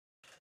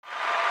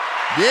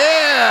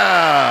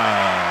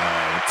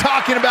Yeah!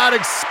 Talking about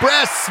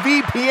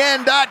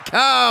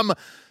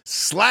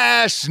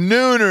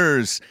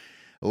expressvpn.com/Nooners.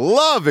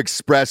 Love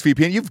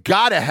ExpressVPN. You've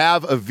got to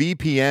have a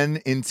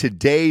VPN in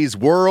today's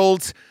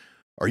world,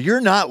 or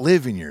you're not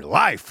living your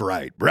life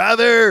right,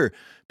 brother.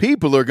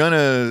 People are going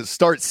to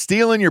start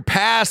stealing your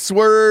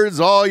passwords,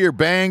 all your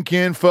bank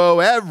info,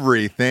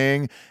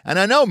 everything. And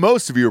I know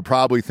most of you are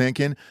probably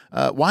thinking,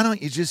 why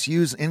don't you just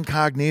use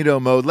incognito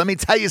mode? Let me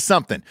tell you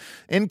something.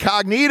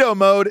 Incognito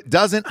mode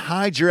doesn't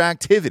hide your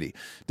activity.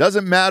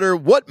 Doesn't matter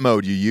what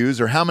mode you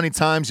use or how many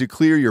times you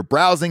clear your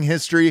browsing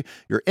history,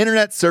 your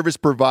internet service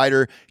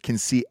provider can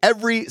see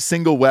every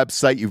single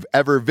website you've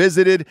ever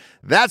visited.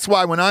 That's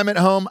why when I'm at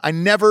home, I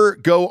never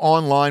go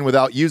online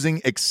without using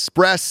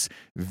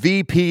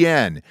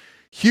ExpressVPN.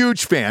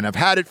 Huge fan. I've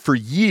had it for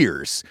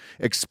years.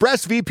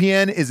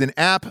 ExpressVPN is an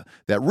app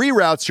that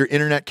reroutes your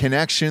internet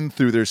connection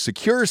through their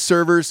secure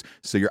servers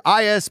so your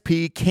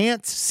ISP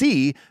can't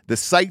see the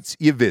sites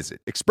you visit.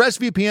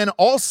 ExpressVPN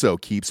also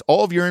keeps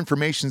all of your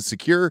information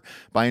secure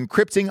by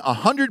encrypting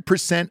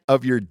 100%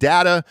 of your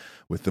data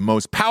with the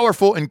most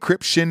powerful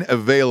encryption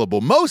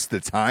available. Most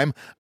of the time,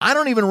 I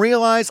don't even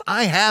realize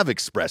I have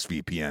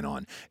ExpressVPN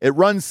on. It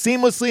runs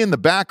seamlessly in the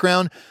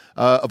background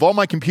of all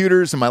my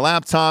computers and my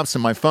laptops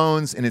and my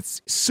phones, and it's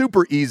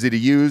super easy to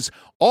use.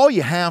 All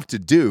you have to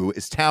do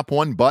is tap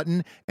one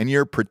button and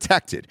you're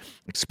protected.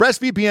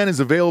 ExpressVPN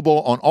is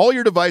available on all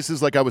your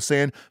devices, like I was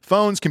saying,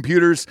 phones,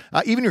 computers,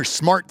 even your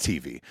smart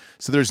TV.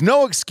 So there's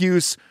no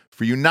excuse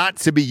for you not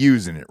to be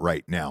using it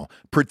right now.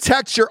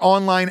 Protect your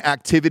online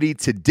activity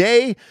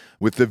today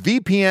with the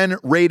VPN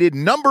rated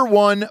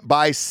 #1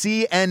 by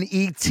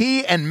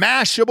CNET and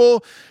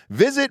Mashable.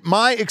 Visit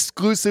my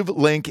exclusive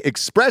link,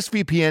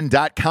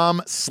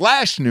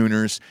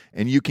 expressvpn.com/Nooners,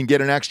 and you can get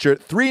an extra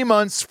 3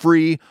 months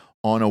free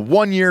on a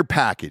 1-year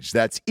package.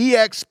 That's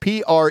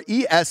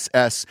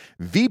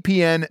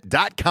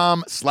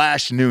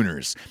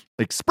expressvpn.com/Nooners.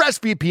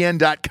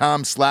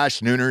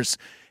 expressvpn.com/Nooners.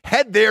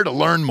 Head there to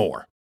learn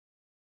more.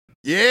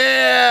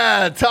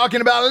 Yeah,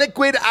 talking about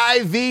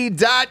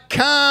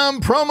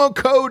liquidiv.com, promo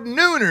code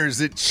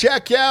Nooners at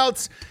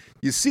checkout.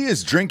 You see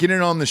us drinking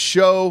it on the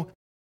show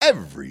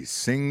every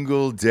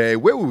single day.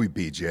 Where would we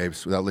be,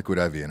 Jabes, without Liquid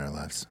IV in our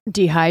lives?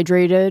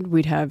 Dehydrated,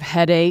 we'd have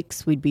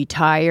headaches, we'd be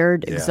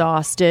tired,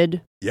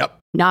 exhausted. Yep.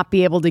 Not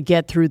be able to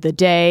get through the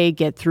day,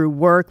 get through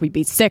work. We'd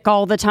be sick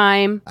all the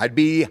time. I'd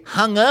be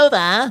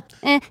hungover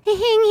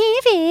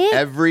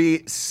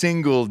every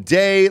single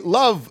day.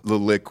 Love the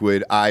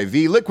Liquid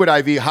IV. Liquid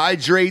IV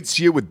hydrates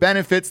you with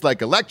benefits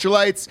like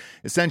electrolytes,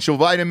 essential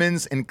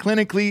vitamins, and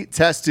clinically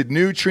tested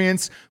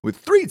nutrients with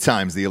 3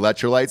 times the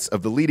electrolytes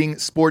of the leading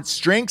sports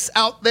drinks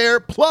out there,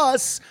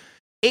 plus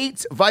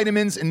 8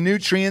 vitamins and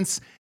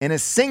nutrients in a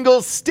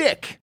single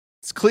stick.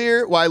 It's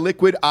clear why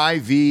Liquid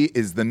IV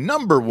is the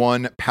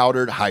 #1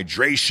 powdered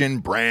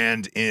hydration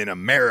brand in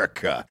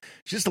America.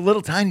 Just a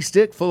little tiny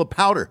stick full of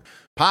powder.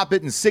 Pop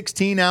it in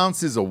 16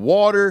 ounces of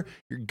water.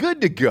 You're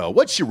good to go.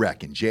 What you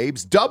reckon,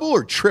 Jabes? Double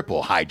or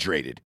triple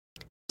hydrated?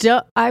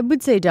 I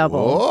would say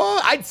double. Oh,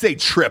 I'd say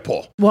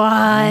triple.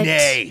 What?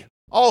 Nay,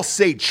 I'll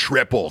say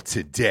triple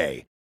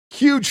today.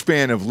 Huge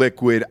fan of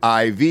Liquid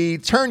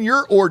IV. Turn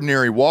your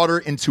ordinary water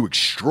into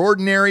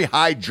extraordinary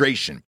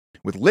hydration.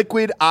 With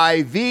Liquid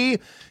IV,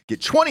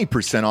 get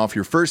 20% off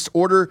your first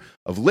order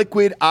of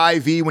Liquid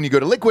IV when you go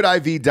to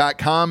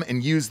liquidiv.com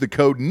and use the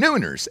code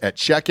Nooners at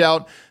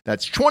checkout.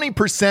 That's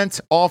 20%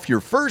 off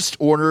your first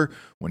order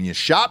when you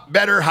shop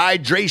Better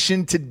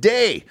Hydration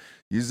today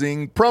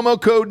using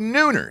promo code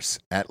Nooners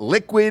at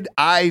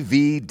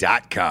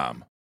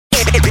liquidiv.com.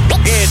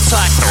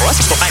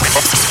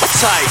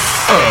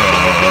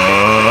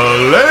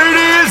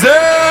 Ladies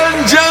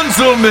and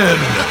gentlemen,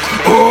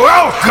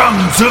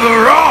 welcome to the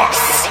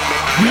Ross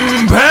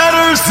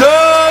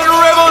Patterson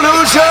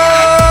Revolution!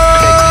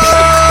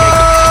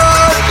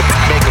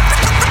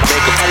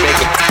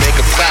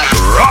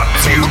 Brought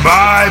to you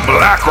by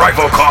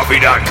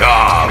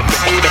BlackRifleCoffee.com.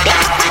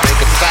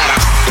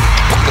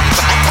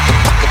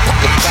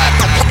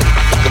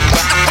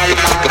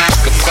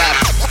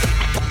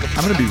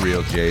 I'm going to be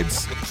real,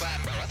 Jades.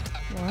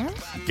 What?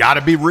 You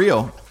gotta be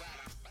real.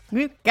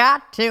 You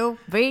got to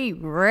be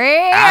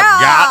real. I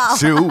got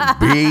to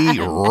be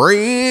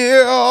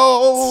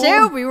real.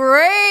 To be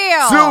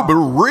real. To be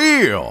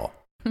real.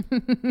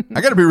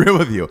 I got to be real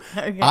with you.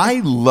 Okay.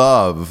 I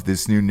love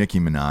this new Nicki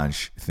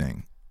Minaj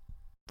thing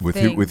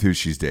with who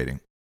she's dating.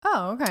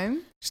 Oh, okay.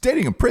 She's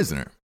dating a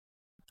prisoner.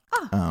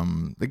 Oh.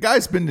 The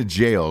guy's been to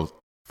jail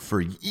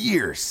for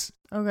years.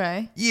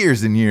 Okay.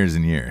 Years and years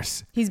and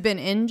years. He's been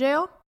in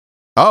jail?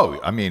 Oh,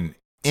 I mean,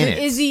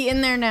 Is he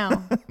in there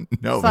now?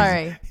 No,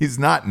 sorry. He's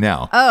not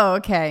now. Oh,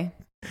 okay.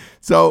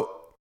 So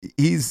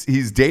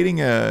he's dating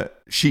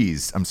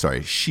she's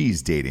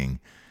dating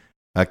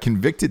a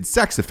convicted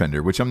sex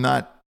offender, which I'm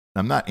not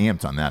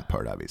amped on that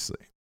part, obviously.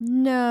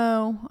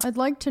 No, I'd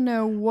like to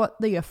know what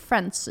the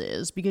offense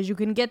is, because you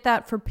can get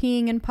that for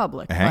peeing in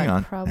public. Hang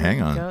on.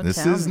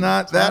 This is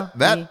not that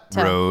road.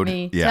 Tell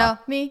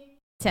me.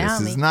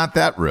 This is not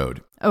that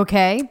road.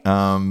 Okay.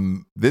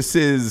 This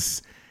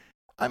is,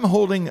 I'm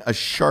holding a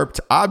sharp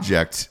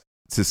object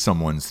to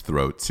someone's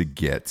throat to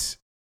get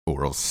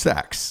oral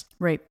sex.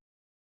 Rape.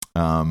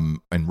 And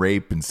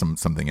rape and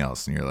something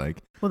else. And you're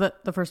like, Well,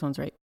 the first one's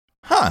rape.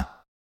 huh.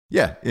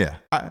 Yeah.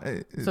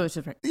 So it's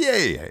just rape.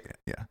 Yeah.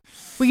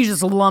 We can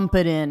just lump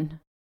it in.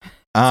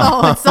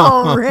 It's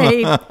all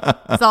rape.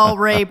 It's all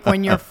rape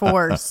when you're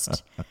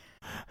forced.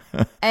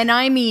 And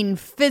I mean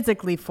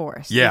physically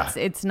forced. Yeah.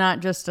 It's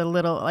not just a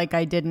little, like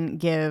I didn't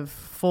give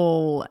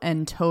full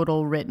and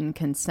total written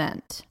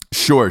consent.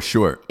 Sure.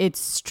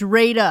 It's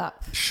straight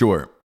up.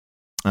 Sure.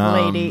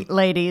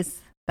 Ladies,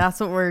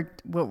 that's what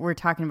we're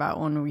talking about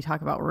when we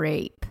talk about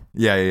rape.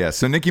 Yeah.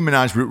 So Nicki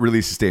Minaj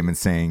released a statement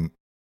saying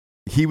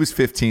he was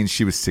 15,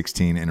 she was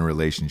 16 in a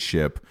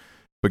relationship,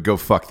 but go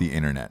fuck the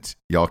internet.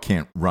 Y'all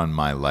can't run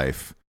my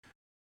life.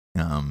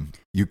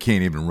 You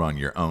can't even run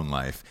your own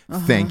life.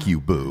 Thank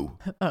you, boo.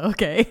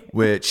 Okay.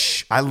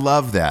 Which I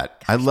love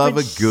that. I love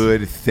a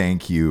good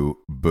thank you,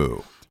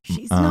 boo.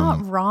 She's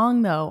not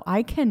wrong though.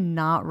 I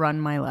cannot run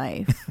my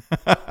life.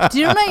 Do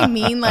you know what I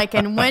mean? Like,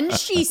 and when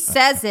she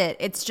says it,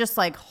 it's just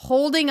like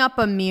holding up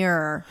a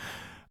mirror,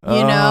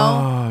 you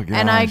know? Gosh.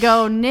 And I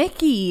go,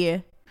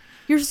 Nikki,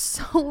 you're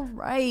so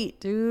right,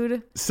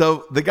 dude.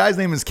 So the guy's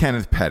name is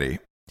Kenneth Petty.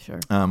 Sure.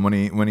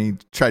 When he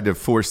tried to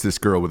force this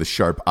girl with a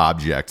sharp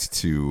object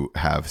to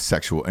have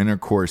sexual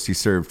intercourse, he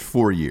served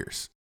 4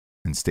 years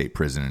in state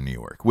prison in New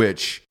York,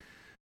 which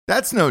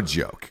that's no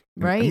joke.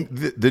 Right.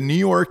 The New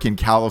York and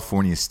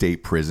California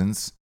state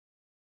prisons,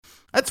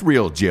 that's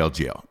real jail.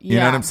 You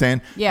know what I'm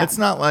saying? Yeah. It's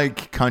not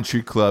like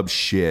country club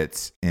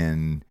shit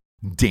in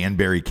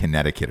Danbury,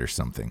 Connecticut or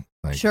something.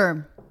 Like,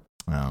 Sure.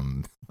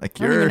 Like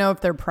I don't even know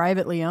if they're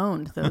privately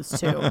owned, those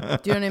two. Do you know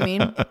what I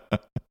mean?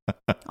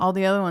 All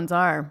the other ones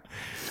are.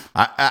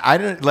 I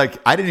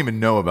didn't even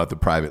know about the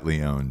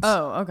privately owned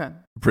Okay.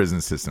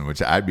 prison system,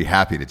 which I'd be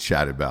happy to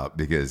chat about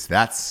because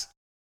that's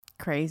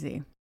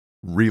Crazy.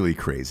 really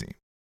crazy.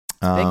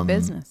 Big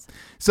business.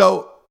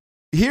 So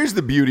here's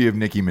the beauty of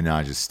Nicki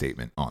Minaj's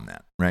statement on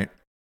that, right?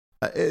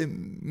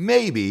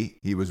 Maybe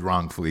he was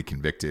wrongfully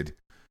convicted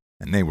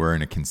and they were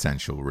in a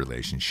consensual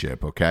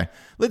relationship, okay?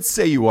 Let's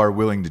say you are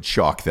willing to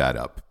chalk that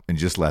up and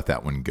just let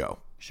that one go.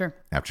 Sure.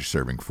 After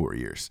serving 4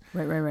 years.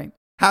 Right.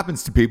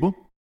 Happens to people.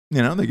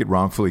 You know, they get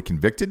wrongfully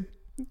convicted.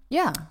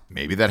 Yeah.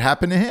 Maybe that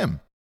happened to him.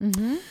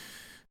 Mm-hmm.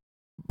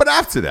 But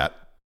after that,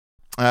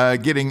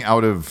 getting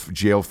out of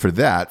jail for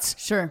that,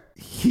 Sure.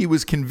 he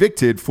was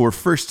convicted for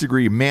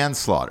first-degree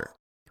manslaughter.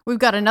 We've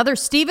got another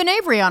Stephen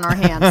Avery on our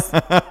hands.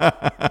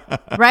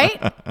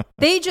 Right?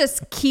 They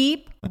just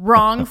keep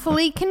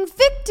wrongfully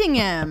convicting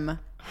him.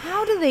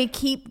 How do they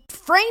keep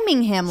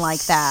framing him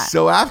like that?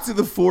 So after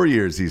the 4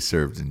 years he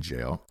served in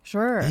jail,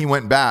 Sure. he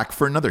went back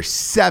for another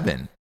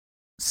 7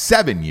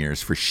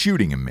 years for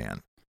shooting a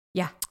man.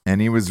 Yeah.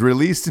 And he was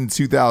released in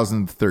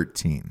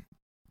 2013.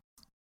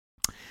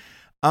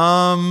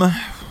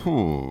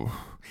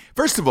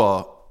 First of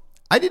all,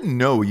 I didn't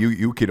know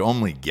you could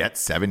only get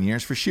 7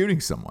 years for shooting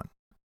someone.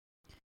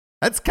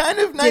 That's kind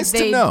of nice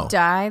to know. Did they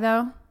die,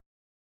 though?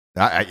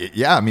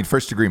 Yeah, I mean,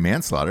 first-degree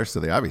manslaughter, so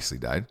they obviously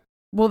died.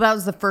 Well, that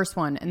was the first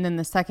one. And then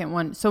the second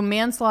one. So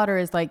manslaughter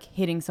is like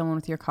hitting someone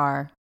with your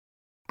car.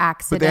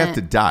 Accident. But they have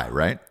to die,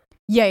 right?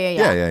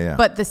 Yeah.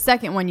 But the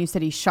second one, you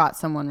said he shot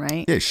someone,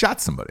 right? Yeah, he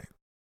shot somebody.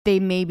 They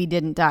maybe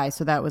didn't die.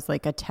 So that was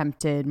like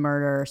attempted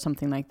murder or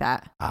something like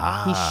that. He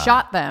Ah.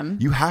 shot them.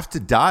 You have to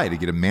die to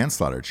get a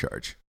manslaughter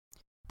charge.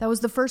 That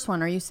was the first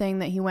one. Are you saying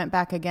that he went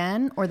back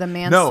again, or the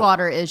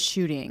manslaughter is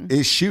shooting?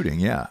 Is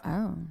shooting, yeah.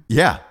 Oh.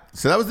 Yeah.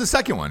 So that was the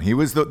second one. He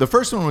was the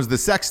first one was the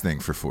sex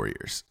thing for 4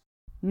 years.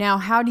 Now,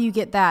 how do you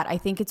get that? I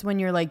think it's when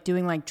you're like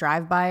doing like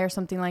drive-by or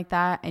something like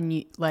that, and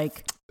you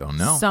like Don't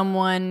know.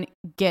 someone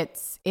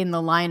gets in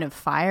the line of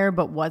fire,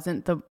 but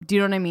wasn't the. Do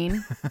you know what I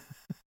mean?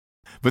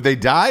 But they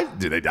died?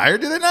 Did they die or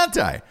did they not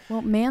die?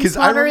 Well,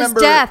 manslaughter is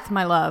death,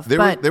 my love.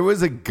 There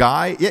was a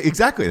guy. Yeah,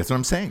 exactly. That's what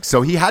I'm saying.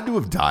 So he had to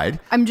have died.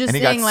 I'm just and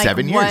he saying, got like,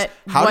 7 years.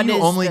 How what do you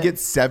is only the- get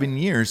 7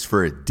 years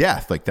for a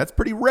death? Like, that's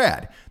pretty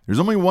rad. There's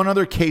only one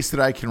other case that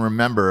I can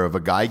remember of a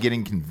guy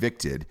getting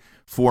convicted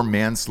for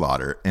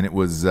manslaughter, and it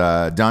was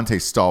Dante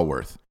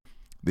Stallworth,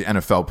 the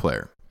NFL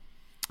player.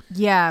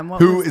 Yeah, and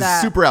what Who was is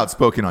that? super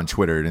outspoken on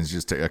Twitter and is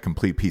just a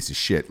complete piece of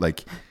shit.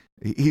 Like,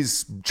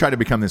 he's tried to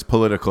become this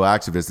political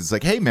activist. It's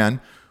like, hey, man,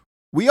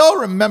 we all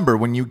remember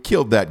when you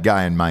killed that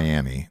guy in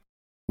Miami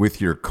with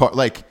your car.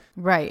 Like,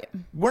 Right.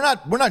 we're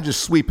not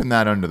just sweeping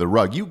that under the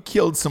rug. You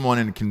killed someone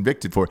and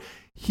convicted for it.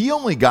 He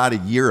only got a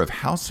year of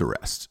house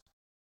arrest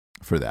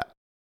for that.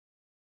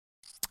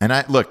 And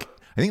I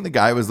think the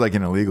guy was like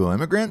an illegal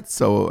immigrant,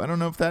 so I don't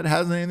know if that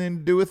has anything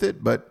to do with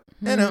it, but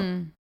you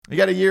know, he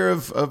got a year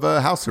of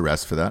house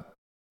arrest for that.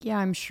 Yeah,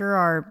 I'm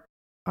sure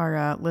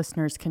our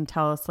listeners can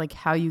tell us like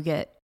how you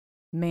get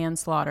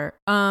manslaughter.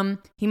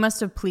 He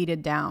must have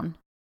pleaded down.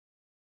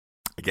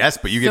 I guess,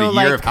 but you get So, a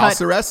year like, of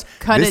house arrest.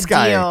 cut This a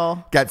guy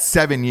deal. got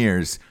 7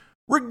 years,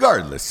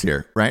 regardless.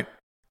 Here, right?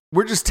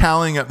 We're just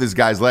tallying up this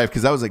guy's life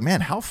because I was like,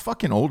 man, how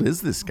fucking old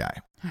is this guy?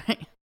 Right.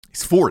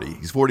 He's 40.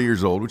 He's 40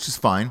 years old, which is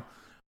fine.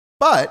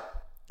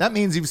 But that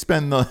means you've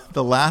spent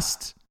the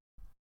last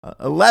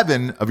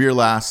 11 of your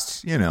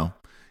last,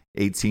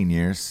 18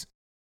 years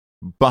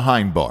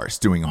behind bars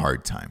doing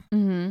hard time.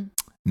 Mm-hmm.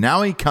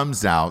 Now he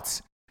comes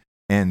out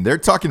and they're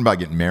talking about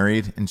getting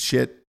married and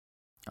shit.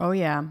 Oh,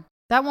 yeah.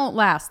 That won't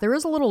last. There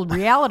is a little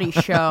reality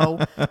show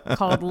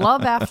called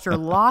Love After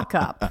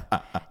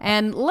Lockup.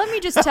 And let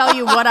me just tell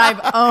you what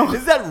I've...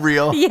 Is that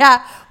real?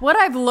 Yeah. What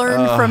I've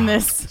learned from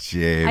this.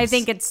 Jeez. I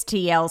think it's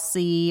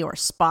TLC or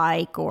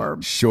Spike or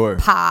Sure.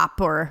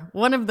 Pop or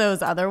one of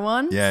those other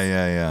ones.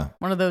 Yeah.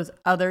 One of those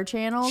other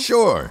channels.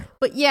 Sure.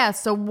 But yeah,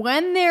 so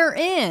when they're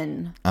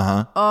in...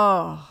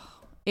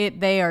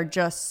 they are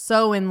just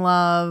so in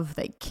love.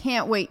 They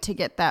can't wait to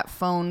get that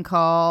phone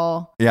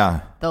call.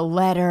 Yeah. The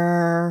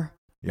letter.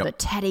 Yep. The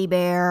teddy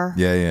bear.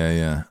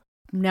 Yeah.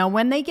 Now,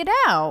 when they get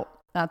out,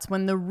 that's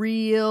when the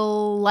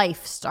real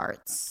life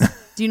starts.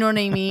 Do you know what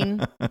I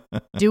mean?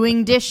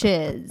 Doing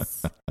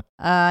dishes,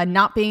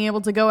 not being able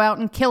to go out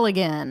and kill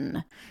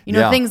again.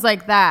 Things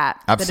like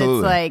that.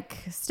 Absolutely. That it's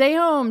like, stay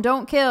home,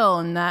 don't kill.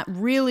 And that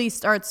really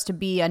starts to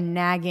be a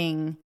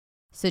nagging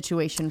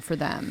situation for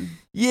them.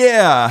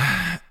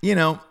 Yeah.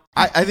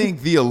 I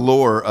think the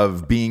allure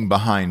of being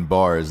behind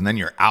bars and then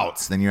you're out,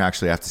 so then you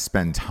actually have to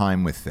spend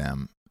time with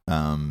them.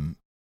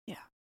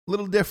 A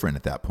little different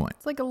at that point.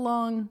 It's like a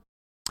long...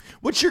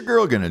 What's your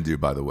girl going to do,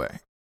 by the way?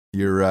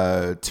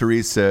 Your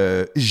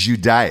Teresa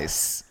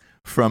Giudice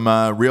from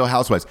Real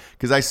Housewives.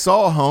 Because I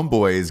saw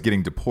Homeboy is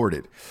getting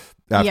deported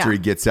after he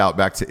gets out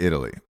back to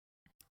Italy.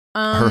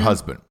 Her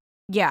husband.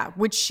 Yeah,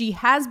 which she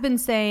has been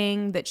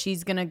saying that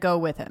she's going to go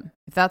with him.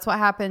 If that's what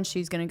happens,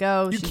 she's going to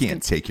go. You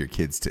can't take your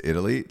kids to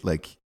Italy,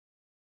 like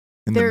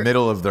in the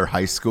middle of their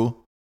high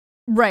school.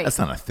 Right. That's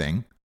not a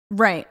thing.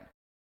 Right.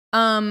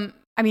 I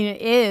mean,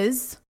 it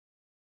is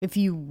if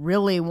you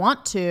really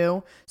want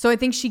to. So I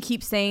think she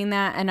keeps saying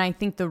that. And I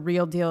think the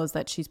real deal is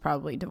that she's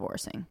probably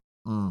divorcing.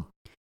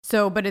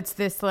 So, but it's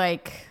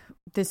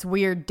this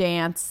weird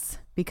dance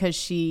because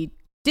she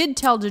did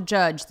tell the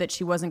judge that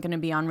she wasn't going to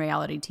be on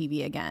reality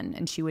TV again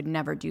and she would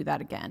never do that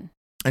again.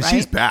 And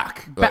she's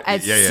back. But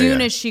as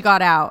soon as she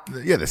got out.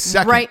 Yeah, the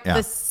second. Right. Yeah.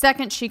 The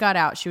second she got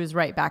out, she was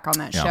right back on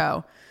that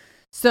show.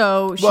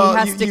 So she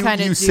has to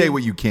kind of You say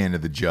what you can to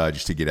the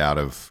judge to get out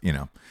of,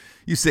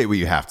 you say what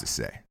you have to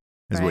say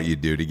is what you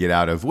do to get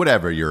out of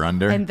whatever you're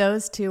under. And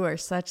those two are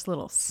such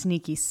little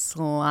sneaky,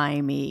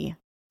 slimy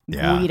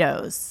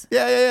Guidos.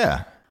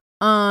 Yeah.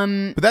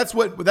 But that's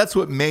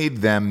what made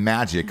them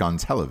magic on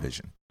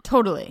television.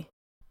 Totally.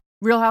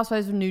 Real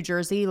Housewives of New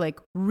Jersey,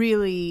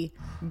 really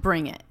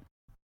bring it.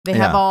 They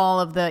have all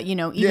of the,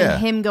 even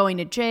him going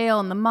to jail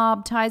and the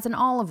mob ties and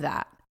all of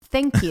that.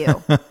 Thank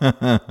you.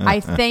 I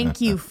thank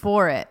you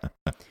for it.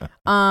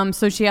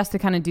 So she has to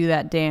kind of do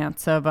that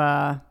dance of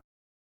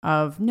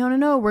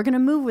no, we're going to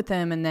move with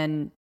him, and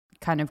then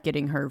kind of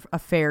getting her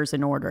affairs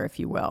in order, if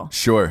you will.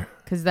 Sure.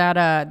 Because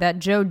that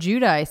Joe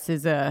Giudice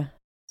is a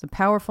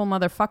powerful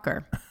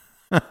motherfucker.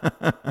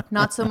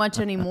 Not so much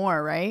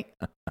anymore, right?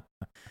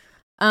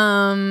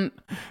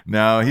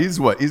 No, he's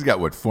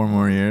got 4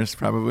 more years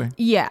probably.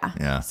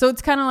 Yeah. So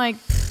it's kind of like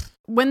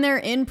when they're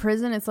in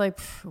prison, it's like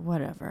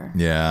whatever.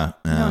 Yeah.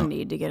 You don't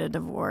need to get a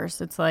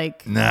divorce. It's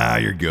like, nah,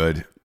 you're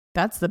good.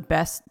 That's the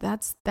best.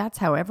 That's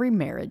how every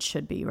marriage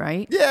should be,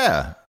 right?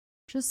 Yeah.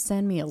 Just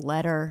send me a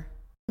letter.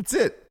 That's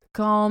it.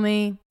 Call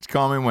me. Just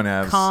call me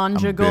whenever.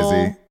 Conjugal.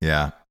 I'm busy.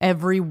 Yeah.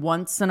 Every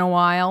once in a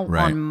while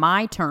on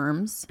my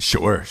terms.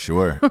 Sure.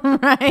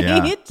 Right?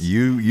 Yeah.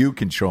 You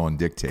control and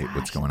dictate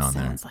what's going on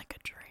there. Sounds like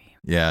a dream.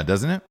 Yeah,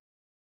 doesn't it?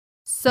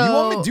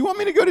 So do you want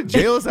me to go to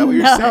jail? Is that what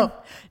you're saying?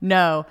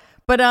 No.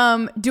 But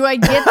do I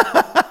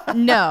get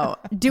no?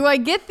 Do I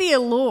get the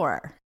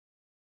allure?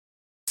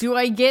 Do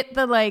I get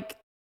the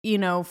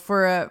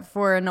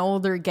for an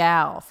older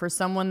gal, for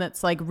someone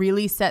that's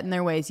really set in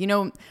their ways?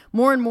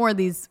 More and more of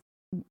these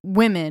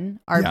women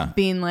are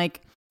being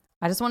like,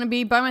 I just want to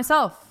be by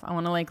myself. I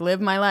want to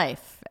live my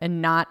life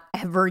and not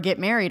ever get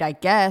married, I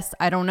guess.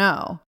 I don't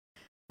know.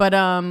 But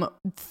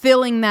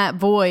filling that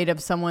void of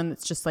someone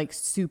that's just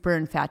super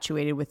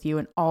infatuated with you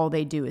and all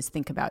they do is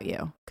think about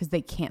you because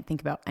they can't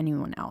think about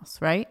anyone else,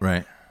 right?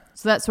 Right.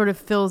 So that sort of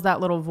fills that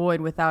little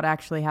void without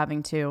actually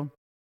having to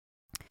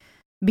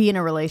be in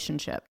a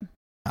relationship.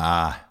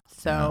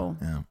 So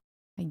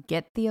I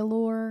get the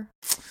allure.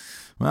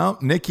 Well,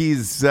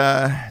 Nikki's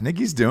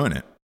doing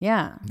it.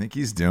 Yeah.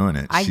 Nikki's doing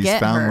it. She's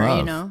found her,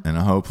 love in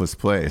a hopeless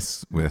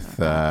place with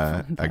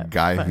a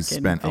guy who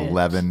spent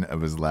 11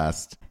 of his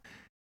last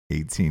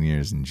 18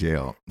 years in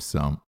jail.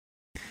 So,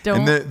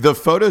 and the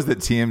photos that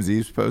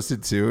TMZ's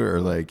posted too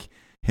are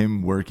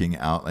him working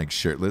out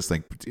shirtless,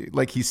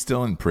 like he's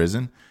still in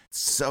prison.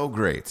 So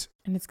great.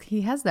 And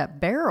he has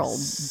that barrel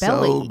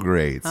belly. So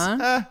great.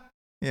 Huh?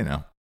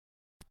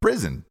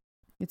 Prison.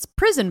 It's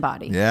prison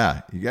body.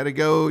 Yeah. You got to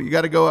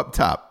go up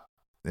top.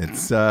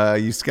 It's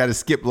you just got to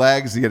skip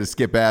legs, you got to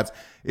skip abs.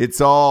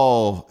 It's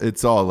all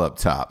up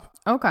top.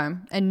 Okay.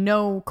 And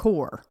no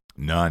core.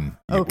 None.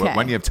 Okay.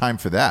 When do you have time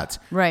for that?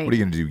 Right. What are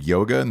you going to do?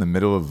 Yoga in the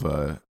middle of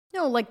a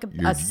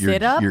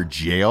sit-up? Your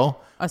jail?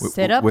 A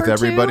sit-up with or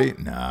everybody?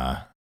 two?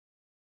 Nah.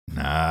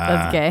 Nah.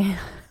 That's gay.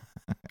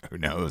 Who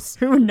knows?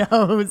 Who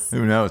knows?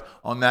 Who knows?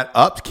 On that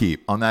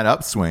upkeep, on that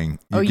upswing,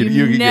 You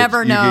could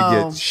never get, know. You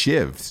could get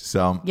shivved.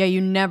 So Yeah,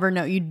 you never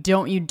know. You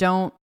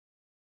don't,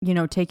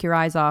 take your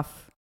eyes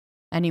off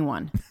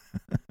anyone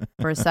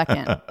for a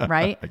second,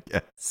 right? I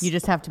guess. You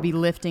just have to be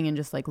lifting and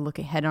just like look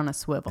ahead on a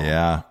swivel.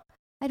 Yeah.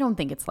 I don't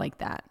think it's like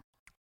that.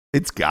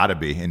 It's got to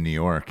be in New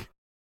York.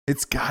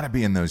 It's got to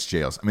be in those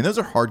jails. I mean, those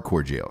are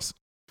hardcore jails.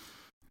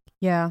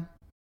 Yeah.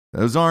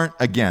 Those aren't,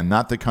 again,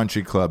 not the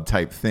country club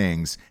type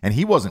things. And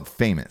he wasn't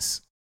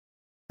famous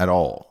at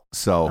all.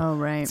 So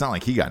right. It's not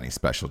like he got any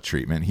special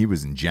treatment. He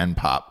was in Gen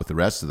Pop with the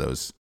rest of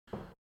those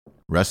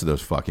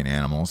fucking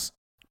animals,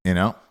 you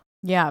know?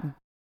 Yeah.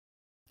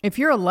 If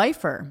you're a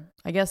lifer,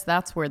 I guess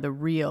that's where the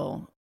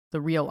real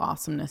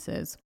awesomeness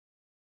is.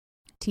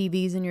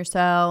 TVs in your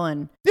cell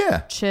and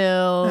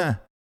chill,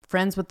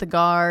 friends with the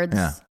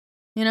guards,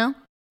 you know?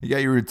 You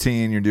got your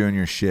routine, you're doing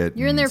your shit.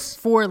 You're in there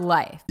for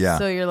life. Yeah.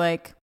 So you're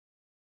like,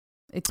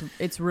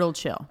 it's real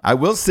chill. I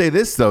will say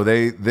this though,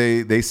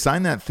 they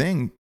signed that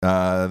thing.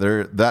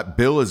 That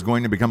bill is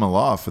going to become a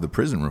law for the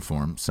prison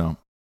reform. So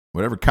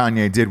whatever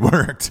Kanye did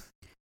worked.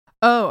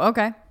 Oh,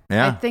 okay.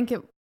 Yeah. I think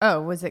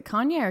was it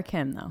Kanye or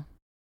Kim though?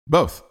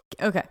 Both.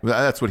 Okay.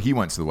 That's what he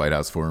went to the White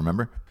House for,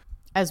 remember?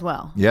 As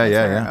well.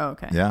 Yeah. Oh,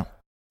 okay. Yeah.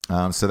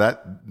 So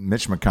that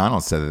Mitch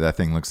McConnell said that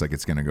thing looks like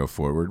it's going to go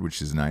forward, which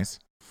is nice.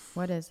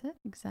 What is it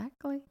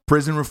exactly?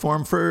 Prison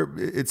reform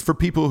it's for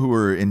people who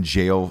are in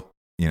jail,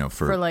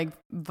 for like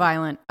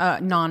violent,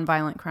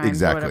 non-violent crimes.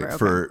 Exactly. Or whatever.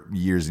 For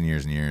years and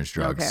years and years,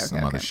 drugs,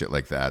 some other shit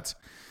like that.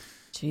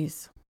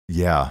 Jeez.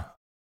 Yeah.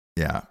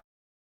 Yeah.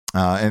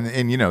 And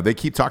they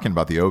keep talking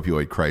about the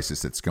opioid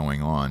crisis that's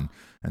going on.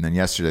 And then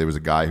yesterday there was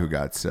a guy who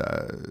got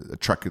a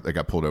truck that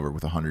got pulled over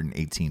with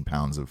 118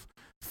 pounds of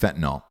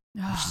fentanyl,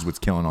 which is what's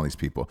killing all these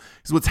people.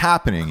 Because what's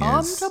happening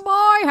Come to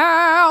my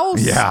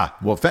house. Yeah.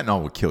 Well,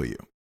 fentanyl will kill you.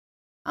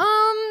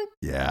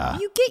 Yeah.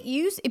 You get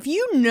used if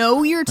you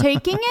know you're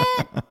taking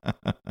it.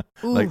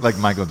 like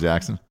Michael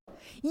Jackson.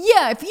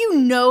 Yeah, if you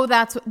know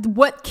that's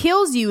what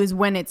kills you is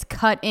when it's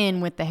cut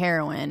in with the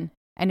heroin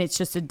and it's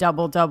just a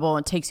double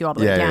and takes you all the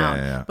way down.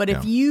 Yeah, but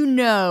if you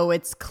know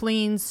it's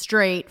clean,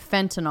 straight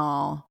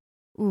fentanyl,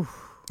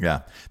 oof.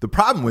 Yeah. The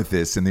problem with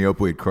this and the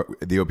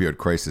opioid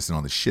crisis and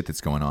all the shit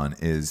that's going on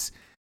is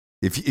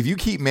if you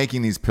keep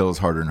making these pills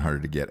harder and harder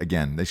to get,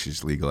 again, they should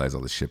just legalize all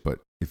this shit.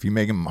 But if you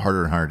make them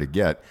harder and harder to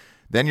get,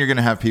 then you're going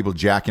to have people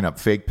jacking up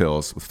fake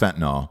pills with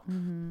fentanyl,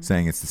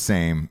 saying it's the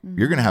same.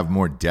 You're going to have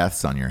more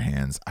deaths on your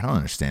hands. I don't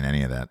understand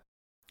any of that.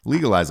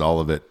 Legalize all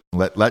of it.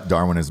 Let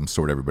Darwinism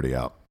sort everybody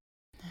out.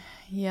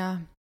 Yeah.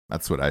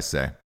 That's what I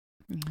say.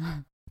 Yeah.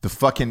 The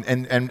fucking,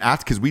 and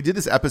ask, because we did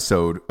this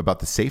episode about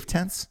the safe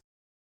tents.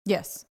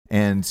 Yes.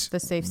 And the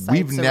safe sites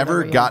we've never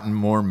whatever, gotten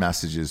more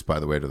messages,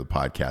 by the way, to the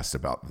podcast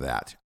about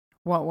that.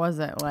 What was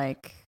it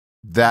like?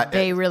 That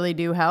they really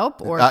do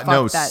help, or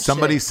no? That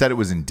somebody shit? said it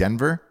was in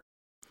Denver.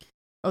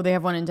 Oh, they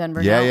have one in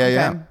Denver. Yeah, now?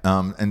 yeah.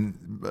 Okay.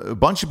 And a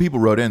bunch of people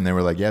wrote in. They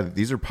were like, "Yeah,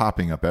 these are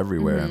popping up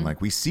everywhere," and like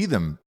we see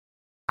them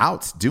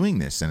out doing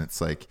this, and it's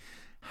like,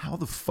 how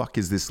the fuck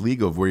is this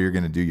legal? Of where you're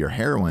going to do your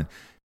heroin?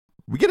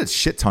 We get a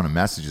shit ton of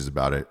messages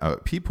about it.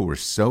 People were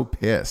so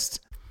pissed.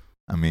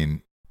 I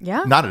mean.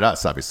 Yeah. Not at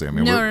us, obviously. I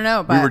mean,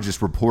 no. We were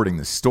just reporting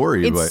the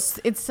story, but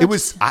it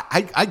was.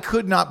 I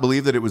could not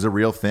believe that it was a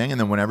real thing.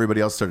 And then when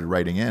everybody else started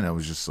writing in, I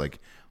was just like,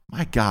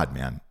 my God,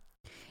 man.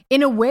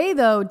 In a way,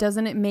 though,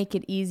 doesn't it make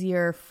it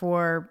easier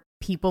for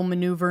people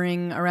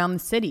maneuvering around the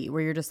city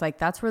where you're just like,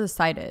 that's where the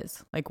site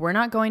is. Like, we're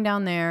not going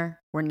down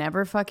there. We're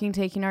never fucking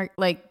taking our,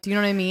 like, do you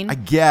know what I mean? I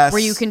guess.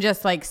 Where you can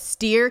just like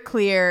steer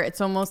clear. It's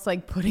almost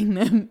like putting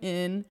them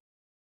in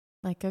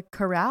like a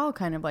corral,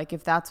 kind of like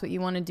if that's what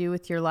you want to do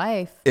with your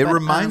life. It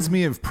reminds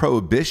me of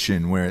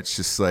prohibition, where it's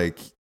just like,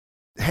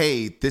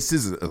 hey, this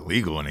is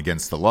illegal and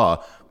against the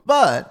law.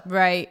 But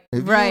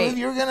if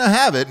you're going to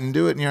have it and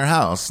do it in your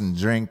house and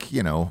drink,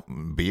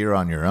 beer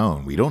on your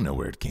own, we don't know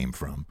where it came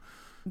from.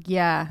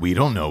 Yeah. We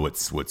don't know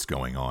what's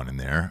going on in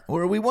there.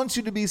 Or we want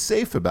you to be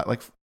safe about,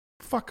 like,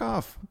 fuck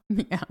off.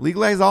 Yeah.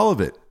 Legalize all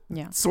of it.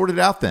 Yeah. Sort it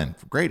out then.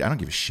 Great. I don't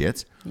give a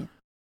shit. Yeah.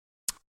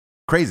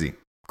 Crazy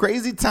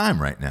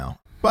time right now.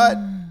 But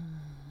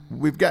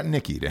we've got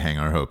Nikki to hang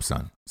our hopes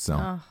on.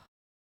 So.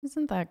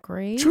 Isn't that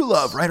great? True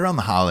love right around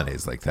the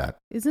holidays like that.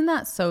 Isn't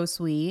that so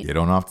sweet? You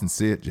don't often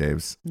see it,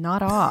 James.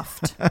 Not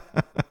oft.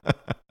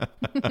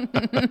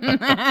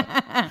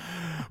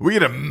 We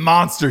get a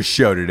monster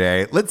show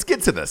today. Let's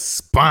get to the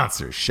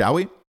sponsors, shall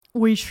we?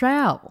 We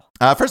shall.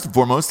 First and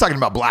foremost, talking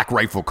about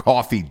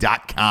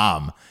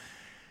BlackRifleCoffee.com.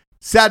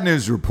 Sad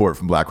news report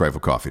from Black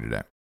Rifle Coffee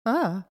today.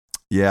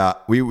 Yeah,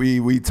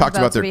 we talked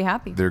about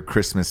their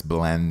Christmas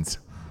blend.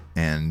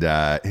 And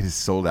it is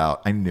sold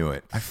out. I knew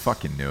it. I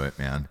fucking knew it,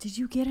 man. Did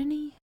you get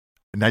any?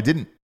 And I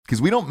didn't,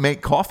 because we don't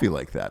make coffee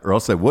like that, or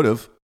else I would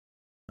have.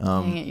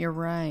 Dang it, you're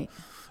right.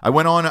 I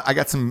went on. I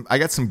got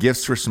some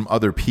gifts for some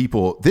other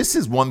people. This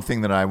is one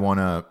thing that I want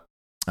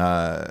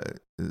to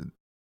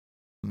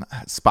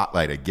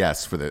spotlight, I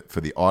guess, for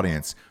the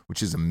audience,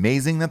 which is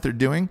amazing that they're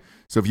doing.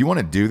 So if you want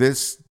to do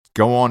this,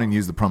 go on and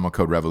use the promo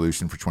code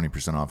REVOLUTION for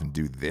 20% off and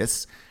do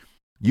this.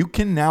 You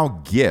can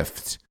now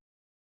gift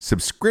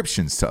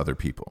subscriptions to other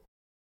people.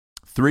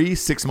 3,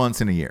 6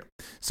 months, and a year.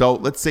 So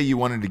let's say you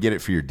wanted to get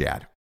it for your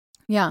dad.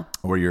 Yeah.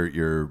 Or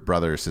your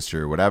brother or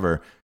sister or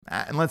whatever.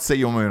 And let's say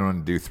you only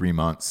want to do 3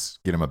 months,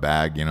 get him a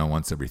bag,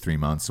 once every 3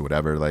 months or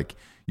whatever. Like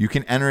you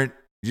can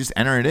just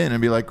enter it in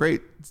and be like,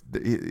 great,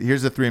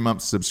 here's a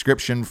 3-month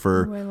subscription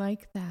for. Oh, I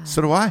like that.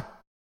 So do I.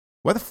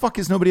 Why the fuck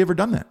has nobody ever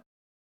done that?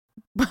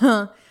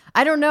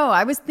 I don't know.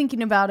 I was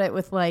thinking about it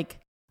with like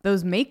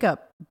those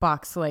makeup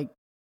box like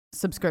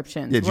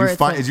subscriptions. Yeah,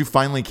 did you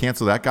finally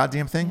cancel that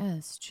goddamn thing?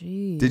 Yes,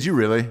 geez. Did you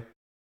really?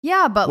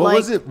 Yeah, but what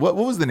was it? What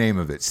was the name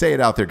of it? Say it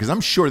out there, because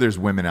I'm sure there's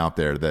women out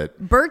there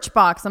that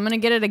Birchbox. I'm gonna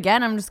get it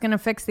again. I'm just gonna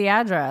fix the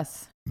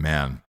address.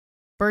 Man,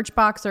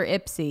 Birchbox or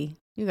Ipsy.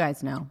 You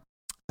guys know.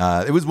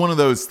 It was one of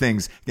those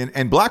things,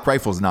 and Black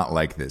Rifle's not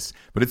like this,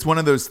 but it's one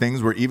of those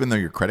things where even though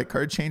your credit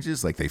card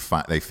changes, like they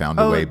found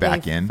a way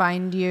back in.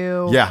 Find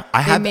you. Yeah,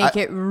 they make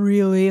it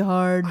really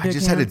hard. I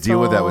just had to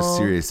deal with that with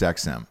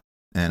SiriusXM,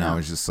 and I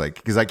was just like,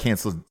 because I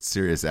canceled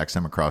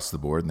SiriusXM across the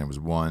board, and there was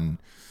one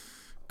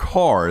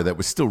car that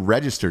was still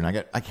registered,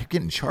 and I kept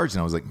getting charged,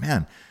 and I was like,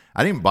 man,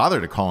 I didn't bother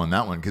to call in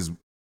that one because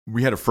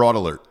we had a fraud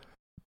alert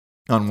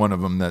on one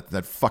of them.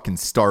 That fucking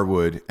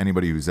Starwood.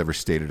 Anybody who's ever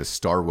stayed at a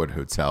Starwood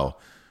hotel.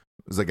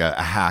 It was like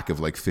a hack of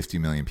like 50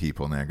 million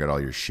people, and then I got all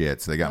your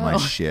shit. So they got my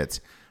shit.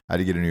 I had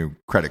to get a new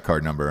credit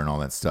card number and all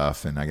that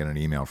stuff, and I got an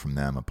email from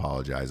them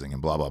apologizing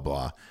and blah, blah,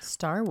 blah.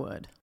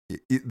 Starwood.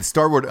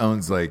 Starwood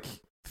owns like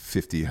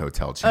 50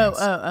 hotel chains.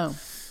 Oh.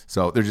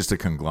 So they're just a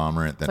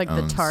conglomerate that owns. It's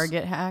like owns... the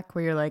Target hack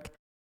where you're like,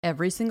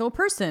 every single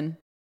person.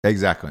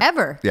 Exactly.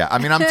 Ever. Yeah. I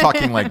mean, I'm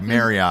talking like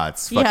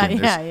Marriott's. Fucking,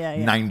 yeah.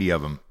 90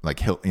 of them.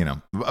 Like,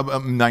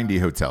 90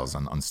 hotels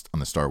on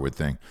the Starwood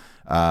thing.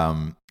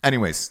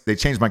 Anyways, they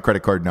changed my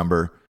credit card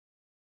number.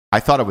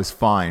 I thought it was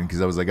fine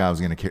because I was like, I was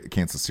going to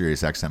cancel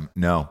SiriusXM.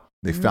 No,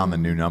 they found the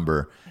new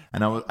number.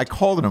 And I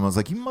called them. I was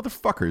like, you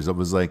motherfuckers. I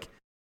was like,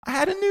 I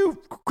had a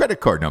new credit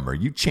card number.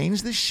 You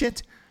changed this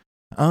shit?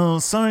 Oh,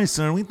 sorry,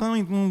 sir. We thought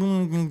we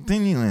would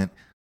continue it.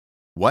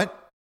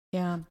 What?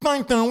 Yeah.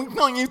 We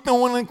thought you don't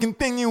want to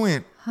continue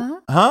it. Huh?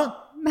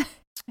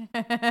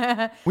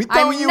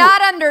 I'm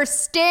not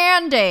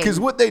understanding. Because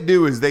what they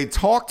do is they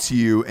talk to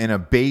you in a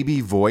baby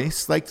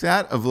voice like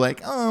that of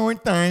like, oh, we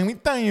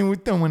thought you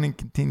don't want to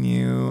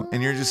continue.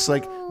 And you're just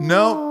like,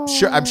 no,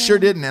 I sure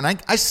didn't. And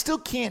I still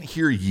can't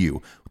hear you.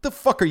 What the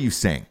fuck are you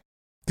saying?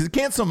 Because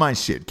cancel my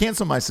shit.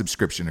 Cancel my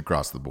subscription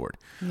across the board.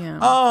 Yeah.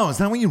 Oh, is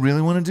that what you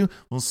really want to do?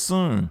 Well,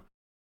 sir,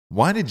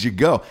 why did you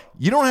go?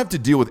 You don't have to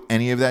deal with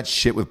any of that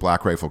shit with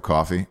Black Rifle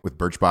Coffee, with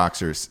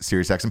Birchbox or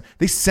SiriusXM.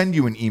 They send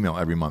you an email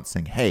every month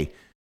saying, hey,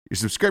 your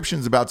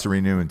subscription's about to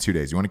renew in 2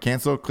 days. You want to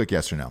cancel? Click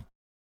yes or no.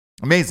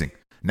 Amazing.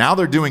 Now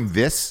they're doing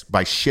this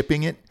by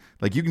shipping it.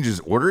 Like you can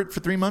just order it for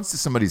 3 months to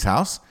somebody's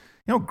house.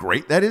 You know how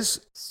great that is?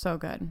 So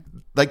good.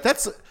 Like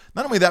that's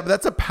not only that, but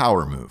that's a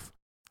power move.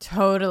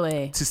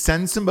 Totally. To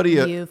send somebody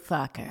you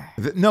fucker.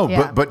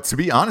 But to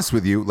be honest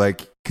with you,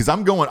 like, because I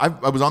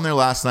was on there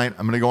last night.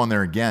 I'm going to go on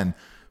there again.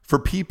 For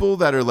people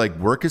that are like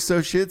work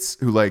associates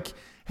who like,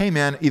 hey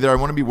man, either I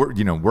want to be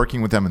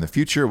working with them in the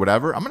future or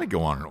whatever, I'm going to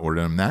go on and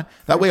order them that.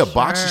 That way a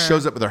box just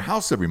shows up at their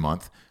house every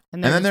month.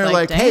 And then they're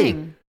like,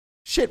 hey,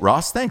 shit,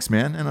 Ross, thanks,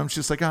 man. And I'm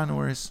just like, no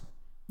worries.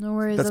 No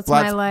worries. That's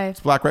my life. It's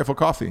Black Rifle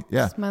Coffee.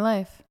 Yeah. It's my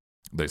life.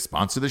 They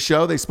sponsor the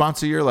show. They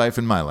sponsor your life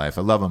and my life.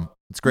 I love them.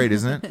 It's great,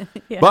 isn't it?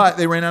 Yeah. But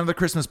they ran out of the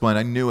Christmas blend.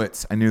 I knew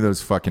it. I knew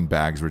those fucking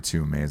bags were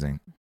too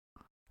amazing.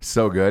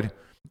 So good.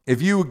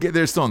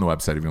 They're still on the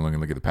website. If you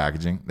look at the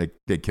packaging,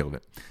 they killed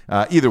it.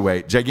 Either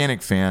way,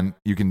 gigantic fan.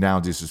 You can now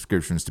do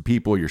subscriptions to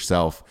people,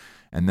 yourself.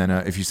 And then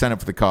if you sign up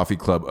for the Coffee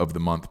Club of the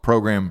Month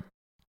program,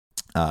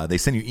 they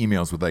send you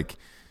emails with like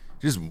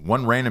just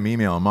one random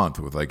email a month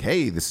with like,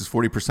 hey, this is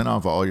 40%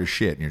 off all your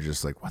shit. And you're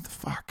just like, what the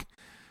fuck?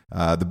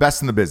 The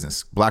best in the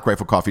business.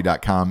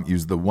 BlackRifleCoffee.com.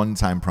 Use the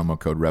one-time promo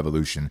code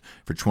REVOLUTION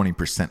for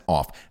 20%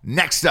 off.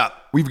 Next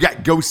up, we've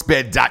got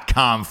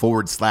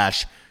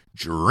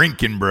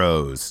GhostBed.com/Drinking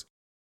Bros.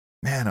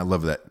 Man, I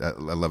love that. I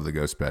love the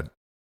Ghost Bed.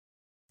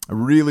 I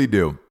really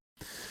do.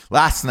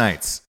 Last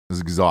night's I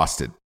was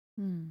exhausted.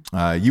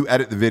 You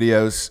edit the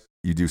videos.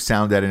 You do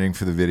sound editing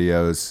for the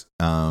videos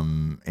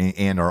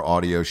and our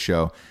audio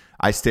show.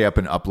 I stay up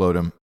and upload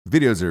them.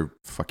 Videos are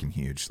fucking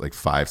huge, like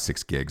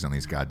 5-6 gigs on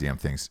these goddamn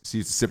things. So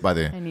you have to sit by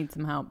I need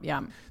some help.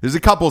 Yeah. There's a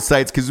couple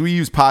sites because we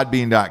use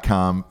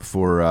Podbean.com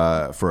for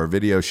our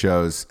video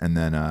shows, and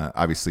then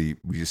obviously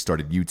we just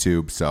started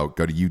YouTube. So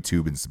go to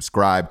YouTube and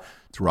subscribe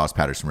to Ross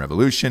Patterson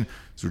Revolution.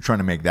 So we're trying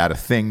to make that a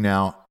thing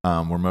now,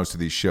 where most of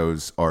these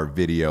shows are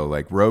video,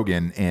 like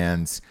Rogan,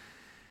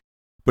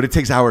 but it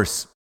takes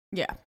hours.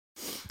 Yeah.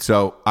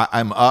 So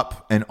I'm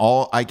up, and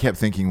all I kept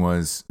thinking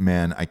was,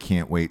 man, I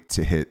can't wait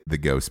to hit the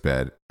Ghost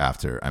Bed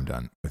after I'm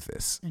done with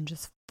this. And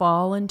just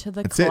fall into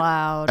the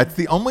cloud. That's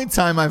the only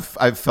time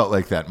I've felt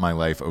like that in my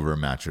life over a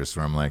mattress,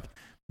 where I'm like,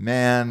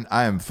 man,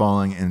 I am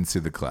falling into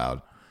the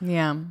cloud.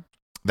 Yeah.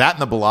 That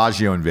and the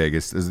Bellagio in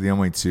Vegas is the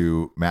only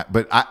two.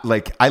 But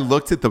I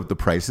looked at the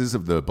prices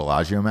of the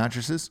Bellagio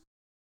mattresses.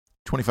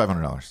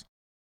 $2,500.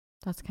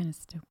 That's kind of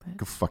stupid.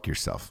 Go fuck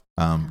yourself.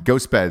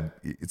 Ghost Bed,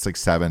 it's like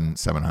 $700,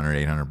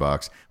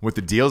 $800. With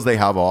the deals they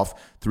have off,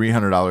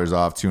 $300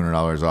 off,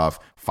 $200 off,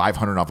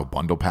 $500 off a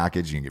bundle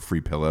package. You can get free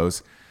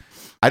pillows.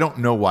 I don't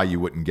know why you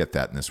wouldn't get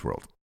that in this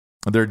world.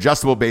 Their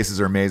adjustable bases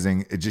are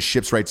amazing. It just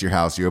ships right to your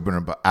house. You open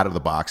it out of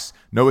the box.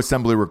 No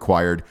assembly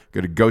required.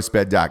 Go to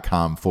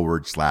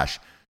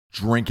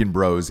ghostbed.com/Drinking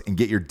Bros and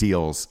get your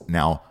deals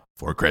now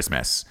for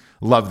Christmas.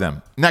 Love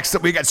them. Next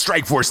up, we got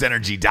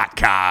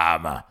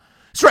StrikeForceEnergy.com.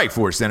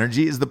 Strikeforce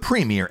Energy is the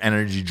premier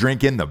energy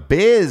drink in the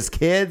biz,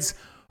 kids.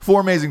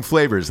 4 amazing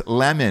flavors: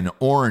 lemon,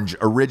 orange,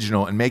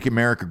 original, and Make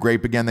America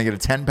Grape Again. They get a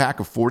 10-pack,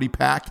 a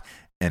 40-pack,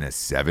 and a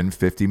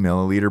 750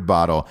 milliliter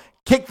bottle.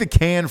 Kick the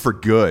can for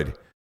good.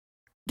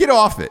 Get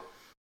off it.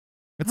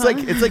 It's like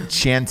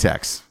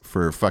Chantix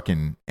for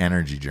fucking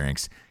energy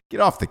drinks.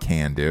 Get off the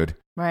can, dude.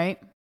 Right.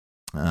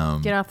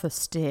 Get off the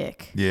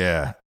stick.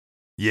 Yeah.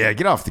 Yeah,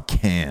 get off the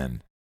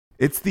can.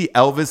 It's the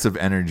Elvis of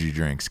energy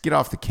drinks. Get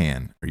off the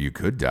can, or you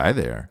could die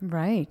there.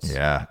 Right.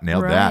 Yeah,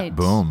 nailed that.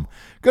 Boom.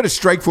 Go to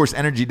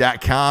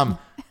StrikeForceEnergy.com.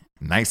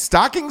 Nice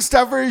stocking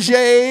stuffers,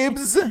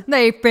 Jabes.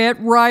 They fit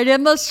right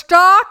in the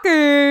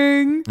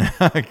stocking.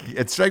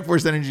 At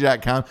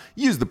StrikeForceEnergy.com,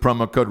 use the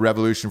promo code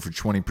REVOLUTION for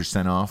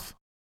 20% off.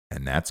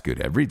 And that's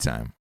good every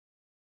time.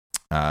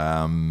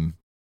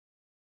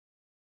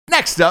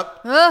 Next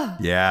up.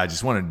 Yeah, I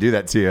just wanted to do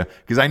that to you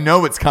because I know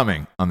what's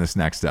coming on this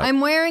next up.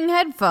 I'm wearing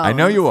headphones. I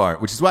know you are,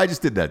 which is why I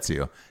just did that to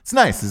you. It's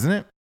nice, isn't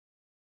it?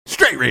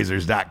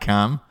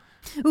 StraightRazors.com.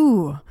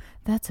 Ooh,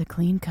 that's a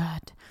clean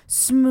cut.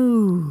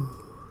 Smooth.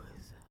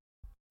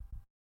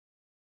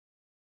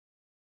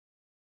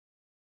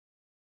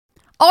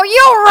 Oh,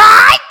 you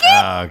right?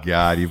 Oh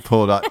God, you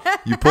pulled off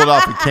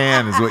a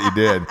can is what you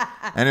did.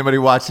 Anybody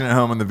watching at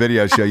home on the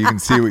video show, you can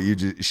see what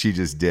she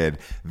just did.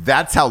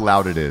 That's how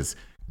loud it is.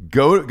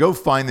 Go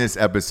find this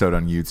episode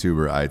on YouTube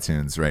or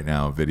iTunes right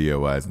now, video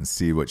wise, and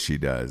see what she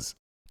does.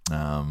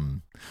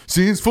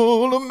 She's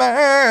full of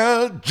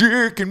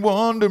magic and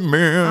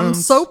wonderment. I'm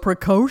so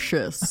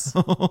precocious.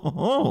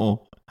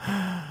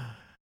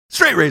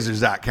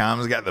 StraightRazors.com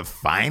has got the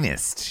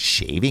finest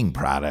shaving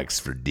products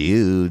for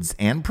dudes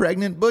and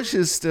pregnant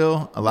bushes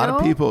still. A lot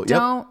of people.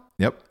 Yep.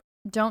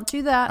 Don't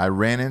do that. I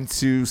ran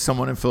into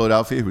someone in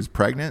Philadelphia who was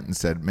pregnant and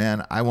said,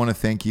 man, I want to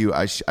thank you.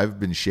 I've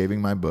been shaving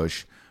my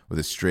bush with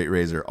a straight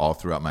razor all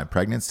throughout my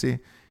pregnancy.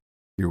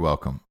 You're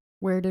welcome.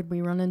 Where did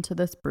we run into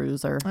this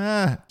bruiser?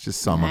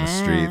 Just some on the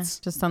streets.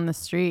 Just on the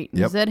street.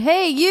 Yep. You said,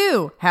 hey,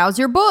 you, how's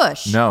your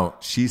bush? No,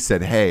 she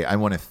said, hey, I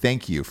want to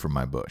thank you for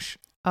my bush.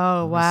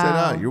 Oh, and wow.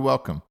 I said, you're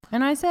welcome.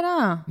 And I said,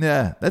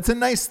 Yeah, that's a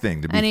nice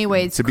thing to be,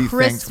 anyways, to be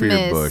thanked for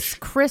your bush.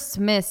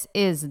 Christmas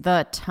is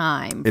the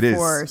time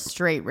for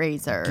straight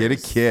razors. Get a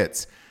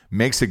kit.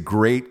 Makes a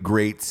great,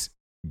 great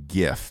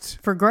gift.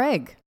 For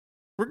Greg.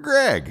 For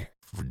Greg.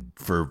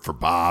 For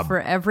Bob.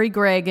 For every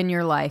Greg in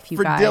your life, you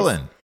guys. For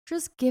Dylan.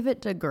 Just give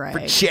it to Greg.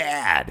 For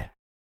Chad.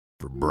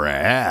 For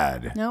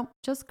Brad. Nope,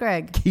 just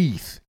Greg.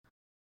 Keith.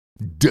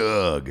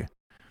 Doug.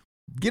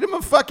 Get him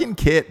a fucking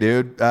kit,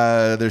 dude.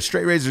 Their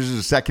straight razors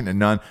are second to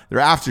none. Their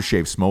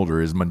aftershave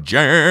smolder is my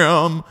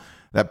jam.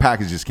 That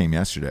package just came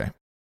yesterday.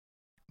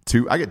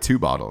 I get 2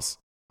 bottles.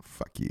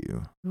 Fuck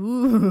you.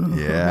 Ooh.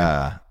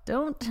 Yeah.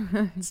 Don't.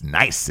 It's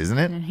nice, isn't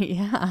it?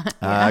 Yeah.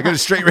 Go to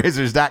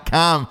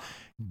StraightRazors.com.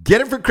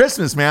 Get it for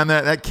Christmas, man.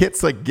 That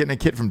kit's like getting a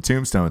kit from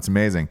Tombstone. It's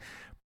amazing.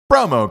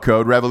 Promo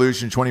code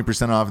REVOLUTION,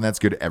 20% off, and that's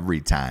good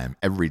every time.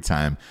 Every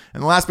time.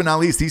 And last but not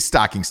least, these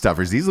stocking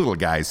stuffers, these little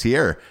guys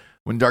here.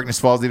 When darkness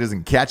falls, he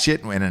doesn't catch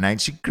it. When at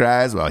night she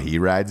cries while he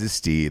rides his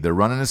steed. They're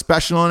running a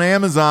special on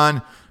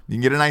Amazon. You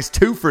can get a nice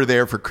twofer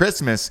there for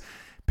Christmas.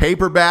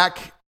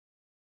 Paperback,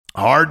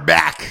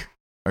 hardback,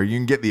 or you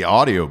can get the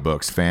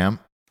audiobooks, fam.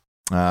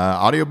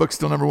 Audiobooks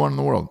still number 1 in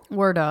the world.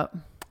 Word up.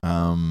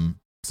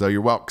 So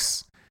you're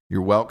welks.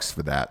 You're welks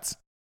for that.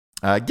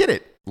 Get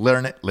it.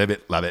 Learn it. Live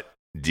it. Love it.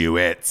 Do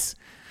it.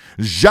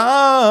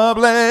 Jobless.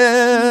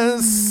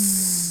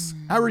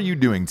 How are you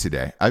doing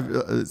today?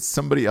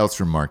 Somebody else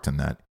remarked on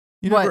that.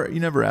 You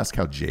never ask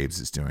how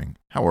Javes is doing.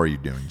 How are you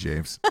doing,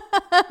 Javes?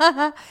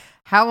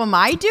 How am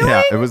I doing?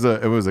 Yeah, it was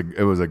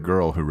a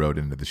girl who wrote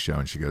into the show,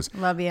 and she goes,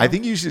 "Love you." I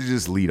think you should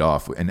just lead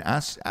off and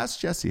ask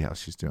Jessie how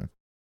she's doing.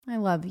 I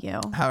love you.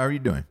 How are you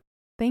doing?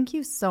 Thank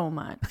you so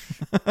much.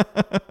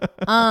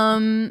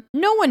 No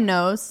one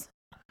knows.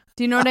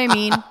 Do you know what I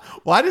mean?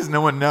 Why does no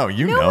one know?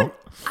 You know.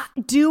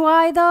 Do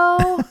I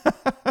though?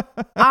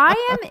 I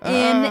am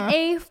in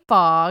a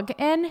fog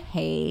and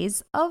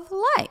haze of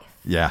life.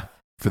 Yeah.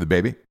 For the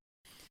baby?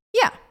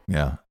 Yeah.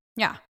 Yeah.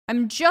 Yeah.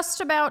 I'm just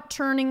about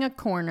turning a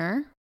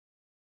corner.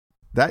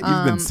 That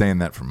you've been saying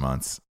that for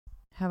months.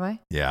 Have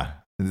I? Yeah.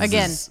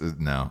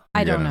 No.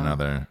 I don't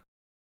know.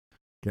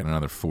 Get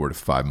another 4 to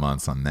 5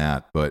 months on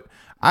that. But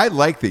I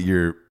like that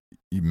you're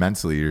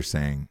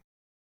saying,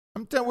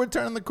 we're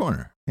turning the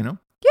corner, you know?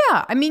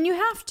 Yeah. I mean, you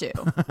have to.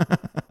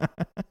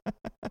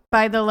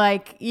 By the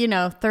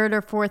 3rd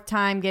or 4th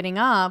time getting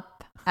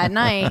up, at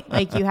night.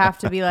 Like you have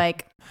to be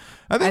like,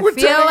 I think we're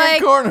turning a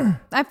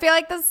corner. I feel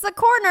like this is a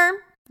corner.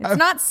 It's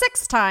not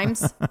 6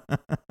 times.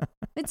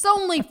 It's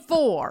only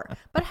 4.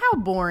 But how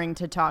boring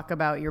to talk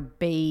about your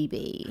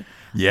baby.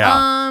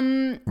 Yeah.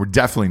 We're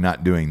definitely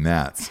not doing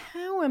that.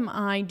 How am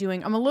I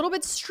doing? I'm a little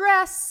bit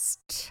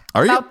stressed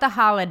Are you? about the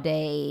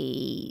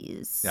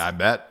holidays. Yeah, I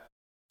bet.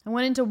 I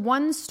went into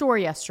one store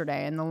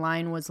yesterday and the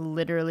line was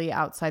literally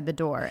outside the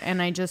door. And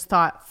I just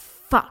thought,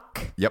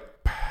 fuck. Yep.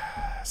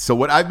 So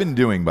what I've been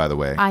doing, by the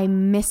way, I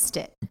missed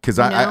it. Because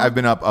I've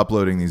been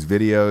uploading these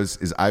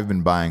videos, is I've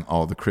been buying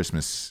all the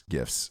Christmas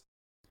gifts.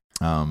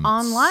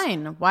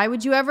 Online. Why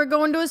would you ever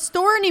go into a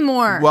store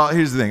anymore? Well,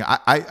 here's the thing.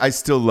 I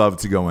still love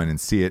to go in and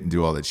see it and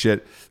do all that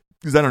shit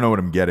because I don't know what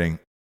I'm getting.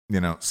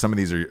 You know, some of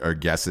these are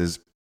guesses.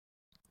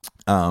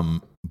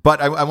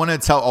 But I want to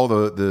tell all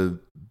the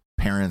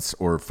parents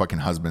or fucking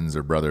husbands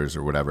or brothers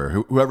or whatever,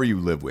 whoever you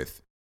live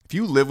with. If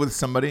you live with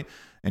somebody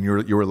and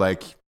you're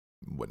like,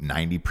 what,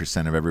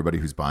 90% of everybody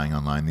who's buying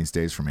online these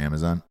days from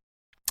Amazon,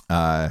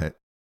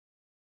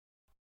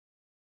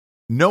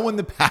 know when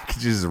the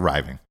package is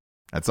arriving.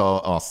 That's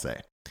all I'll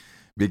say.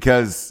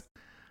 Because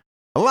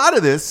a lot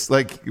of this,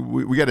 like,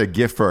 we got a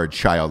gift for our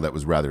child that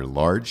was rather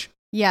large.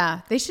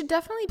 Yeah, they should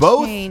definitely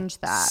change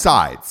that. Both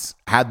sides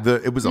had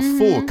it was a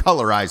full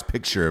colorized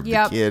picture of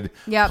the kid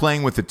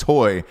playing with the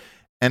toy.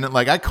 And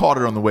like, I caught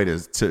it on the way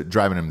to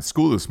driving him to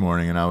school this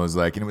morning. And I was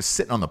like, and it was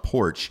sitting on the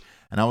porch.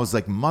 And I was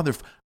like,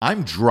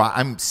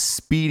 I'm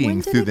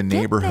speeding through the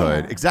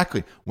neighborhood.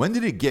 Exactly. When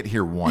did it get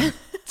here? 1,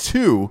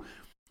 2,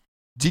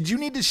 did you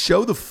need to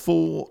show the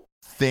full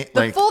thing?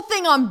 The full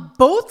thing on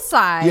both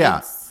sides.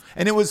 Yeah.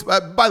 And it was,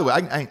 by the way,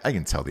 I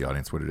can tell the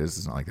audience what it is.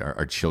 It's not like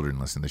our children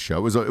listen to the show.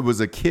 It was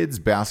a kid's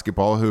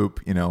basketball hoop,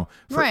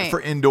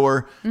 for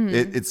indoor. Mm-hmm.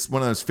 It's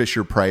one of those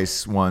Fisher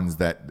Price ones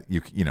that you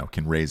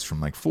can raise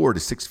from like 4 to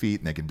 6 feet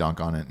and they can dunk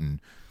on it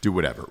and do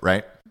whatever,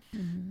 right?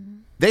 Mm-hmm.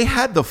 They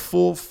had the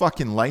full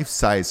fucking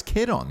life-size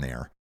kid on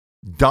there,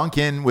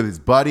 dunking with his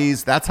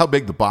buddies. That's how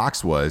big the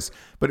box was.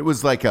 But it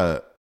was like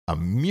a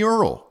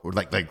mural, or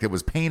like it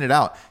was painted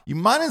out. You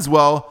might as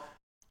well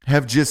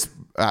have just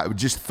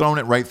thrown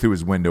it right through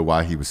his window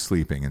while he was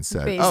sleeping and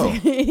said,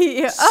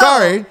 basically. "Oh,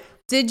 sorry.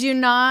 Did you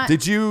not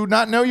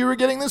know you were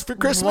getting this for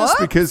Christmas?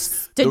 What?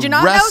 Because did you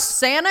not know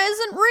Santa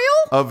isn't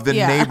real?" Of the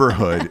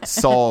neighborhood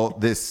saw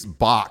this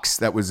box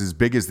that was as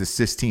big as the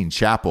Sistine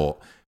Chapel,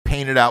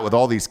 painted out with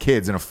all these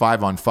kids in a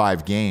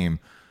 5-on-5 game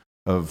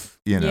of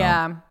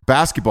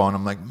basketball, and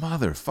I'm like,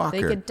 motherfucker.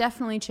 They could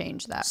definitely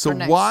change that. So for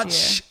next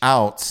watch year.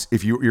 out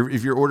if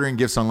you're ordering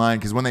gifts online,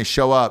 because when they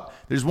show up,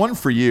 there's one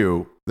for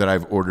you that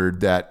I've ordered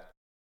that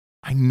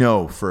I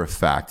know for a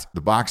fact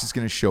the box is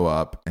going to show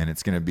up and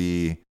it's going to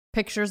be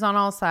pictures on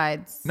all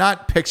sides.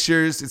 Not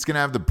pictures. It's going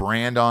to have the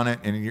brand on it,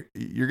 and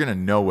you're going to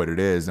know what it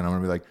is. And I'm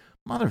going to be like,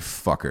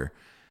 motherfucker,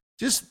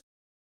 just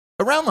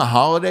around the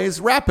holidays,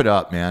 wrap it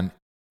up, man.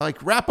 Like,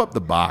 wrap up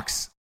the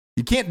box.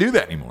 You can't do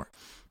that anymore.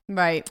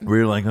 Right.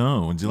 We're like,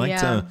 oh, would you like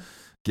to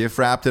gift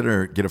wrap it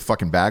or get a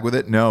fucking bag with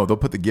it? No, they'll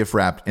put the gift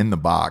wrapped in the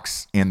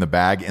box and the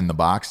bag in the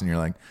box, and you're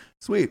like,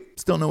 sweet,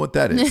 still know what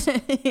that is.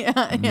 You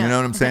know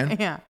what I'm saying?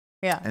 Yeah.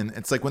 And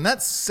it's like, when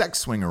that sex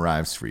swing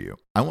arrives for you,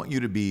 I want you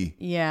to be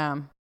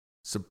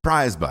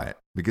surprised by it,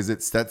 because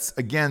that's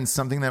again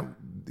something that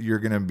you're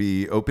going to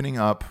be opening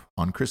up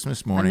on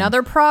Christmas morning.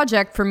 Another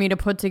project for me to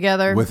put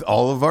together with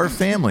all of our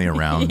family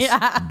around,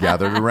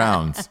 gathered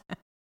around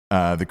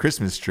the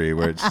Christmas tree,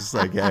 where it's just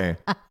like, hey,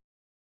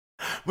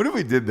 what if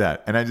we did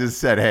that? And I just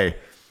said, hey,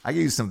 I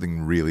gave you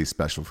something really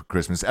special for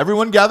Christmas.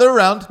 Everyone gather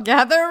around.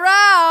 Gather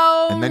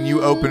around. And then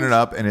you open it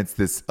up and it's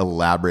this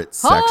elaborate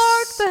sex.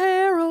 Hark the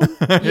herald.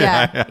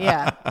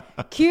 Yeah.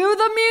 Cue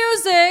the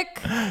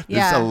music.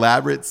 This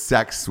elaborate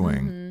sex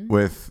swing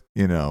with,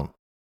 a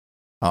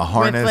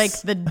harness. With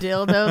like the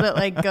dildo that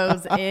like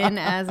goes in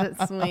as it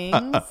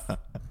swings.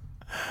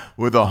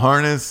 With a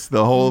harness,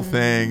 the whole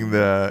thing,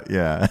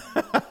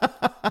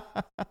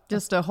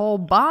 Just a whole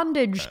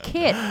bondage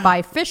kit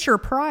by Fisher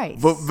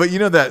Price. But you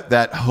know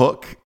that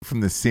hook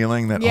from the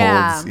ceiling that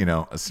holds,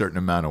 a certain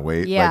amount of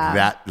weight? Yeah. Like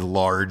that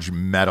large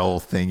metal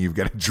thing you've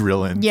got to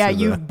drill into. Yeah,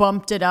 you've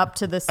bumped it up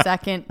to the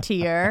second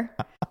tier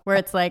where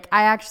it's like,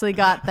 I actually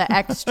got the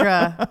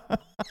extra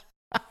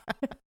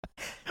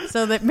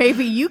so that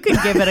maybe you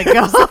could give it a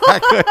go.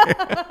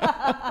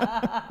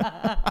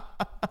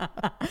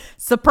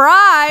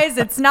 Surprise,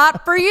 it's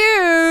not for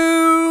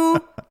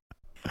you.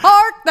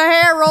 Hark the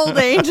herald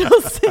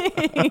angels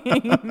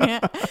sing.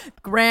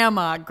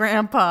 Grandma,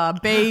 grandpa,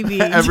 baby,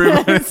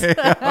 neighbors.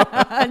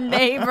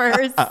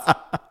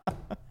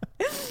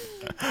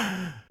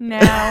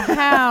 Now,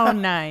 how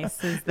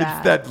nice is that?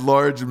 It's that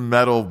large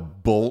metal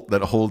bolt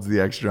that holds the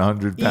extra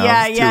 100 pounds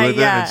to it.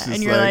 Yeah.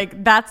 And you're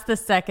like, that's the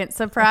second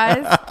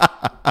surprise.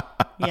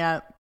 Yeah.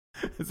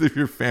 As if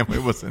your family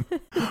wasn't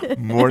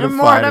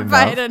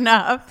mortified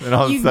enough. And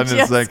all of a sudden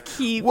it's like,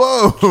 keep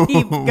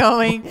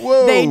going.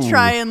 Whoa. They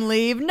try and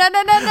leave. No.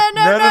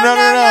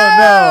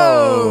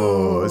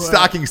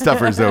 Stocking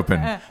stuffer's open.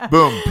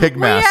 Boom, pig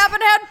mask. We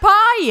haven't had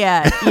pie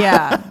yet.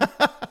 Yeah.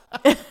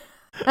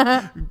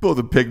 You pull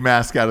the pig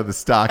mask out of the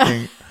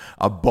stocking,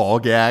 a ball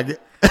gag.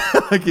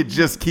 Like it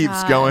just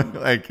keeps going.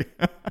 Like,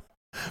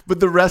 but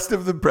the rest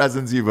of the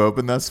presents you've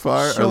opened thus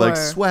far are like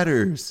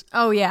sweaters.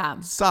 Oh yeah.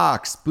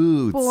 Socks,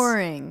 boots.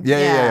 Boring.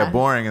 Yeah,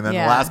 boring. And then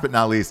Yeah. last but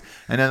not least,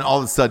 and then all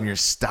of a sudden your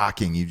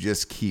stocking, you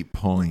just keep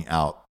pulling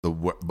out a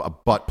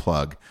butt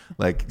plug.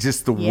 Like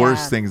just the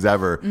worst things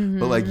ever.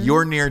 But like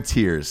you're near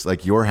tears.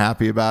 Like you're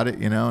happy about it,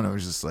 you know? And it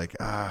was just like,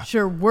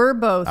 Sure, we're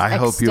both I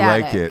hope you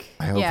like it. ecstatic.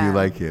 I hope you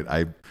like it.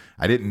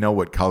 I didn't know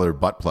what color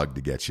butt plug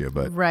to get you,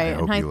 but Right. I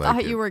hope And I you like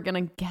thought it. you were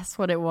going to guess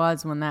what it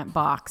was when that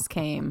box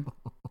came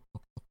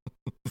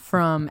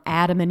from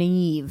Adam and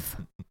Eve.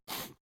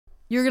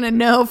 You're going to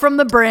know from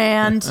the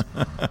brand.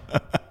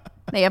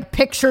 They have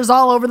pictures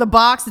all over the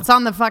box. It's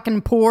on the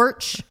fucking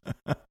porch.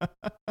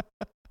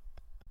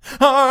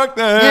 Hark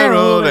the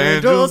herald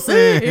angels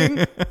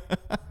sing.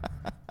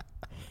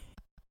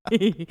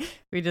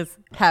 We just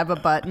have a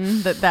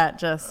button that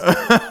just...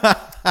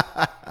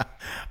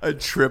 A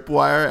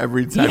tripwire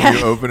every time Yeah.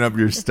 you open up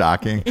your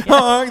stocking.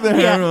 Hark the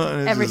herald.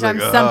 And it's Every just time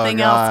like,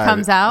 something else God.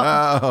 comes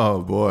out.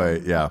 Oh,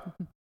 boy. Yeah.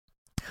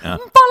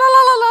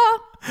 Fa-la-la-la-la.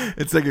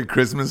 It's like a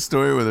Christmas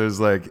story where there's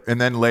like, and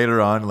then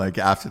later on, like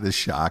after the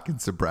shock and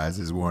surprise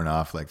is worn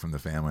off, like from the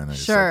family, and they're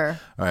just Sure. like,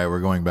 all right, we're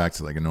going back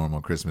to like a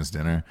normal Christmas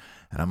dinner.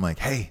 And I'm like,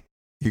 hey,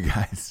 you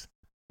guys,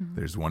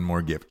 there's one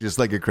more gift. Just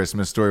like a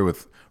Christmas story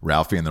with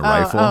Ralphie and the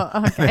rifle.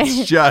 Oh, okay. And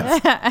it's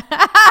just,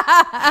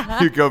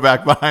 you go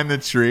back behind the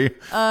tree,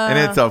 and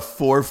it's a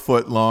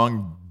 4-foot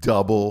long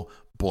double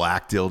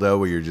black dildo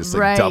where you're just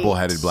like Right.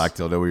 double-headed black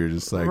dildo where you're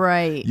just like,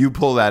 Right. you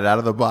pull that out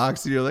of the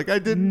box and you're like, I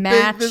didn't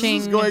think this was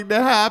Matching- going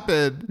to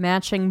happen.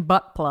 Matching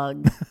butt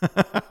plug.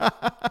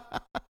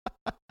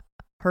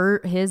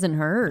 His and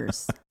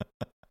hers.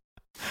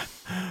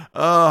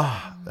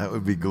 Oh, that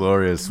would be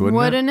glorious,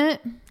 wouldn't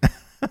it?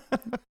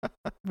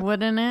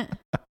 Wouldn't it?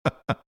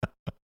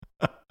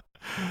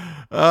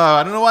 Oh,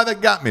 I don't know why that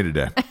got me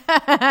today.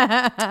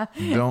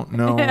 Don't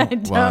know I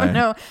why. don't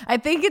know. I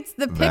think it's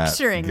the that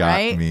picturing, got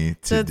right? me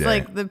So it's today.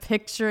 like the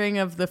picturing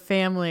of the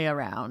family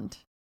around.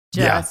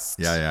 Yeah. Just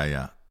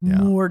Yeah.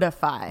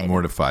 mortified.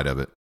 Mortified of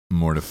it.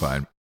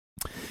 Mortified.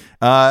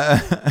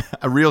 A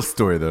real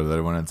story, though, that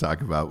I want to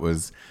talk about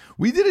was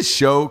we did a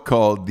show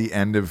called The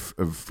End of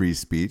Free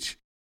Speech.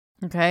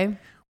 Okay.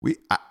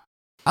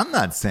 I'm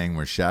not saying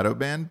we're shadow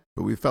banned,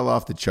 but we fell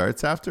off the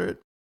charts after it.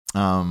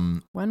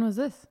 When was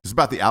this? It was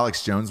about the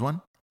Alex Jones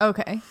one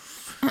Okay.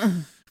 a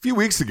few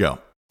weeks ago.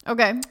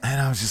 Okay. And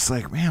I was just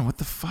like, man, what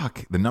the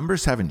fuck? The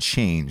numbers haven't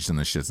changed, and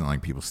the shit's not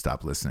like people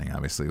stop listening.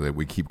 Obviously, like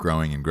we keep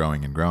growing and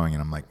growing and growing.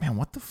 And I'm like, man,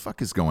 what the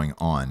fuck is going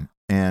on?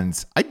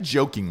 And I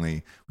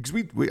jokingly, because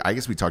I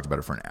guess we talked about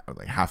it for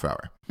like half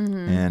hour,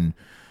 and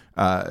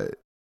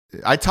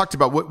I talked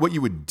about what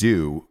you would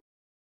do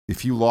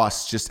if you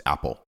lost just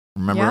Apple.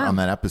 Remember on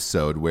that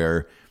episode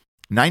where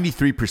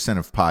 93%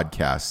 of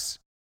podcasts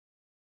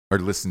are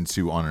listened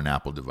to on an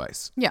Apple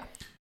device. Yeah.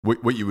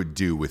 What you would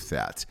do with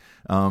that.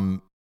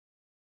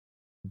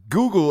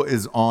 Google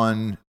is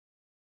on,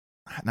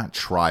 not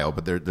trial,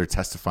 but they're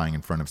testifying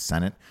in front of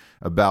Senate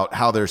about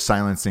how they're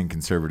silencing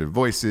conservative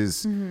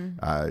voices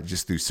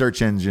just through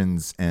search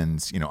engines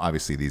and,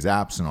 obviously these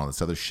apps and all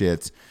this other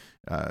shit.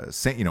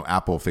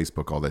 Apple,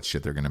 Facebook, all that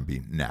shit, they're going to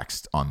be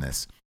next on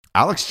this.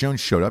 Alex Jones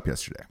showed up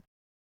yesterday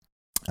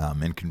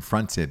and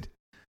confronted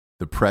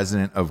the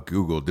president of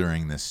Google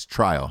during this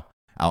trial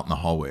out in the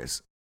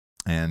hallways.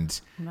 And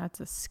That's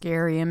a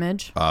scary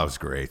image. it was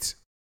great.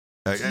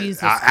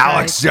 Jesus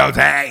Alex Christ. Jones,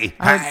 hey,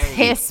 I would hey,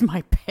 piss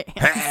my pants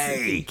Hey.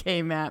 if he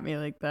came at me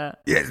like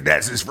that. yeah,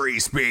 this is free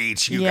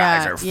speech. You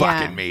Yeah, guys are yeah.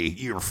 fucking me.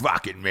 You're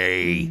fucking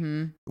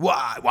me.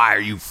 Why are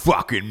you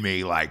fucking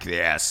me like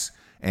this?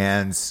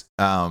 And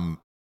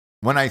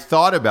when I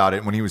thought about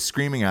it, when he was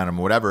screaming at him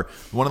or whatever,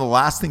 one of the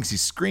last things he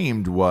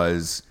screamed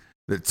was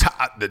the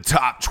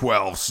top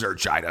 12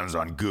 search items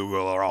on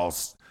Google are all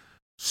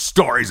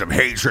stories of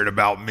hatred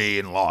about me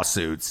and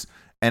lawsuits.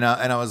 And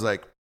I was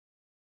like,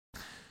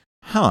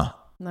 huh.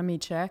 Let me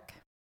check.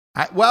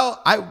 I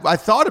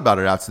thought about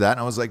it after that, and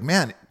I was like,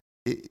 man,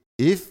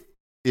 if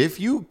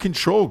you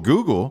control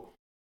Google,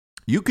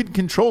 you could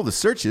control the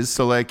searches.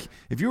 So, like,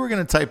 if you were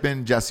going to type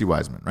in Jesse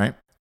Wiseman, right?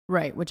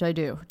 Right, which I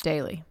do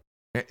daily.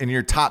 And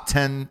your top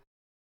 10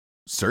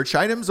 search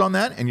items on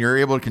that, and you're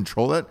able to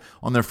control it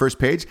on their first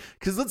page.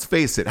 Because let's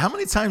face it, how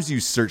many times do you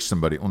search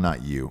somebody? Well,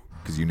 not you,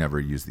 because you never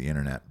use the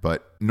internet,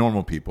 but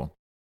normal people.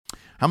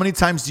 How many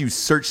times do you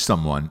search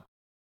someone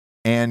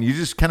and you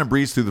just kind of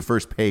breeze through the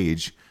first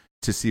page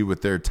to see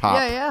what their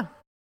top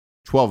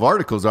 12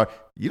 articles are?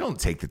 You don't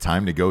take the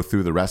time to go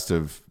through the rest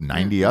of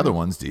 90 other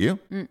ones, do you?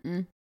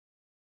 Mm-mm.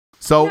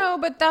 So No,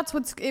 but that's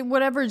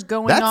whatever's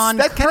going on.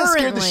 that kind of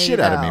scared the currently,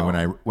 shit out of me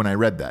though. when I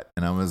read that,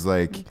 and I was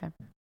like, Okay.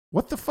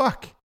 what the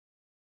fuck?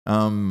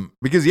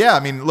 Because I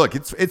mean, look,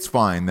 it's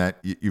fine that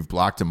you've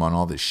blocked him on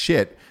all this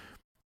shit,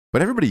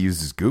 but everybody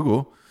uses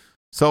Google.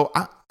 So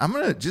I'm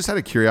gonna, just out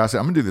of curiosity,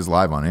 I'm gonna do this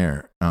live on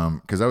air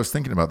because I was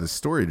thinking about this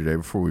story today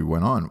before we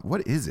went on.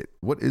 What is it?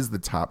 What is the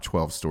top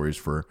 12 stories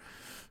for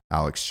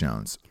Alex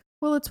Jones?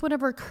 Well, it's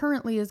whatever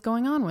currently is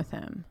going on with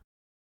him.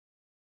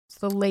 It's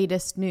the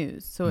latest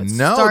news. So it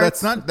No,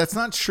 starts that's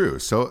not true.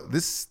 So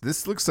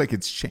this looks like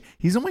it's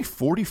he's only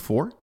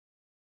 44.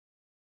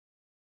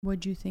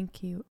 What'd you think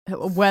he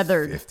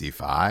weathered?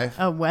 55.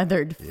 A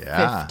weathered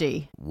Yeah.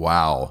 50.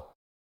 Wow.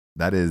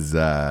 That is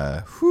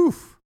whew.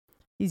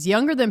 He's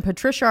younger than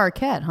Patricia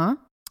Arquette, huh?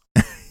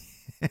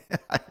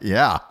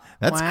 Yeah.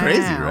 That's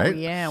crazy, right?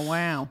 Yeah,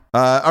 wow.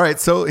 All right,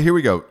 so here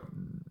we go.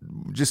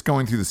 Just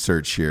going through the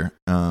search here.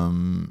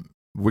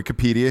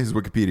 Wikipedia, his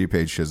Wikipedia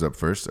page shows up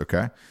first,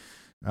 okay?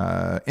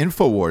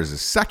 InfoWars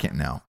is second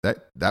now.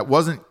 That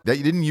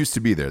didn't used to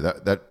be there.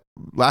 That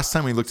last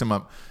time we looked him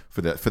up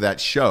for that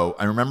show,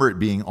 I remember it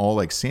being all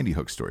like Sandy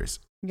Hook stories.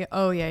 Yeah.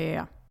 Oh,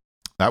 yeah.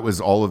 That was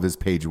all of his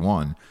page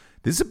one.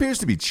 This appears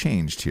to be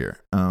changed here.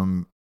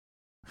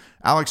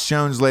 Alex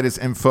Jones' latest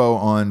info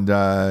on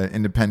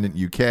Independent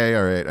UK.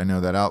 All right, I know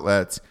that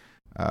outlet.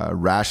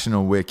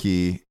 Rational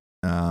Wiki.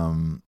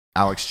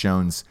 Alex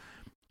Jones'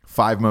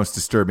 5 most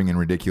disturbing and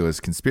ridiculous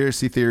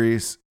conspiracy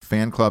theories.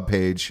 Fan club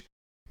page.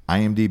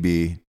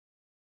 IMDb.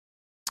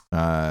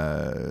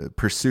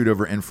 Pursuit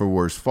over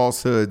InfoWars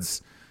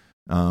falsehoods.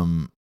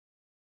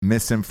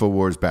 Miss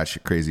InfoWars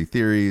batshit crazy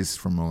theories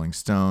from Rolling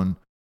Stone.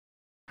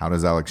 How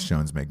does Alex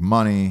Jones make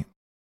money?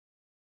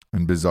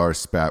 And bizarre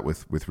spat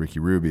with Ricky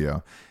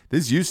Rubio.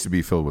 This used to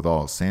be filled with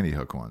all Sandy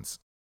Hook ones.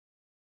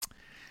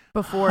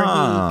 Before he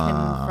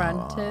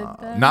confronted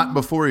them? Not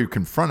before he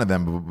confronted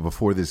them, but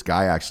before this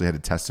guy actually had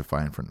to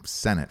testify in front of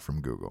Senate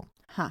from Google.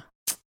 Huh.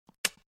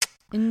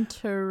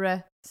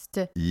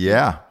 Interesting.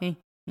 Yeah.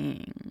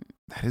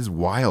 That is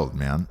wild,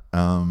 man.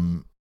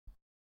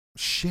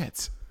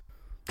 Shit.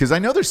 Because I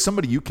know there's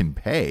somebody you can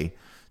pay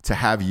to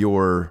have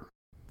your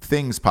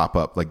things pop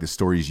up, like the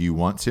stories you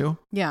want to.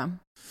 Yeah.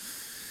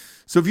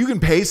 So if you can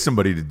pay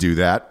somebody to do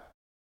that,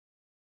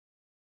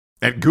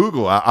 and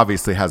Google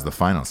obviously has the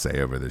final say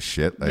over this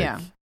shit. Like, yeah.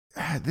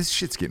 This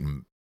shit's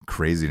getting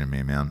crazy to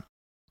me, man.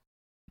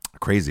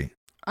 Crazy.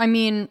 I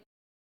mean,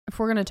 if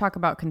we're going to talk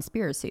about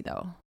conspiracy,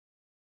 though.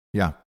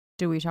 Yeah.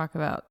 Do we talk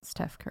about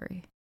Steph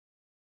Curry?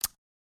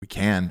 We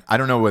can. I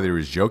don't know whether he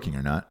was joking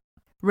or not.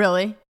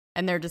 Really?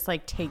 And they're just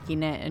like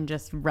taking it and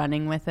just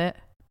running with it?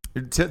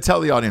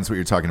 Tell the audience what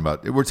you're talking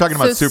about. We're talking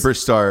about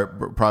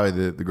superstar,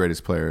 probably the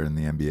greatest player in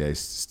the NBA,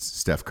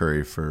 Steph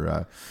Curry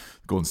for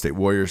Golden State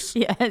Warriors.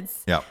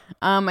 Yes. Yeah.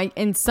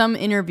 In some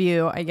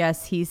interview, I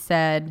guess he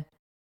said,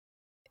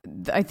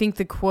 I think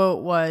the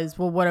quote was,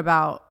 well, what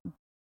about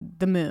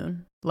the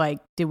moon? Like,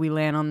 did we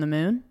land on the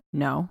moon?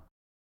 No.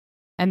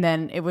 And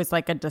then it was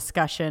like a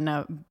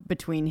discussion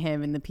between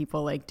him and the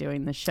people like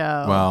doing the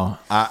show. Well,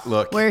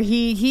 look. Where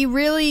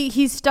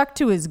he stuck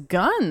to his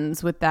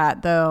guns with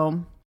that,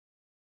 though.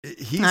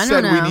 He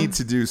said we need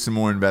to do some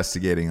more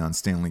investigating on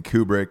Stanley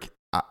Kubrick.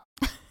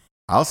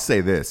 I'll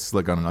say this: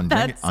 look on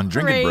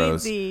Drinking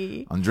Bros.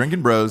 On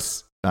Drinking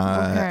Bros,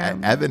 okay.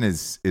 Evan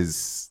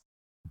is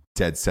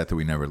dead set that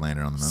we never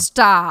landed on the moon.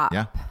 Stop.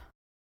 Yeah.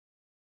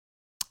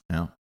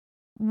 Yeah.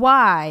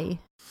 Why?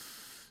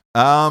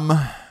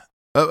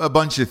 A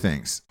bunch of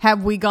things.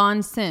 Have we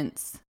gone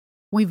since?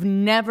 We've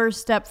never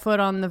stepped foot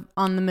on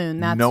the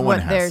moon. That's no one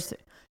has.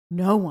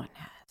 No one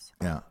has.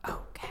 Yeah.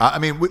 Okay. I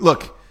mean,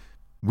 look.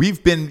 We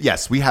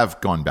have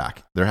gone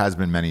back. There has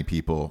been many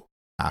people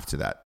after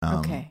that.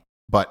 Okay.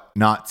 But we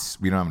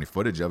don't have any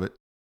footage of it.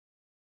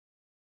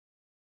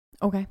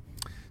 Okay.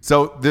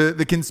 So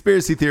the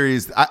conspiracy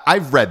theories,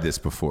 I've read this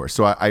before.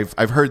 So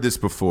I've heard this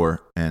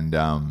before. And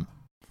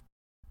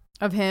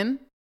of him?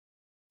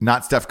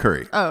 Not Steph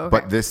Curry. Oh, okay.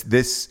 But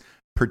this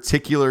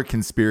particular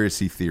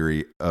conspiracy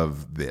theory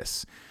of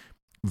this.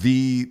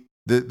 The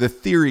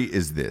theory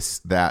is this,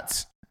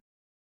 that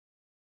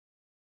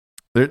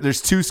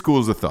there's 2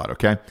 schools of thought,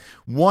 okay?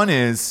 One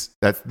is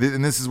that,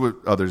 and this is what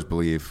others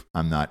believe.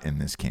 I'm not in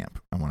this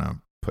camp. I want to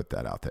put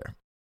that out there.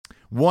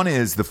 One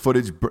is the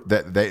footage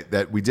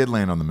that we did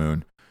land on the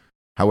moon.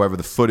 However,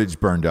 the footage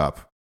burned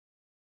up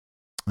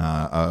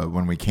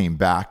when we came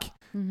back,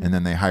 mm-hmm. and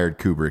then they hired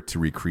Kubrick to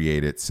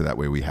recreate it so that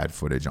way we had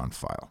footage on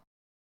file.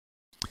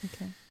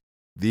 Okay.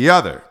 The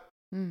other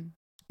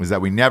is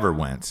that we never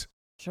went.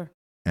 Sure.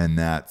 And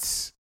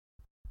that's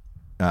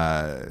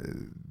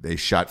they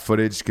shot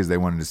footage because they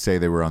wanted to say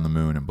they were on the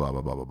moon and blah,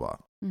 blah, blah, blah, blah.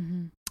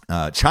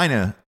 Mm-hmm.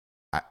 China,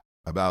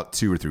 about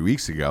 2 or 3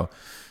 weeks ago,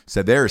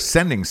 said they're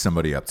sending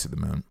somebody up to the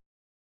moon.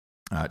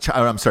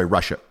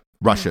 Russia.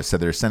 Russia said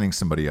they're sending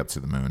somebody up to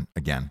the moon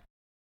again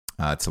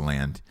to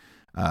land.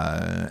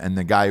 And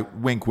the guy,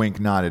 wink, wink,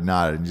 nodded,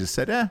 and just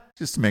said,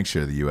 just to make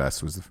sure the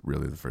U.S. was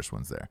really the first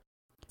ones there.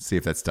 See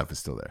if that stuff is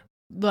still there.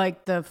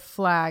 Like the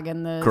flag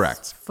and the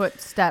Correct.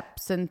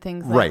 Footsteps and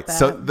things like right. that.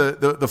 So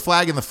the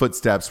flag and the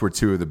footsteps were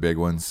 2 of the big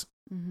ones,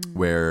 mm-hmm.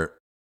 where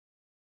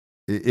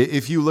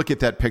if you look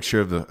at that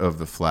picture of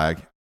the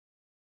flag,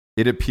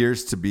 it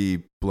appears to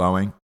be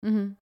blowing,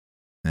 mm-hmm.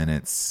 and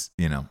it's,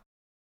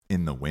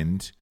 in the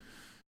wind.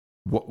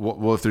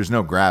 Well, if there's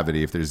no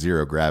gravity, if there's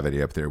 0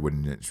 gravity up there,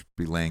 wouldn't it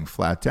be laying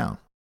flat down?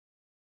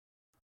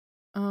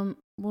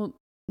 Well,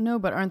 no,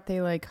 but aren't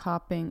they like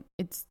hopping?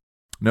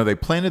 No, they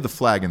planted the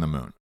flag in the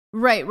moon.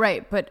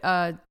 Right.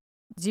 But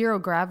zero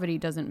gravity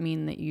doesn't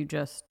mean that you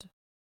just...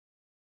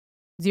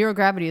 Zero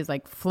gravity is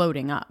like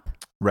floating up.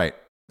 Right.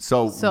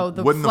 So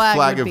the wouldn't the flag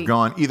flag would have be-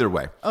 gone either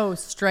way? Oh,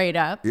 straight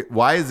up?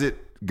 Why is it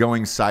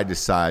going side to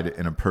side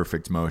in a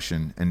perfect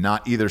motion and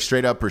not either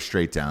straight up or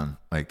straight down?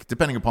 Like,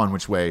 depending upon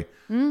which way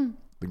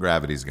the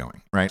gravity's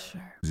going, right?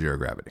 Sure. Zero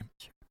gravity.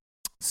 Sure.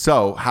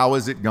 So how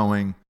is it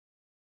going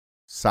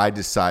side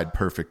to side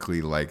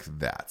perfectly like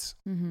that?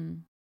 Mm-hmm.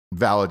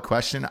 Valid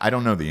question. I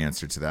don't know the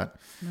answer to that.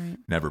 Right.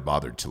 Never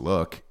bothered to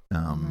look.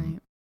 Right.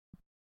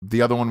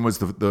 The other one was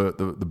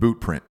the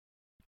boot print,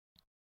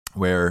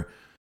 where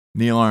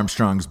Neil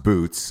Armstrong's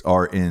boots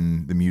are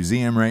in the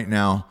museum right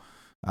now.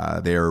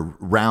 They are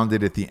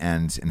rounded at the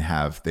end and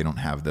they don't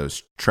have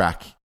those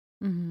track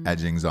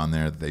edgings on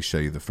there that they show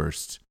you the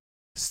first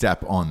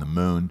step on the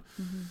moon.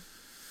 Mm-hmm.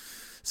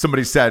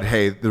 Somebody said,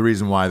 hey, the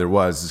reason why there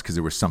was is because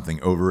there was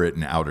something over it,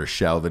 an outer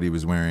shell that he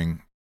was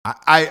wearing.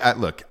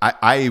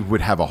 I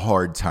would have a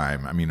hard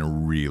time. I mean, a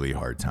really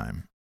hard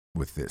time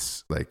with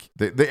this. Like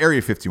the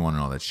Area 51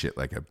 and all that shit.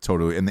 Like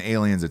and the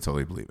aliens I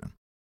totally believe in.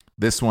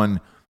 This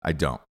one, I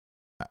don't.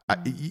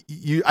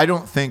 I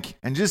don't think,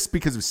 and just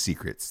because of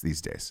secrets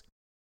these days,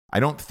 I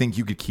don't think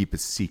you could keep a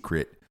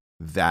secret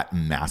that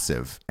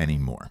massive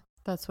anymore.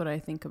 That's what I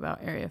think about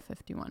Area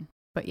 51.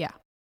 But yeah.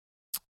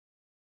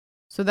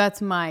 So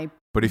that's my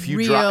But if you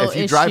real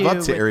drive up to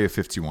with Area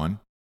 51,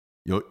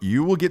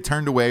 you will get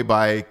turned away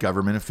by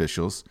government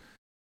officials,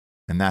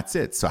 and that's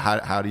it. So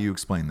how do you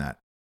explain that?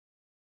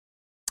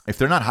 If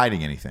they're not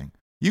hiding anything,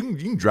 you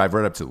can drive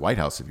right up to the White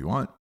House if you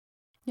want.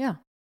 Yeah.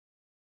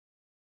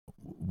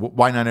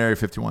 Why not Area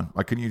 51?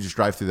 Why couldn't you just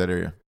drive through that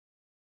area?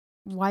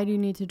 Why do you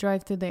need to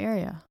drive through the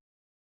area?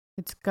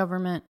 It's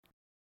government.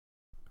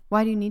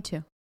 Why do you need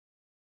to?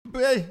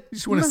 But, hey, you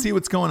just want to see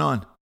what's going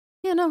on.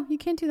 Yeah, no, you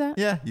can't do that.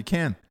 Yeah, you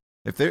can.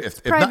 If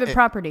private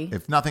property.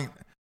 If nothing,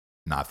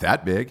 not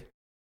that big.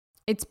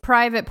 It's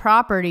private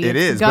property. It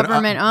it's is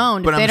government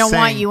owned. But if they don't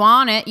want you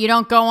on it, you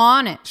don't go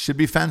on it. Should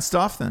be fenced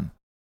off then.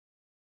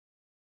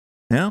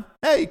 You know?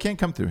 Hey, you can't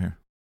come through here.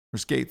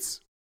 There's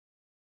gates.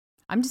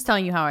 I'm just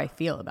telling you how I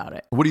feel about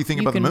it. What do you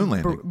think about the moon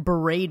landing?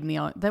 Berate me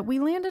on that we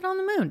landed on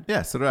the moon.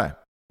 Yeah, so did I.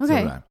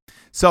 Okay.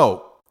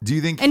 So, do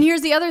you think... And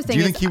here's the other thing. Do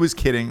you think he was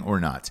kidding or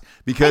not?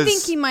 Because I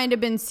think he might have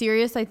been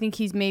serious. I think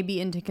he's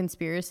maybe into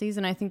conspiracies.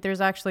 And I think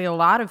there's actually a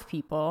lot of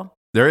people...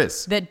 There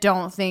is. That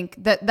don't think...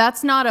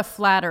 That's not a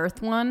flat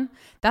earth one.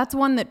 That's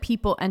one that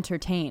people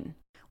entertain.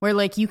 Where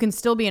like you can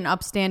still be an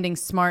upstanding,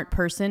 smart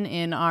person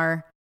in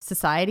our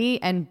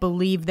society and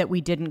believe that we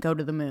didn't go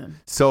to the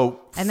moon.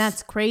 And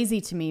that's crazy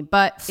to me.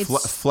 But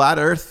it's... Flat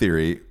earth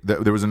theory.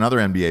 There was another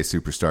NBA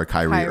superstar,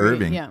 Kyrie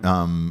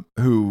Irving,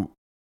 who...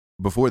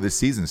 before the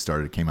season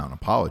started, came out and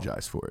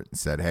apologized for it and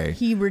said, hey.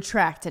 He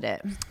retracted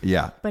it.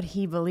 Yeah. But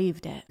he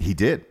believed it. He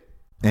did.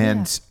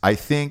 And I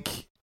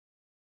think,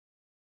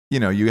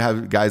 you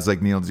have guys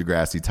like Neil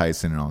deGrasse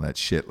Tyson and all that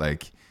shit.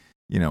 Like,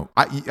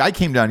 I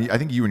came down, I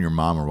think you and your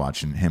mom were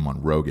watching him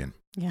on Rogan.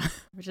 Yeah,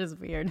 which is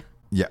weird.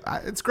 Yeah,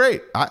 it's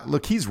great.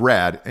 Look, he's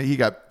rad.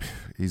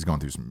 He's going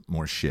through some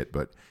more shit,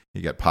 but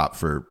he got popped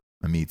for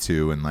a Me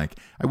Too. And like,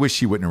 I wish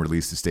he wouldn't have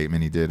released a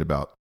statement he did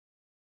about,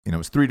 it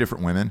was 3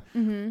 different women.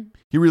 Mm-hmm.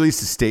 He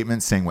released a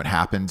statement saying what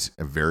happened,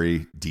 a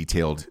very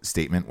detailed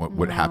statement,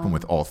 what happened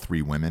with all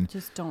 3 women.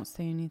 Just don't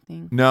say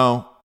anything.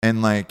 No.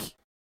 And like,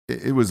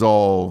 it was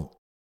all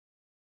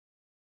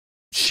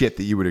shit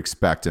that you would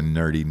expect a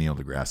nerdy Neil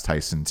deGrasse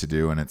Tyson to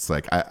do. And it's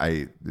like,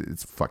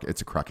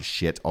 it's a crock of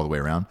shit all the way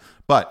around.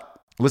 But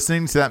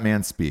listening to that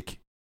man speak,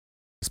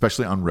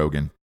 especially on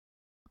Rogan,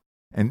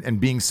 and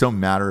being so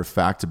matter of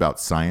fact about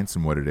science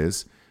and what it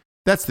is,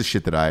 that's the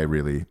shit that I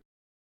really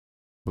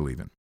believe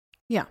in.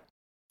 Yeah.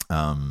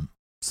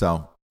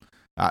 So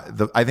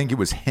I think it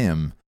was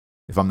him,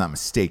 if I'm not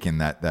mistaken,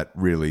 that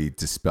really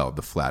dispelled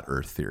the flat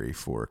earth theory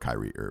for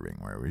Kyrie Irving,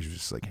 where it was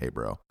just like, hey,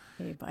 bro.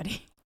 Hey,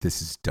 buddy.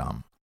 This is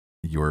dumb.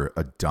 You're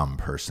a dumb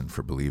person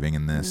for believing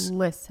in this.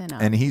 Listen up.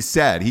 And he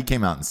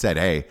came out and said,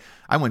 hey,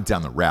 I went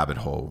down the rabbit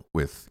hole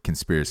with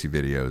conspiracy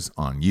videos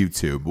on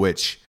YouTube,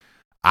 which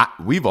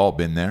we've all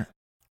been there.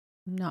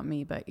 Not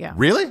me, but yeah.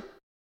 Really?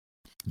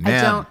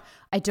 Man.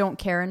 I don't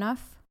care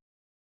enough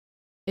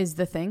is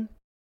the thing.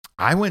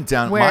 I went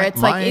down where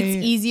it's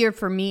easier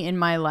for me in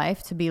my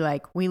life to be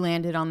like, we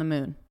landed on the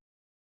moon.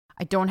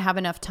 I don't have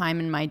enough time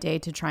in my day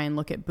to try and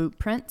look at boot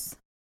prints.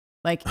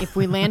 Like if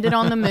we landed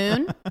on the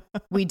moon,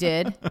 we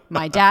did.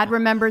 My dad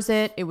remembers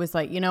it. It was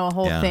like, a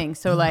whole thing.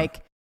 So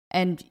like,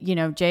 and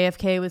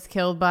JFK was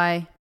killed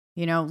by,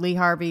 Lee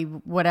Harvey,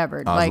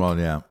 whatever.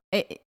 Oswald,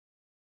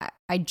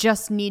 I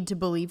just need to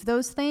believe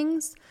those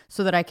things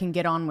so that I can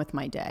get on with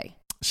my day.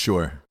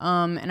 Sure.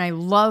 And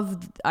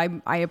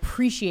I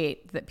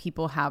appreciate that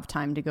people have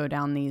time to go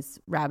down these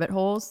rabbit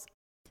holes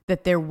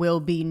that there will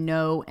be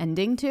no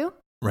ending to.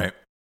 Right.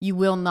 You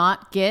will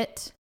not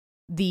get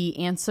the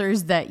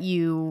answers that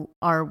you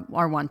are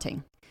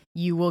wanting.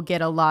 You will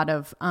get a lot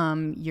of,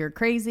 you're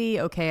crazy.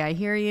 Okay, I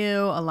hear you.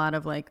 A lot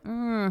of like,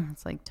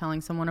 it's like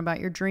telling someone about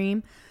your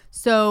dream.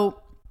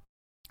 So,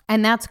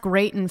 and that's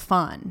great and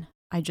fun.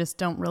 I just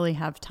don't really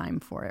have time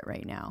for it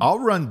right now. I'll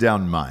run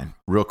down mine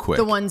real quick.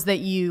 The ones that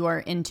you are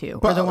into,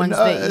 or the ones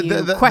that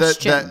you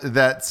question.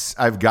 That's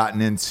I've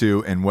gotten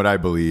into, and what I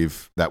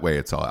believe. That way,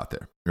 it's all out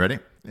there. You ready?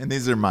 And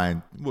these are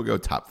mine. We'll go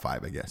top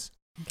 5, I guess.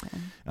 Okay.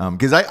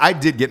 Because I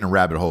did get in a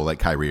rabbit hole like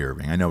Kyrie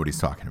Irving. I know what he's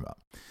talking about.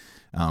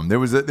 There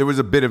was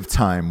a bit of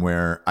time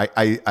where I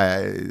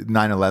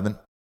 9/11.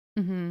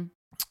 Mm-hmm.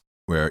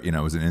 Where, it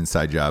was an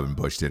inside job and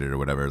Bush did it or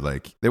whatever.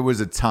 Like, there was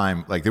a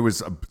time, like, there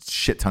was a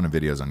shit ton of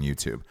videos on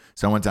YouTube.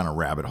 So I went down a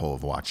rabbit hole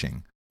of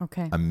watching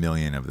a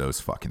million of those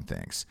fucking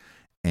things.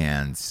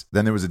 And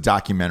then there was a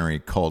documentary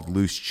called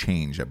Loose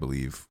Change, I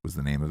believe was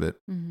the name of it.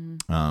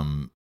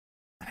 Mm-hmm.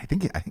 I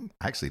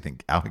actually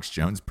think Alex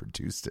Jones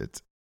produced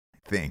it. I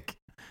think.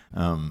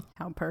 How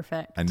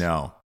perfect. I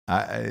know.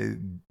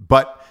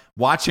 But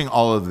watching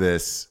all of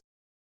this,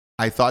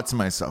 I thought to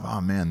myself, oh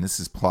man, this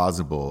is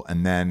plausible.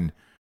 And then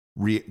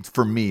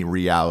for me,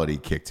 reality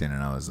kicked in,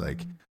 and I was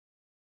like,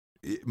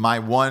 the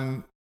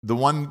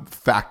one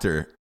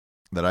factor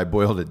that I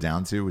boiled it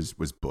down to was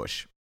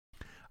Bush.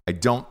 I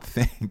don't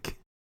think,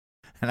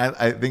 and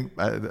I think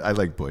I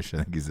like Bush.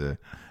 I think he's a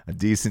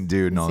decent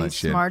dude and all that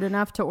shit. Smart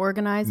enough to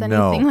organize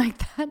anything like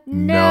that?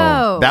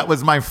 No. That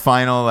was my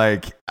final,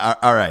 like,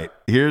 all right,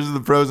 here's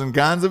the pros and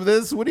cons of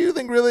this. What do you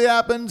think really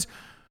happened?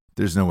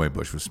 There's no way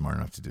Bush was smart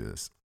enough to do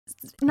this.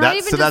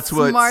 That's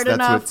smart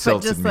enough, what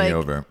tilted just me like,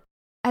 over.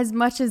 As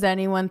much as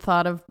anyone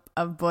thought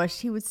of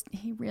Bush, he was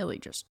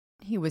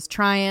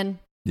trying.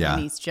 Yeah.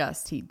 And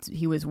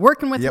he was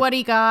working with what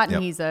he got,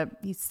 and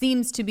he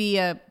seems to be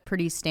a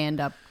pretty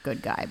stand-up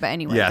good guy. But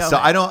anyway, so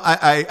ahead.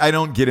 I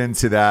don't get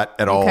into that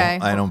at all. Okay.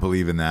 I don't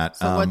believe in that.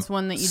 So what's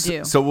one that you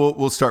do? So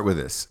we'll start with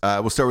this.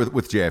 We'll start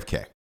with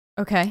JFK.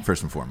 Okay.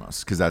 First and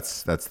foremost, because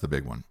that's the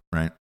big one,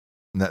 right?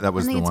 That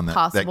was the one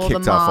that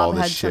kicked off all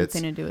this shit. shit.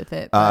 Something to do with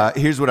it.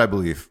 Here's what I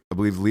believe. I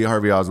believe Lee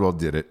Harvey Oswald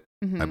did it.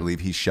 Mm-hmm. I believe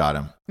he shot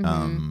him.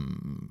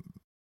 Mm-hmm.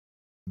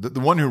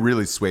 The one who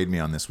really swayed me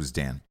on this was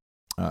Dan,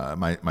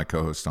 my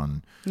co-host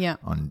on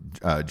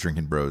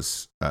Drinking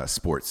Bros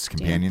Sports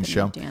Companion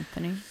show.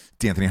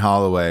 D'Anthony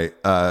Holloway,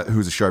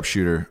 who's a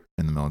sharpshooter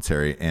in the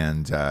military,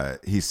 and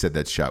he said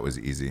that shot was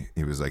easy.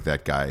 He was like,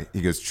 that guy.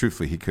 He goes,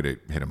 truthfully, he could have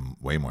hit him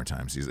way more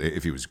times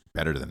if he was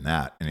better than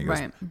that. And he goes,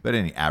 but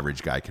any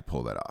average guy could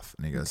pull that off.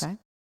 And he goes,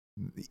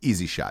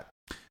 easy shot.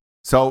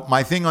 So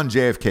my thing on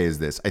JFK is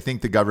this: I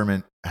think the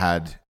government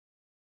had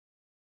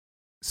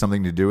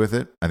something to do with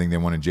it. I think they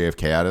wanted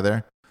JFK out of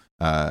there.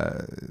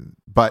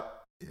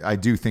 But I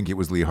do think it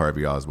was Lee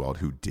Harvey Oswald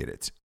who did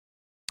it.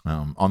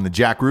 On the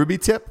Jack Ruby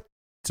tip,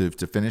 to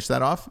finish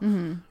that off,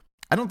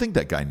 I don't think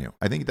that guy knew.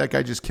 I think that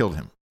guy just killed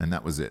him, and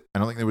that was it. I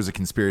don't think there was a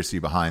conspiracy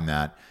behind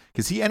that,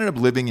 because he ended up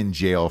living in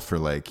jail for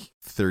like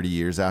 30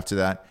 years after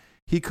that.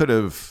 He could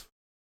have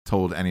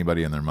told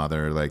anybody and their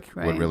mother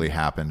what really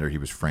happened, or he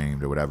was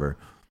framed or whatever.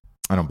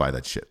 I don't buy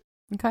that shit.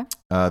 Okay.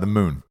 The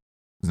moon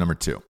is number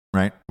 2,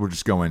 right? We're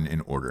just going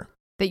in order.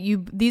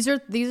 These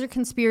are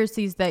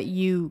conspiracies that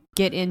you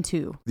get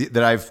into.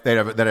 That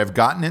I've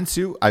gotten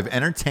into, I've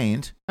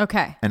entertained.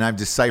 Okay. And I've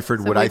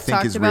deciphered what I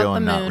think is real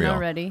and not real.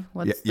 Already.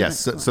 Yes.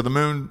 So the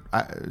moon,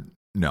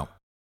 no.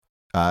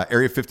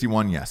 Area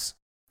 51, yes.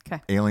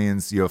 Okay.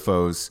 Aliens,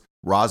 UFOs,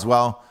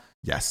 Roswell,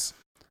 yes.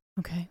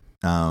 Okay.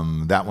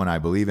 That one I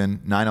believe in.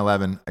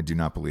 9/11, I do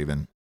not believe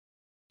in.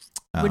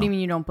 What do you mean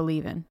you don't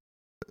believe in?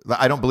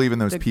 I don't believe in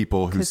those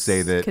people who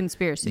say that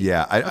conspiracy.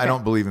 Yeah, I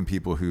don't believe in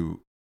people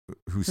who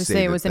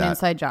say it was an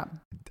inside job.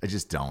 I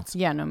just don't.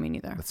 Yeah, no, me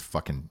neither. That's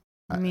fucking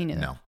me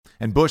neither. No.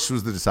 And Bush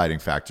was the deciding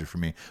factor for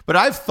me. But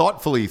I've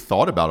thoughtfully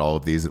thought about all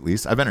of these. At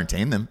least I've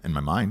entertained them in my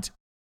mind.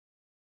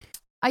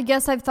 I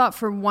guess I've thought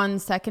for 1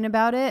 second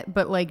about it,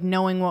 but like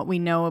knowing what we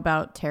know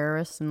about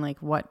terrorists and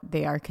like what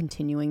they are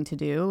continuing to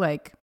do,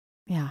 like,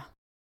 yeah.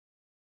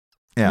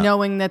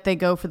 Knowing that they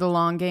go for the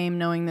long game,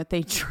 knowing that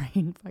they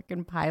train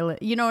fucking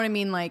pilot. You know what I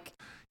mean? Like,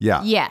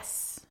 yeah.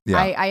 Yes. Yeah.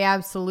 I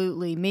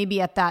absolutely,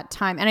 maybe at that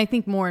time, and I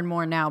think more and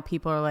more now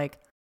people are like,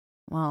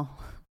 well,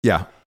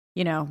 yeah,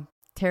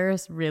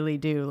 terrorists really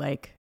do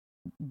like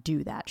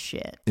do that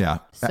shit. Yeah.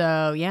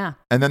 So yeah.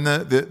 And then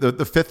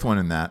the fifth one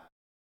in that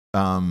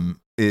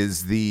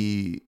is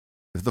the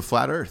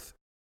flat Earth.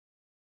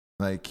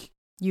 Like,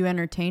 you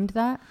entertained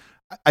that?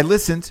 I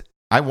listened.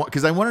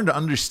 Because I wanted to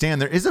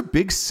understand there is a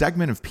big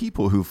segment of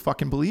people who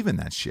fucking believe in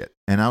that shit.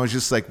 And I was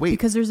just like, wait.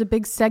 Because there's a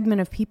big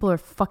segment of people who are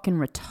fucking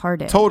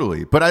retarded.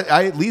 Totally. But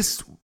I at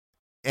least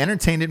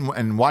entertained it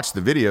and watched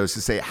the videos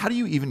to say, how do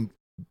you even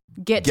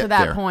get to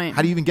that there? point?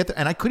 How do you even get there?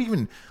 And I couldn't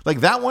even,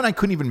 like that one, I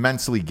couldn't even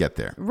mentally get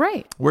there.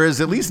 Right.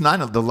 Whereas at least the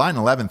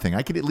 9/11 thing,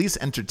 I could at least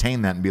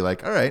entertain that and be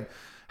like, all right,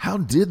 how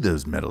did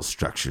those metal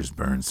structures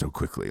burn so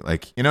quickly?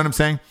 Like, you know what I'm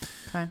saying?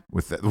 Okay.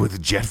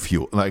 With jet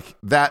fuel, like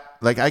that,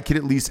 like I could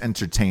at least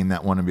entertain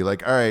that one and be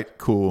like, all right,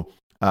 cool.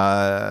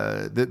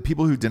 The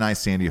people who deny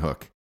Sandy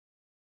Hook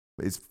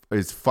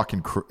is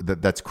fucking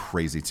that's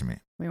crazy to me.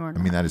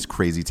 That is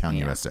crazy town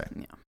USA.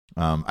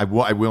 Yeah. I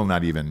will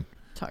not even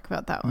talk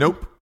about that one.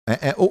 Nope.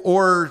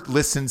 Or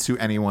listen to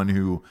anyone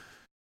who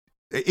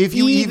If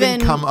you even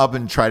come up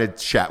and try to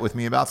chat with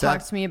me about that.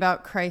 Talk to me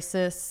about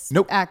crisis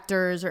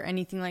actors or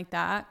anything like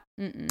that.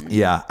 Mm-mm.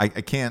 Yeah, I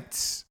can't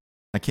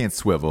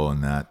swivel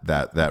in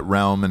that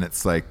realm. And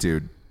it's like,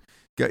 dude,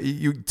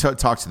 you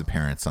talk to the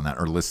parents on that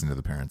or listen to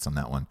the parents on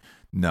that one.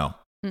 No,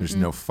 there's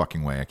no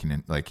fucking way I can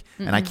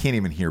and I can't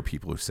even hear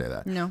people who say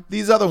that. No.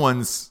 These other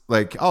ones,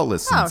 like I'll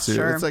listen to.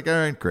 Sure. It's like, all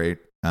right, great.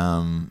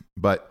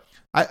 But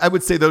I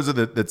would say those are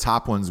the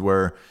top ones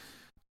where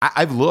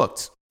I've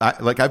looked.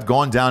 I've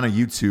gone down a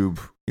YouTube,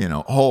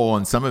 hole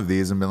on some of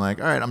these and been like,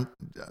 all right,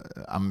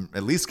 I'm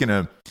at least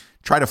gonna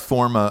try to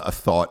form a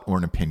thought or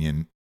an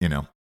opinion,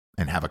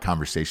 and have a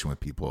conversation with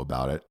people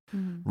about it,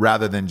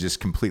 rather than just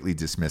completely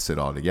dismiss it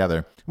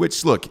altogether.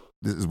 Which, look,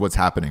 this is what's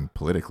happening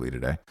politically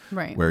today,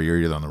 right? Where you're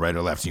either on the right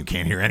or left, and you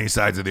can't hear any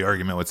sides of the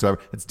argument whatsoever.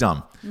 It's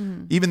dumb.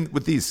 Even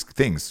with these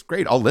things,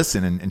 great, I'll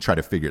listen and try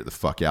to figure it the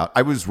fuck out.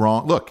 I was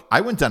wrong. Look,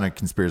 I went down a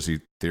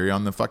conspiracy theory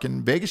on the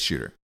fucking Vegas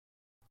shooter.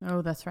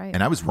 Oh, that's right.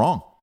 And I was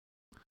wrong.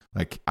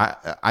 Like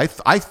I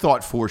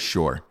thought for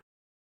sure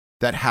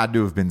that had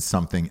to have been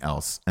something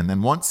else. And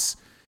then once,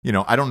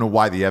 I don't know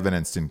why the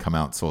evidence didn't come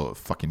out until a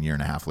fucking year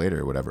and a half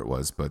later or whatever it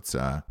was. But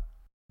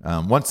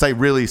once I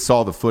really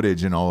saw the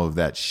footage and all of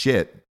that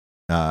shit,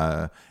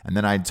 and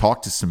then I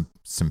talked to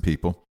some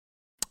people.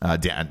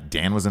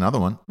 Dan was another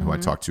one who I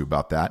talked to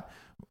about that,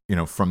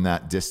 from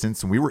that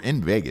distance. And we were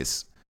in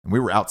Vegas and we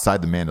were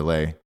outside the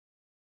Mandalay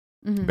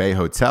Bay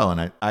Hotel.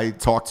 And I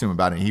talked to him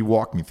about it. And he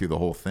walked me through the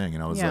whole thing.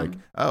 And I was like,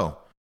 oh,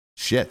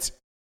 shit.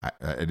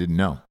 I didn't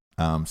know.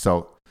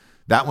 So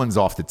that one's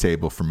off the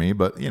table for me.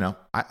 But,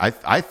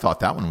 I thought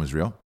that one was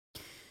real.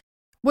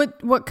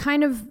 What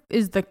kind of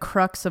is the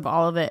crux of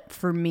all of it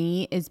for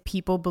me is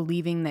people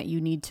believing that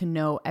you need to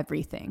know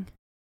everything.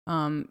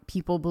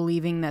 People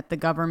believing that the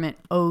government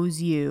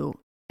owes you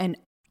an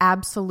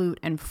absolute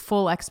and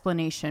full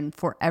explanation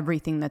for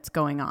everything that's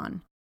going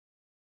on.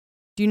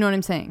 Do you know what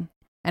I'm saying?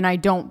 And I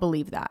don't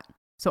believe that.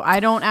 So I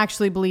don't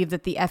actually believe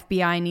that the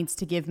FBI needs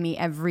to give me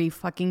every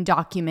fucking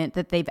document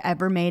that they've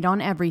ever made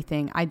on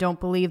everything. I don't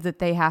believe that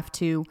they have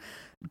to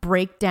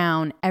break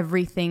down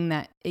everything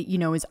that,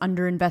 is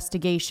under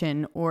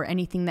investigation or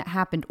anything that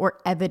happened or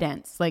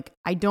evidence. Like,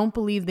 I don't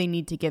believe they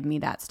need to give me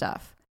that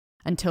stuff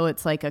until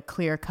it's like a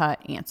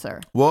clear-cut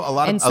answer. Well,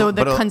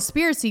 the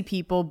conspiracy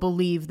people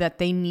believe that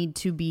they need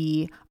to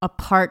be a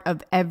part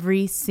of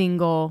every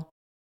single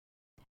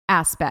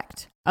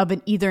aspect of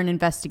either an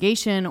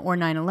investigation or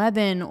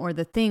 9/11 or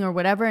the thing or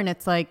whatever. And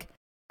it's like,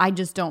 I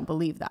just don't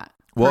believe that.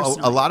 Well,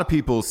 a lot of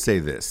people say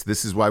this.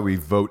 This is why we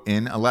vote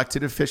in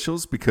elected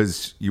officials,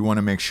 because you want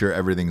to make sure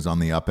everything's on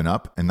the up and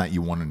up and that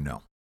you want to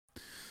know.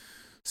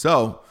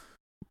 So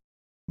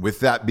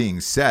with that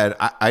being said,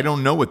 I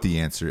don't know what the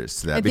answer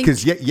is to that,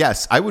 because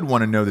yes, I would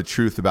want to know the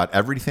truth about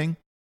everything.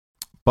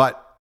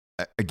 But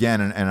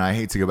again, and I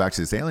hate to go back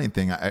to this alien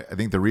thing, I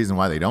think the reason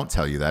why they don't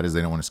tell you that is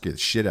they don't want to scare the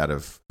shit out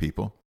of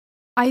people.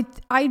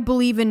 I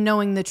believe in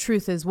knowing the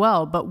truth as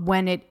well, but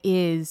when it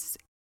is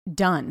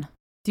done,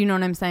 do you know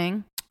what I'm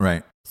saying?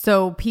 Right.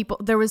 So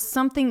there was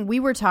something,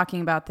 we were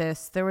talking about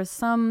this, there was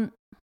some,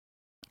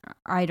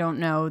 I don't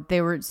know,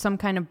 they were some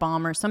kind of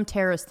bomb or some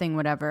terrorist thing,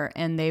 whatever,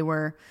 and they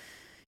were,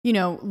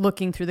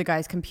 looking through the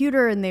guy's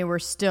computer, and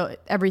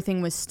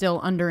everything was still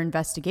under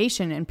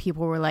investigation, and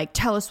people were like,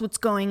 tell us what's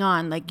going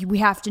on, like, we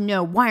have to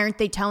know, why aren't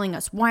they telling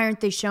us, why aren't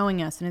they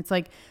showing us? And it's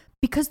like,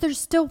 because they're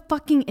still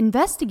fucking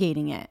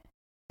investigating it.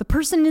 The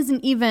person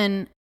isn't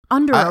even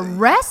under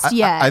arrest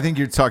yet. I think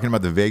you're talking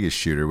about the Vegas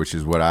shooter, which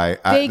is what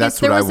Vegas,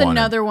 that's what there was I wanted.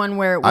 Another one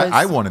where it was.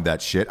 I wanted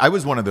that shit. I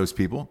was one of those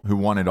people who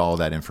wanted all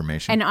that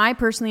information. And I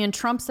personally, and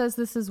Trump says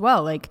this as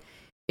well, like,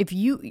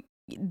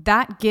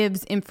 that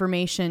gives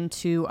information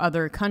to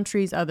other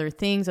countries, other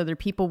things, other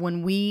people.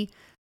 When we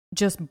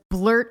just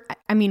blurt,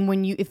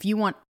 if you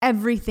want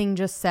everything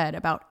just said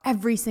about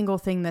every single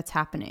thing that's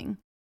happening,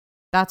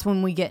 that's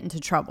when we get into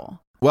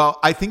trouble. Well,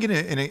 I think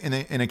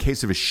in a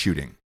case of a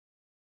shooting,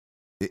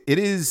 it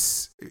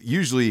is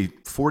usually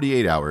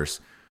 48 hours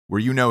where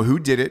you know who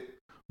did it,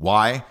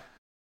 why,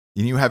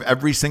 and you have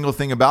every single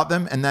thing about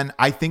them. And then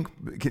I think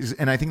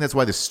that's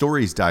why the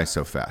stories die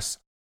so fast.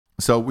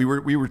 So we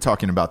were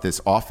talking about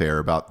this off air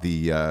about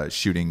the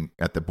shooting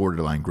at the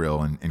Borderline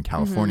Grill in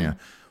California,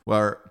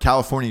 where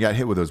California got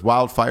hit with those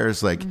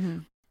wildfires. Like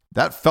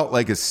that felt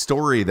like a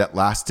story that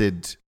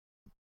lasted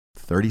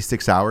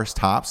 36 hours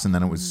tops, and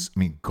then it was,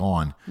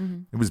 gone.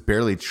 It was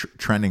barely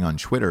trending on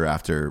Twitter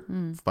after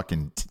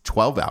fucking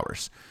 12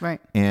 hours.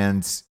 Right.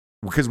 And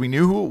because we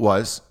knew who it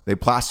was, they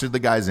plastered the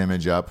guy's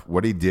image up,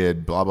 what he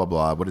did, blah, blah,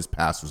 blah, what his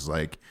past was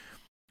like,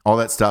 all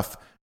that stuff.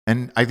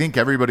 And I think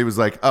everybody was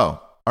like,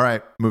 oh, all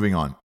right, moving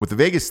on. With the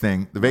Vegas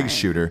thing, the Vegas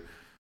shooter,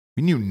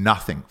 we knew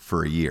nothing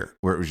for a year,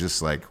 where it was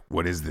just like,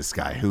 what is this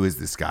guy? Who is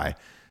this guy?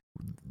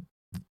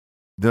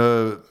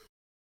 The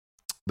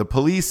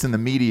police and the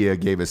media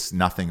gave us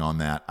nothing on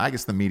that. I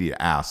guess the media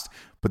asked,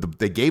 but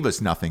they gave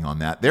us nothing on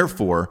that.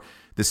 Therefore,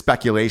 the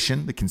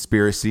speculation, the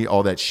conspiracy,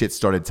 all that shit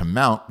started to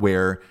mount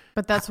where...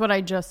 But that's what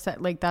I just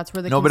said. Like, that's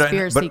where the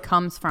conspiracy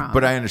comes from.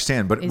 But I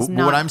understand. But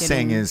what I'm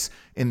saying is,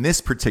 in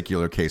this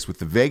particular case with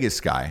the Vegas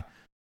guy,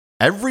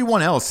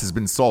 Everyone else has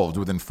been solved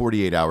within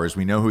 48 hours.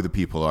 We know who the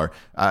people are.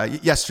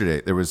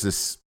 Yesterday, there was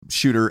this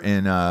shooter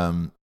in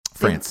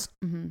France.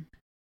 Mm-hmm.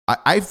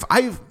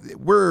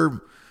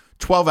 We're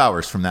 12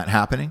 hours from that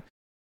happening.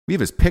 We have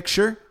his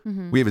picture.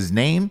 Mm-hmm. We have his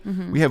name.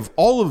 Mm-hmm. We have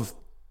all of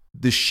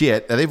the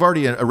shit. They've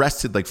already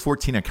arrested like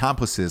 14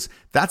 accomplices.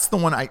 That's the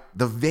one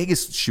the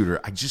Vegas shooter.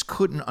 I just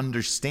couldn't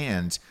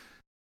understand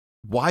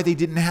why they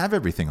didn't have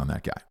everything on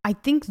that guy. I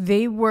think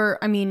they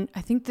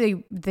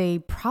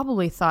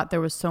probably thought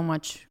there was so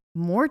much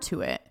more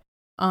to it.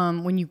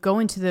 When you go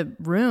into the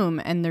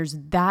room and there's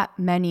that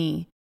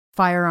many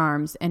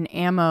firearms and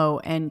ammo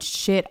and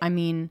shit, I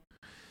mean,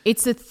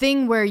 it's a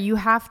thing where you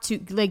have to,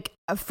 like,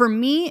 for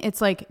me,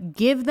 it's like,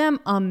 give them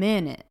a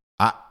minute.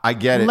 I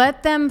get it.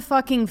 Let them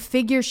fucking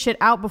figure shit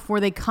out before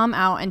they come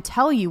out and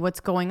tell you what's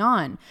going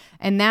on.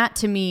 And that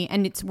to me,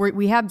 and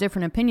we have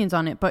different opinions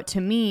on it, but to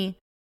me,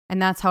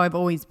 and that's how I've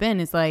always been,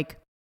 is like,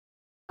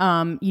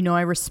 I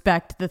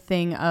respect the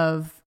thing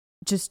of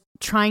just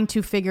trying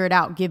to figure it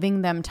out,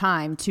 giving them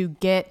time to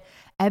get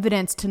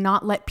evidence, to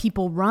not let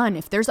people run.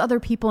 If there's other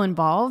people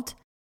involved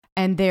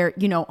and they're,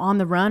 on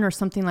the run or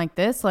something like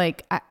this,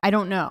 like, I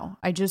don't know.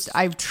 I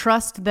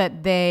trust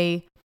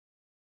that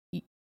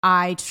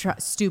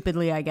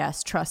stupidly, I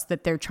guess, trust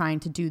that they're trying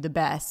to do the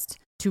best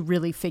to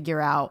really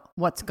figure out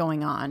what's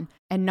going on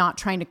and not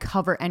trying to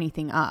cover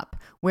anything up.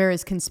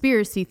 Whereas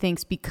conspiracy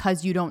thinks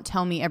because you don't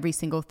tell me every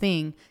single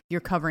thing,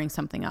 you're covering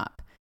something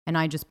up. And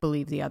I just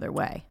believe the other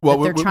way. Well,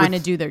 they're trying to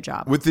do their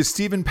job. With the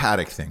Stephen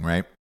Paddock thing,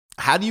 right?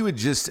 How do you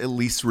just at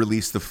least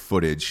release the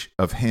footage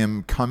of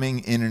him coming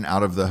in and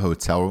out of the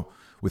hotel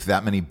with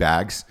that many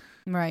bags?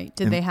 Right.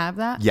 Did they have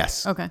that?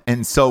 Yes. Okay.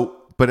 And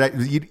so, but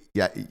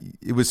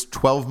it was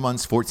 12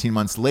 months, 14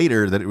 months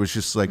later that it was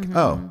just like,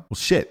 oh, well,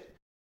 shit.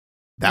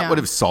 That would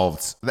have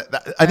solved.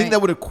 I think that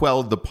would have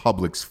quelled the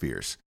public's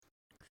fears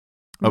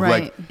of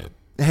like,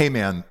 hey,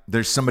 man,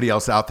 there's somebody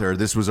else out there.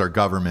 This was our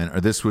government,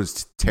 or this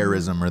was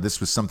terrorism, or this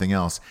was something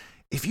else.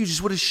 If you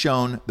just would have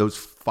shown those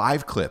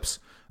 5 clips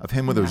of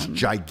him with those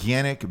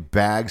gigantic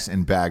bags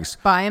and bags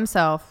by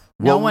himself,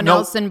 no one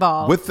else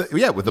involved, with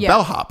the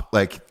bellhop,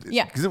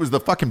 because it was the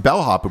fucking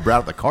bellhop who brought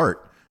out the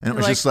cart. And it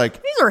was just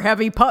like, these are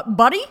heavy,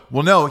 buddy.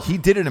 Well, no, he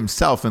did it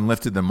himself and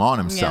lifted them on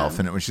himself.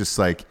 And it was just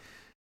like,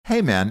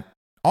 hey, man,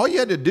 all you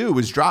had to do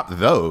was drop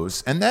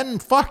those. And then,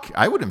 fuck,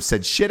 I would have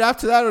said shit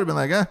after that. I would have been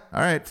like, all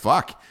right,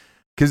 fuck.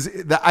 Because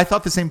I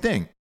thought the same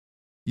thing.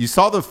 You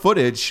saw the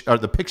footage or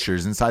the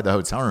pictures inside the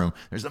hotel room.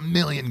 There's a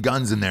million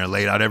guns in there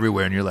laid out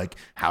everywhere. And you're like,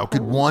 how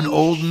could one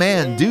old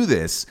man do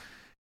this?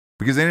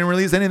 Because they didn't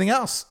release anything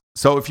else.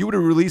 So if you would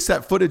have released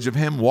that footage of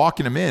him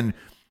walking him in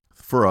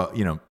for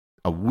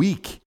a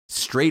week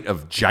straight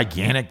of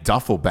gigantic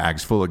duffel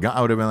bags full of guns,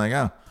 I would have been like,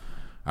 oh,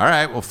 all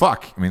right, well,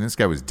 fuck. I mean, this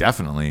guy was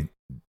definitely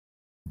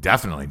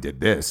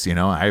did this.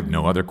 I have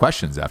no other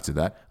questions after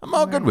that. I'm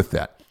all good with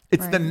that.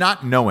 It's the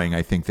not knowing,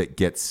 I think, that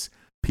gets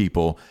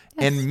people.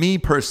 Yes. And me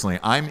personally,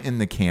 I'm in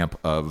the camp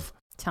of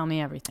tell me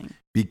everything,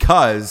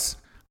 because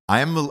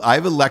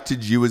I've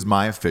elected you as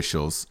my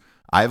officials.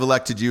 I've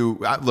elected you.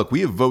 Look,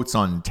 we have votes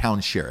on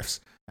town sheriffs.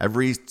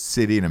 Every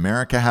city in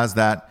America has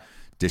that.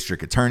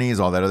 District attorneys,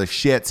 all that other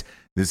shit.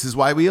 This is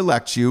why we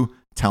elect you.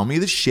 Tell me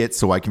the shit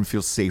so I can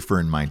feel safer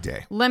in my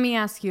day. Let me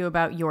ask you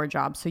about your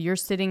job. So you're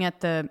sitting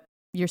at the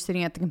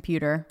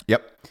computer.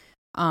 Yep.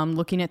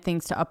 Looking at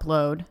things to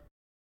upload.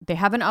 They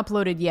haven't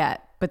uploaded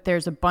yet, but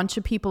there's a bunch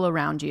of people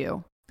around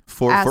you.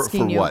 For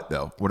what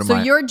though?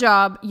 Your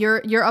job,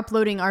 you're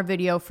uploading our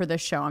video for this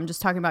show. I'm just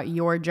talking about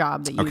your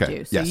job that you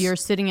do. So you're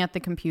sitting at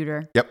the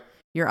computer. Yep.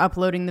 You're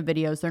uploading the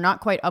videos. They're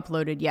not quite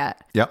uploaded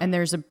yet. Yep. And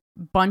there's a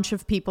bunch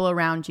of people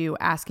around you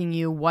asking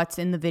you what's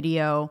in the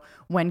video,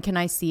 when can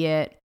I see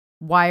it?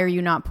 Why are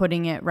you not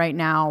putting it right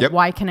now? Yep.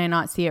 Why can I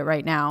not see it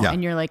right now? Yeah.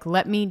 And you're like,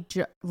 let me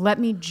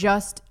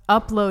just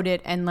upload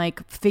it and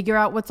like figure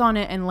out what's on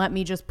it and let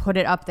me just put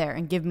it up there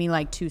and give me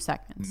like 2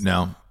 seconds.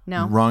 No.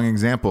 Wrong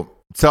example.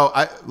 So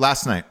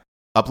last night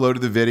uploaded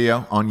the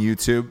video on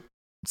YouTube,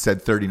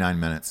 said 39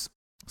 minutes.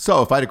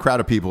 So if I had a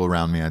crowd of people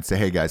around me, I'd say,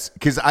 hey guys,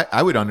 because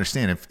I would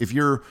understand if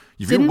you're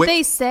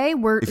they say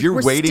we're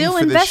waiting still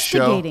for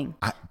investigating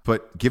this show,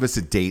 but give us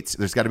a date.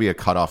 There's got to be a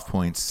cutoff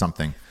point,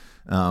 something.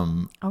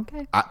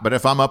 Okay. But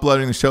if I'm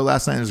uploading the show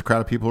last night, there's a crowd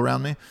of people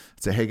around me.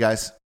 I'd say, hey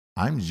guys,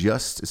 I'm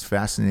just as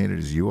fascinated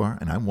as you are,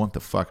 and I want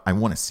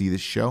to see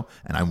this show,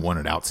 and I want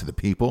it out to the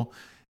people.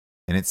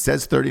 And it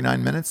says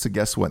 39 minutes. So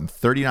guess what? In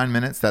 39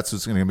 minutes, that's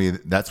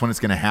when it's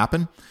going to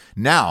happen.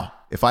 Now,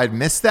 if I had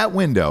missed that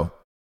window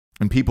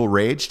and people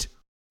raged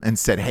and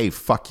said, hey,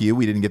 fuck you,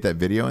 we didn't get that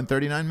video in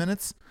 39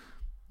 minutes,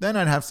 then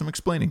I'd have some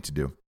explaining to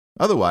do.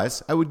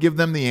 Otherwise, I would give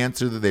them the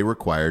answer that they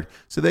required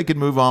so they could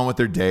move on with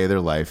their day,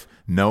 their life,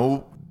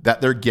 know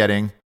that they're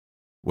getting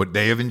what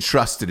they have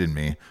entrusted in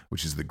me,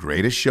 which is the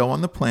greatest show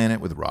on the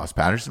planet with Ross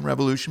Patterson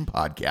Revolution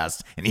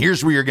podcast. And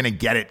here's where you're going to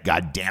get it,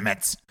 God damn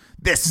it.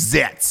 This is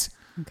it.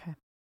 Okay.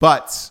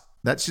 But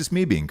that's just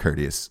me being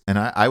courteous. And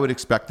I would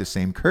expect the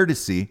same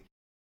courtesy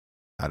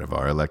out of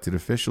our elected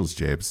officials,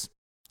 Jabes.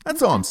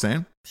 That's all I'm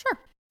saying. Sure.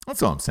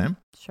 That's all I'm saying.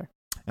 Sure.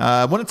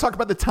 I want to talk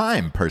about the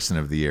Time Person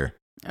of the Year.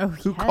 Oh,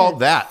 Who yes. called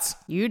that?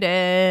 You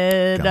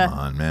did. Come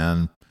on,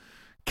 man.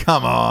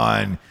 Come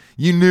on.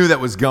 You knew that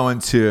was going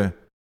to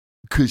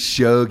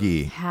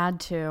Khashoggi. Had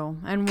to.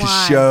 And why?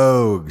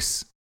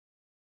 Khashogs.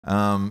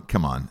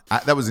 Come on.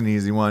 That was an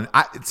easy one.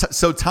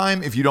 So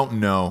Time, if you don't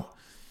know,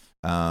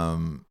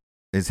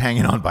 is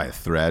hanging on by a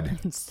thread.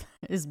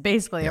 It's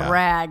basically a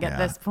rag at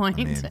this point.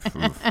 I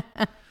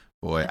mean,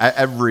 boy,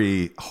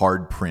 every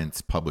hard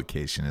print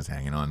publication is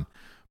hanging on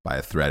by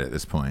a thread at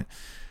this point.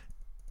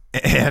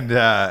 And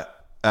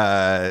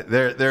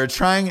they're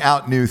trying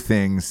out new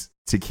things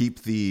to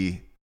keep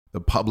the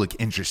public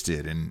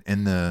interested and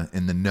in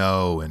the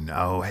know, and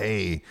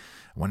hey,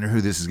 I wonder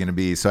who this is going to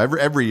be. So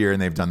every year,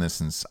 and they've done this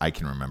since I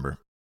can remember,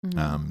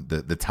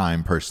 the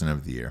Time Person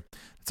of the Year.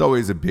 It's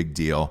always a big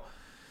deal.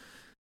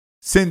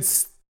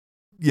 Since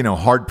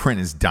hard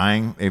print is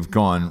dying, they've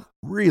gone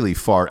really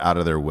far out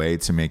of their way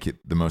to make it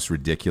the most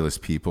ridiculous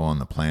people on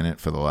the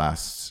planet for the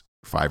last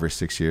 5 or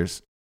 6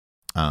 years.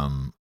 I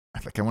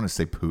want to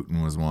say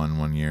Putin was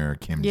one year.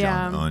 Kim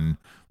Jong-un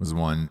was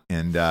one.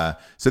 And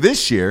so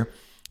this year,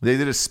 they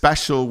did a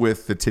special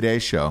with the Today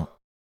Show.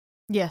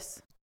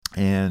 Yes.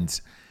 And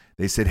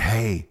they said,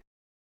 hey,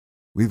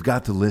 we've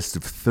got the list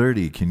of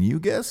 30. Can you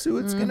guess who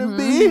it's going to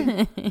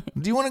be?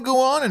 Do you want to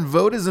go on and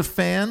vote as a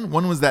fan?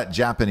 One was that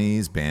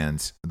Japanese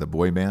band, the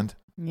boy band.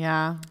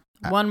 Yeah.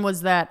 One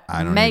was that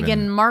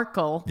Meghan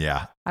Markle.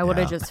 Yeah. I would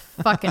have just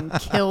fucking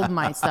killed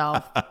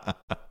myself.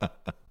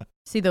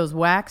 See those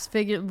wax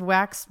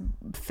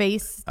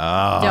face?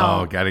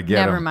 Oh, gotta get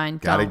them. Never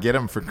mind. Gotta get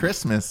them for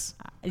Christmas.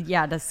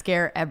 Yeah, to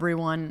scare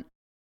everyone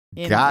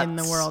in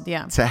the world.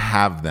 Yeah. To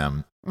have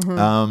them.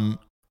 Mm-hmm.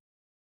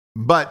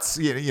 But,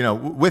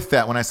 with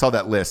that, when I saw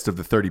that list of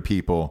the 30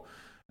 people,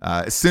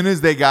 as soon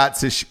as they got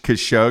to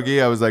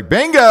Khashoggi, I was like,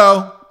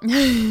 bingo!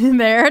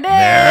 There it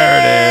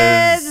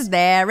is.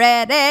 There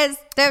it is.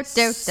 Do,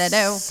 do, do,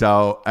 do.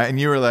 So, and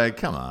you were like,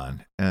 come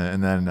on.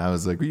 And then I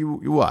was like, well,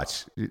 you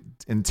watch.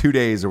 In 2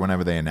 days or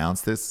whenever they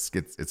announce this,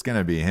 it's going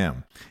to be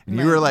him. And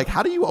you were like,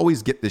 how do you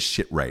always get this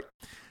shit right?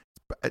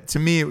 To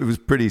me, it was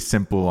pretty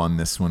simple on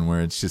this one,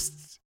 where it's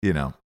just,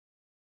 a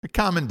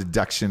common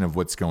deduction of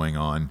what's going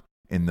on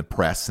in the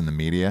press and the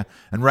media.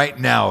 And right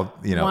now,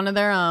 one of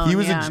their own. He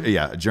was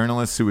a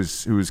journalist who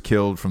was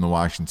killed from the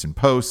Washington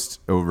Post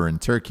over in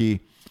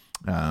Turkey,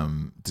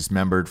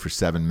 dismembered for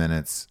 7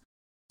 minutes.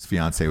 His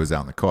fiance was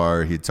out in the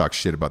car. He had talked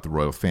shit about the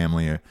royal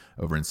family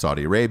over in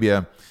Saudi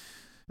Arabia.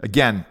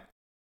 Again,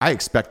 I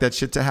expect that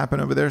shit to happen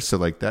over there. So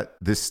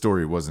this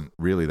story wasn't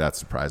really that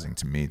surprising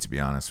to me, to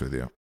be honest with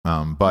you.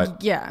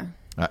 But yeah,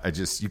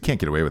 you can't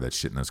get away with that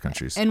shit in those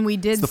countries. And we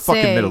did it's the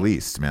fucking Middle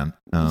East, man.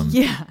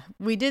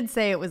 We did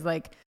say it was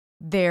like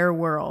their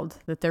world,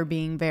 that they're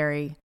being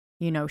very,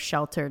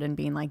 sheltered and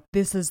being like,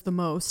 this is the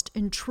most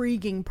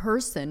intriguing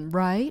person,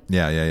 right?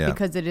 Yeah.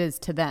 Because it is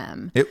to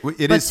them. It but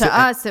is to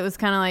us, it was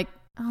kind of like,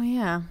 oh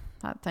yeah,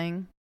 that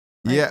thing.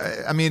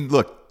 Yeah, I mean,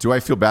 look, do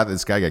I feel bad that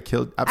this guy got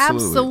killed?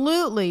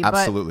 Absolutely.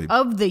 But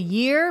of the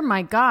year,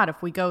 my God,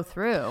 if we go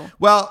through.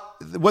 Well,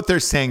 what they're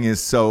saying is,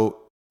 so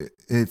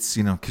it's,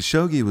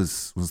 Khashoggi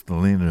was the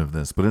leader of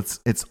this, but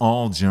it's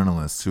all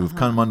journalists who have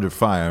come under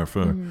fire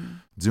for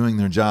doing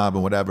their job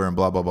and whatever and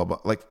blah, blah, blah, blah.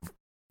 Like,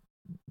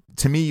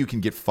 to me, you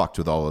can get fucked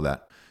with all of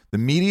that. The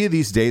media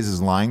these days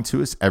is lying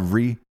to us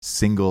every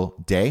single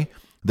day.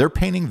 They're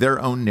painting their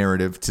own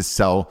narrative to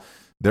sell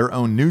their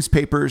own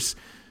newspapers,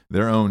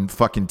 their own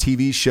fucking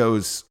TV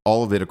shows,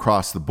 all of it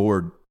across the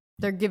board.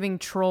 They're giving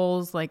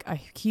trolls like a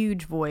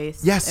huge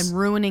voice. Yes. And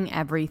ruining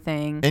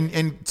everything.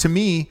 And to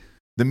me,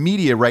 the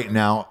media right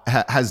now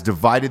has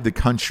divided the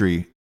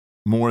country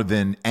more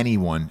than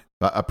anyone.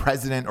 A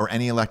president or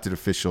any elected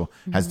official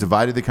has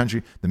divided the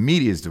country. The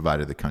media has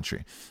divided the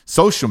country.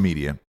 Social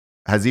media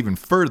has even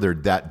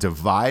furthered that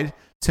divide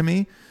to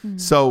me.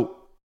 So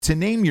to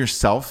name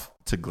yourself,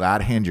 to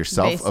glad hand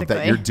yourself basically, of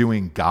that you're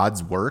doing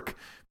God's work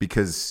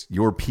because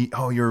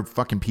you're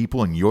fucking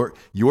people and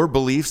your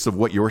beliefs of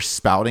what you're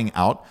spouting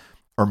out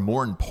are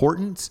more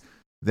important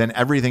than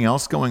everything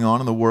else going on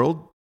in the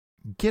world,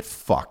 get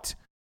fucked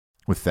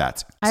with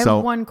that. I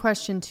have one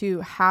question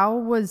too. How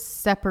was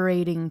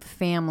separating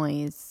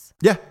families?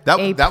 Yeah,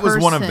 that was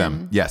one of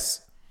them.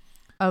 Yes.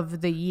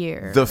 Of the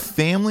year. The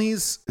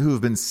families who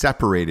have been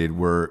separated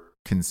were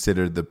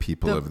considered the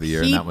people of the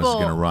year, and that was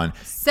going to run.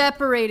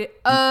 Separated.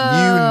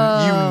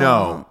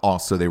 Oh.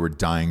 Also, they were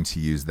dying to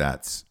use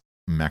that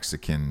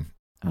Mexican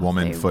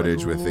woman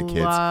footage with the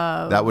kids.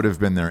 That would have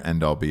been their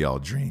end-all be-all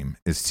dream,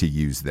 is to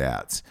use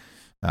that.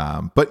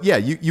 But yeah,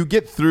 you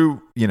get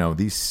through,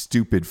 these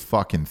stupid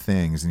fucking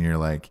things, and you're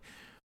like,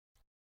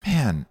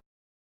 man,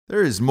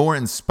 there is more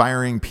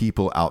inspiring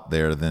people out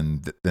there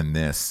than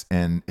this,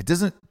 and it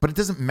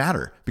doesn't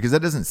matter because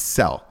that doesn't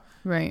sell.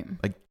 Right.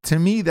 Like, to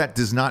me, that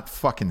does not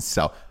fucking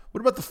sell.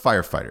 What about the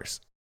firefighters?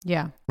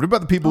 Yeah. What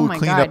about the people who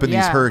cleaned up in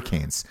these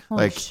hurricanes?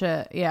 Holy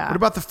shit, yeah. What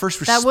about the first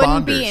responders? That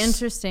wouldn't be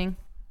interesting.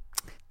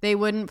 They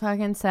wouldn't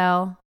fucking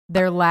sell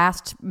their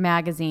last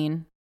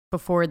magazine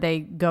before they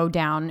go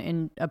down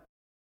in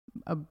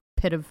a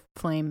pit of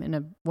flame in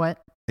a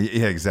what?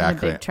 Yeah,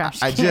 exactly. In a big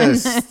trash I can.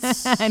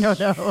 just I don't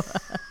know.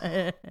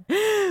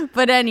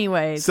 But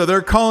anyways. So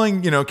they're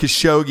calling,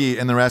 Khashoggi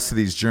and the rest of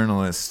these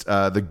journalists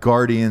the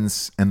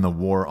guardians and the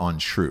war on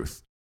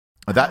truth.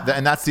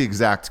 And that's the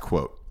exact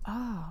quote.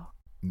 Oh.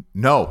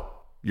 No,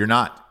 you're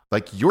not.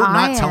 Like, you're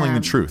not telling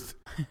the truth.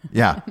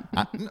 Yeah.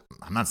 I'm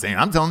not saying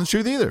I'm telling the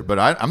truth either, but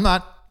I'm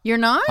not. You're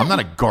not? I'm not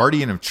a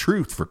guardian of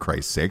truth, for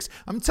Christ's sakes.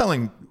 I'm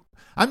telling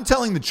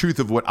the truth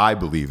of what I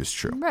believe is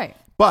true. Right.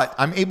 But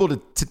I'm able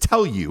to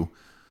tell you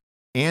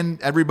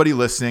and everybody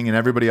listening and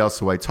everybody else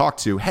who I talk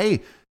to,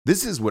 hey,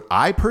 this is what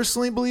I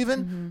personally believe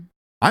in. Mm-hmm.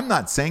 I'm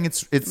not saying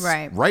it's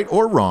right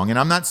or wrong, and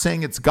I'm not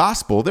saying it's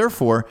gospel.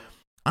 Therefore,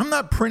 I'm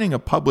not printing a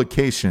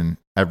publication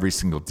every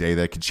single day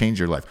that could change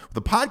your life.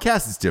 The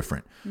podcast is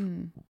different.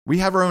 We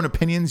have our own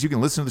opinions. You can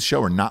listen to the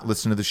show or not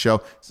listen to the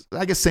show.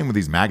 I guess same with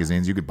these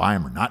magazines. You could buy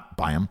them or not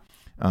buy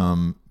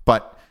them.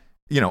 But,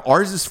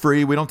 ours is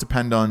free. We don't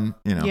depend on,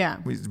 we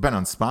depend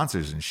on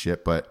sponsors and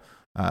shit. But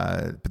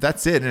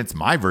that's it. And it's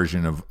my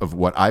version of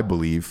what I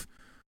believe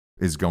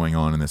is going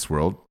on in this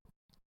world,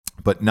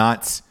 but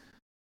not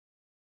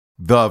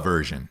the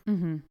version.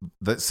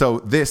 Mm-hmm. So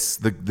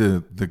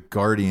the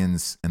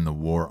guardians and the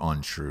war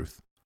on truth.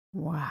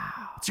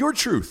 Wow. It's your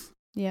truth.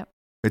 Yep.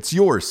 It's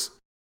yours.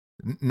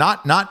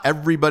 Not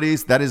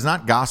everybody's. That is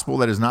not gospel.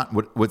 That is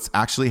not what's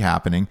actually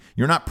happening.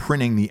 You're not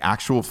printing the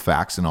actual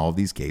facts in all of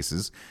these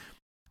cases.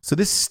 So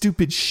this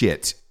stupid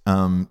shit.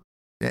 And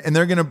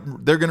they're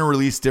gonna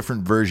release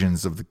different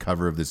versions of the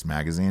cover of this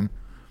magazine,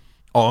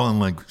 all in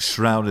like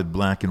shrouded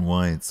black and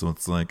white. So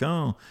it's like,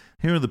 oh,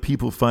 here are the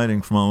people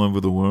fighting from all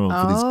over the world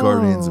for these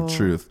guardians of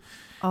truth.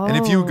 Oh. And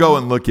if you go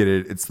and look at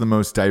it, it's the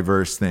most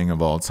diverse thing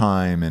of all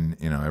time, and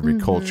every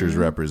culture is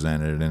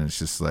represented, and it's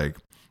just like,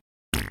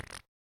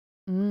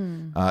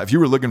 if you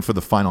were looking for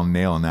the final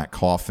nail in that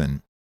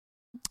coffin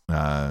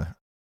of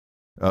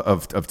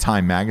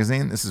Time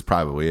magazine, this is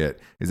probably it.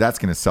 Is that's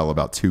going to sell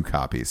about 2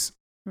 copies,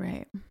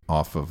 right,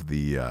 off of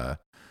the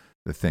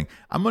thing.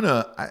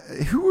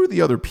 Who are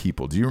the other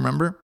people? Do you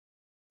remember?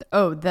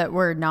 Oh, that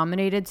were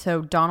nominated.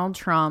 So Donald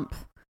Trump,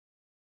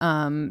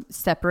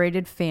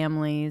 Separated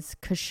Families,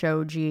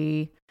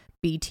 Khashoggi,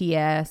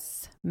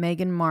 BTS,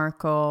 Meghan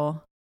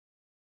Markle.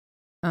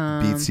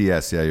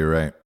 BTS, yeah, you're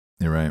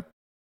right.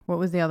 What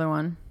was the other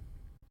one?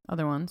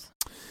 Other ones?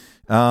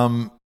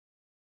 I'm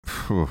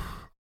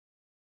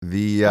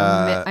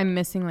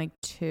missing like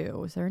 2.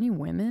 Was there any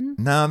women?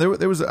 No,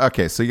 there was.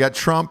 Okay, so you got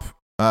Trump,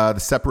 the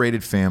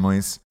Separated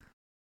Families,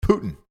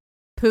 Putin.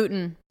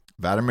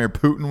 Vladimir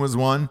Putin was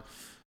one.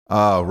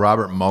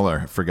 Robert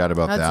Mueller. I forgot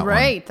about that. That's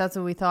right. That's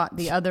what we thought.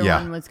 The other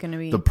one was going to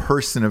be the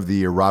person of the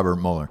year, Robert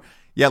Mueller.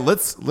 Yeah,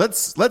 let's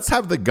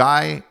have the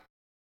guy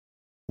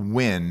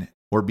win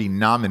or be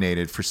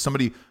nominated for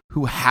somebody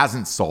who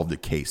hasn't solved a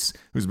case,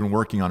 who's been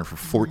working on it for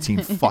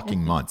 14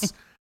 fucking months.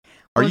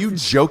 Are you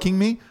joking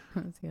me?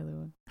 What's the other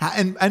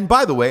one? And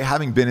by the way,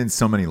 having been in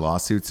so many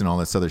lawsuits and all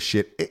this other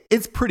shit,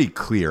 it's pretty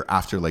clear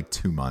after like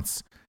 2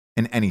 months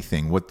in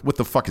anything what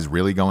the fuck is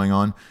really going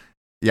on.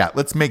 Yeah,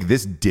 let's make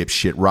this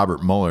dipshit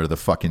Robert Mueller the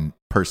fucking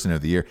person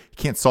of the year. He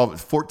can't solve it.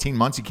 14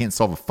 months, you can't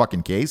solve a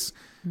fucking case.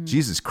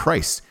 Jesus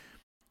Christ.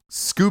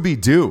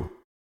 Scooby-Doo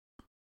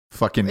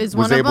fucking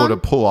was able to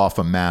pull off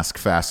a mask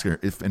faster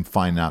and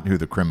find out who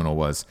the criminal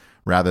was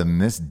rather than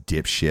this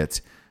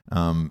dipshit.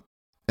 And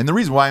the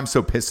reason why I'm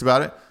so pissed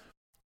about it,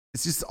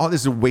 it's just all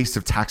this is a waste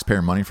of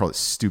taxpayer money for all this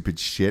stupid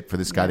shit for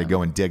this guy to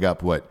go and dig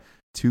up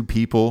 2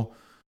 people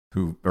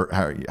who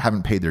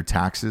haven't paid their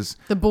taxes.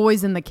 The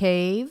Boys in the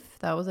Cave.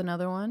 That was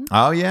another one.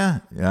 Oh, yeah.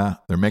 Yeah.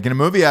 They're making a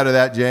movie out of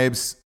that,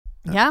 James.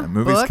 Yeah. That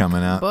movie's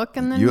coming out. Book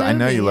and then movie. I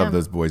know you love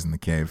those Boys in the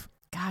Cave.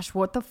 Gosh,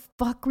 what the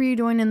fuck were you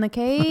doing in the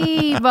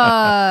cave?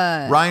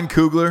 Ryan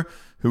Coogler,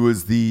 who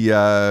was the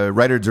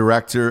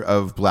writer-director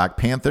of Black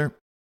Panther.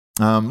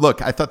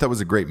 Look, I thought that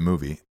was a great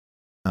movie.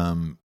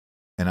 And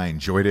I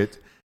enjoyed it.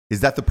 Is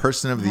that the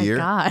person of the year?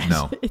 Gosh,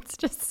 no. It's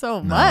just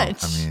so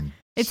much. I mean,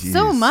 it's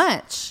so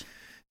much.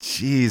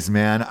 Jeez,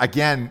 man.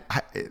 Again,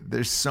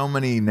 there's so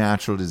many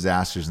natural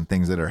disasters and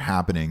things that are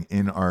happening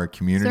in our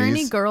communities. Is there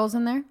any girls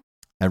in there?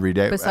 Every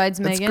day. Besides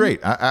Meghan? That's great.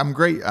 I'm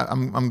great.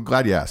 I'm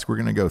glad you asked. We're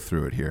going to go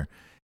through it here.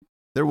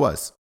 There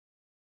was.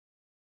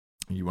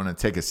 You want to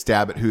take a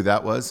stab at who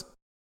that was?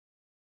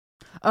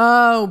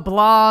 Oh,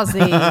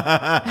 Blasey.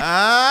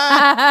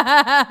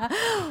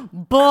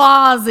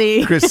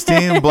 Blasey.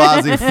 Christine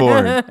Blasey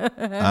Ford.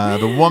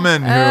 The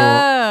woman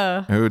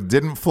who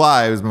didn't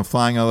fly, who's been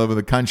flying all over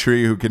the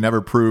country, who could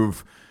never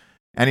prove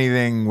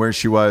anything, where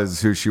she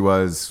was, who she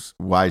was,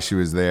 why she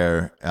was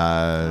there.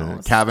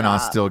 Kavanaugh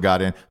still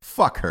got in.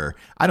 Fuck her.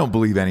 I don't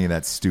believe any of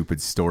that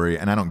stupid story,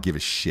 and I don't give a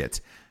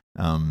shit.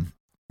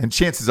 And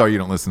chances are you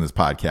don't listen to this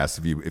podcast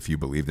if you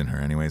believed in her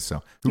anyway.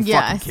 So who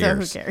fucking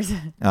cares? So who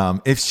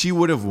cares? If she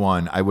would have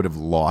won, I would have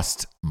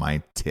lost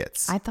my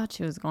tits. I thought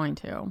she was going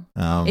to.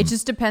 It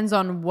just depends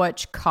on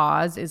which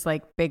cause is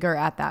like bigger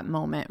at that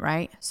moment,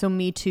 right? So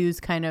Me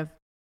Too's kind of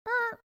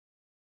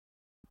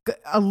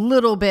a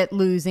little bit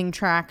losing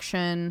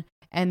traction,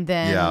 and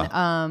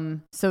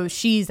then so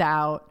she's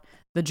out.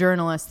 the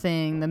journalist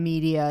thing, the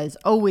media is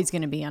always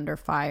going to be under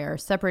fire.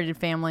 Separated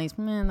families,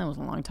 man, that was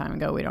a long time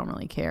ago. We don't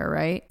really care,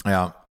 right?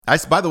 Yeah.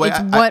 By the way,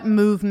 what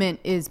movement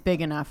is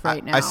big enough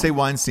right now? I say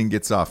Weinstein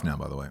gets off now,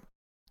 by the way.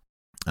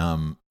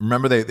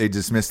 Remember they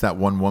dismissed that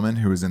one woman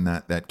who was in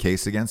that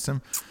case against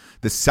him?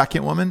 The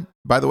second woman,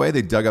 by the way,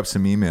 they dug up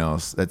some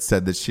emails that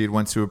said that she had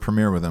went to a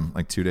premiere with him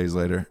like 2 days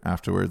later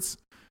afterwards.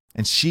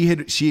 And she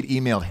had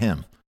emailed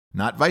him,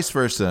 not vice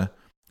versa,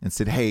 and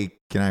said, hey,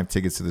 can I have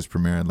tickets to this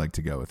premiere? I'd like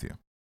to go with you.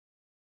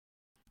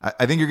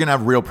 I think you're going to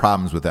have real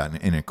problems with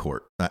that in a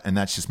court. And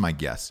that's just my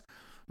guess.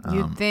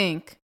 You'd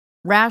think.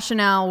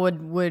 Rationale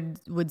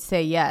would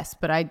say yes,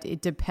 but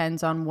it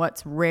depends on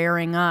what's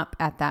rearing up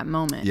at that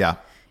moment. Yeah.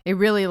 It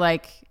really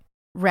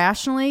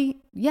rationally,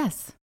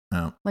 yes.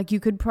 Oh. Like you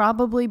could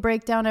probably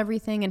break down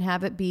everything and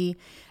have it be,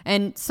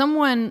 and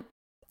someone.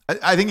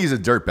 I think he's a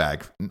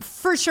dirtbag.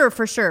 For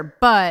sure.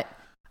 But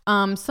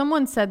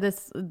someone said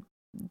this,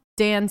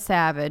 Dan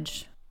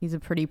Savage, he's a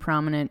pretty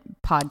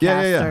prominent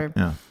podcaster.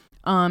 Yeah.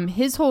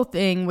 His whole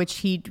thing, which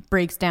he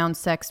breaks down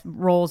sex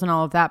roles and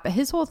all of that, but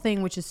his whole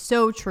thing, which is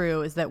so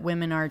true, is that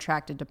women are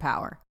attracted to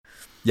power.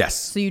 Yes.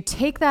 So you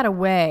take that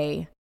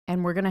away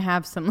and we're going to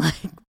have some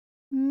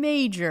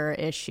major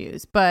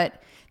issues,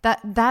 but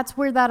that's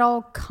where that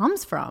all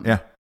comes from. Yeah.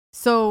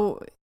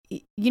 So,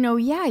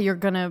 you're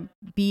going to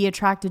be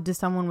attracted to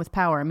someone with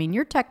power. I mean,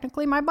 you're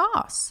technically my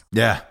boss.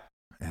 Yeah.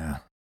 Yeah.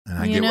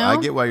 And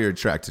I get why you're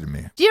attracted to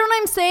me. Do you know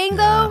what I'm saying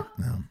though?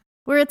 Yeah.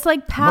 Where it's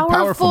like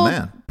powerful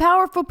man.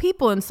 Powerful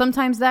people. And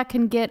sometimes that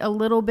can get a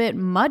little bit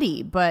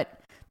muddy, but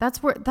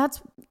that's where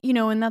bondage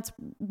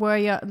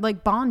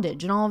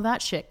and all of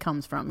that shit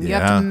comes from. You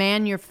have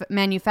to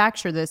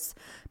manufacture this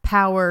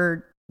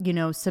power,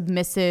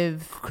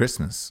 submissive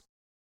Christmas.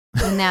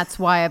 And that's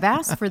why I've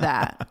asked for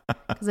that,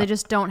 because I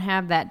just don't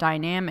have that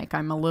dynamic.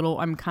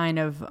 I'm kind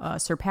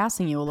of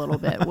surpassing you a little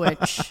bit,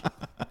 which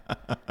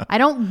I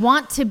don't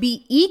want to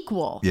be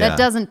equal. Yeah. That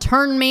doesn't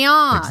turn me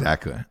on.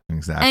 Exactly.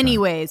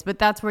 Anyways, but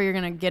that's where you're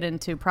going to get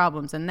into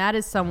problems. And that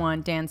is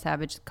someone, Dan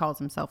Savage calls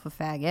himself a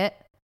faggot.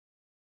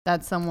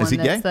 That's someone is he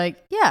that's gay?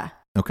 like, yeah.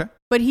 Okay.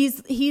 But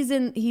he's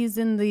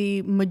in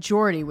the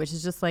majority, which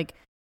is just like,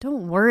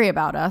 don't worry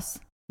about us.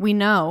 We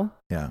know.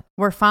 Yeah.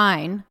 We're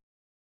fine.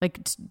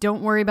 Like,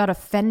 don't worry about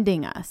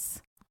offending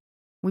us.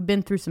 We've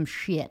been through some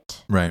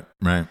shit. Right.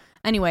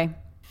 Anyway,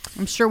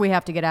 I'm sure we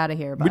have to get out of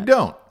here. But. We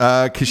don't.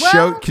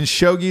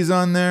 Khashoggi's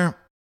on there.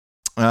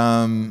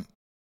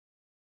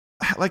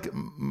 Like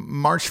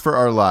March for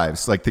Our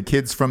Lives. Like the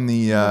kids from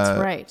the that's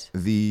right.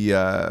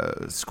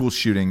 The school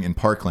shooting in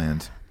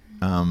Parkland.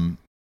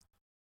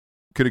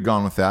 Could have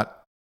gone with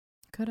that.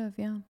 Could have,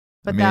 yeah.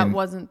 But that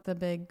wasn't the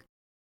big...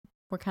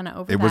 We're kind of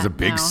over. It was a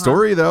big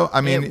story, though.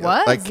 I mean, it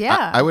was,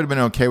 yeah. I would have been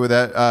okay with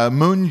that.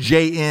 Moon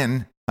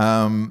Jae-in,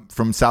 from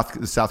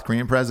the South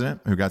Korean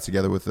president, who got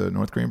together with the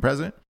North Korean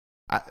president.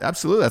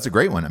 Absolutely, that's a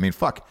great one. I mean,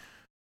 fuck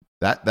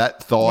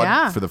that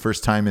thawed for the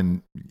first time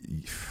in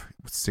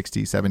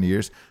 60, 70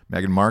 years.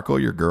 Meghan Markle,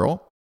 your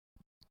girl,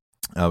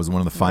 was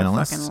one of the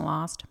finalists. I fucking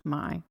lost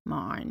my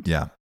mind.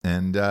 Yeah,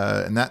 and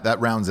that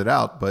rounds it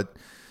out, but.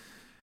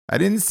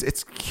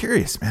 It's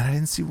curious, man. I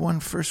didn't see one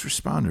first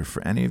responder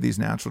for any of these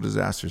natural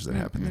disasters that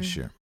happened this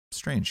year.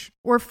 Strange.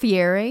 Or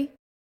Fieri,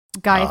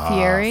 Guy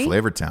Fieri.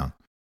 Flavortown.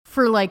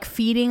 For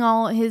feeding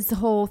all his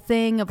whole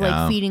thing of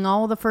feeding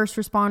all the first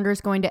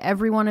responders, going to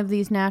every one of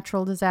these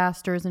natural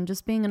disasters and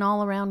just being an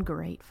all around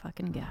great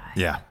fucking guy.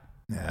 Yeah.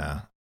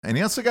 Yeah. And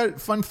he also got,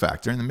 fun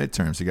fact, during the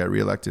midterms, he got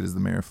reelected as the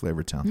mayor of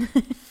Flavortown.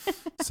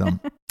 So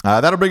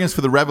that'll bring us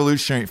for the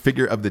revolutionary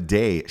figure of the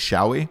day,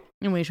 shall we?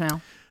 And we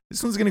shall.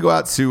 This one's going to go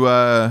out to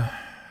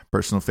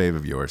personal fave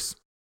of yours,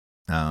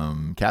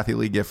 Kathie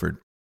Lee Gifford.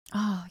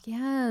 Oh,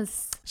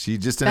 yes. She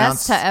just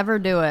announced... Best to ever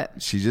do it.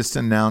 She just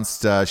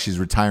announced she's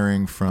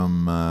retiring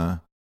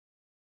from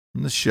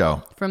the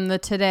show. From the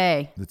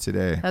Today. The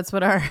Today. That's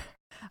what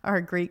our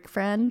Greek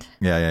friend...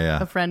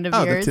 Yeah. A friend of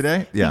yours. The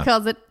Today? Yeah. He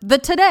calls it The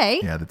Today.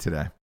 Yeah, The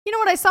Today. You know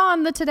what I saw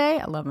on The Today?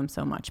 I love him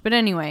so much. But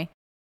anyway...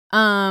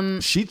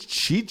 She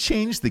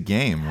changed the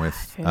game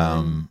with...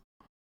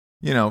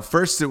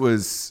 first it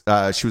was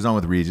she was on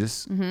with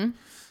Regis. Mm-hmm.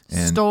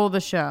 And stole the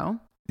show.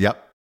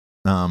 Yep.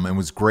 And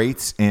was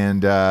great.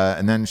 And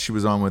then she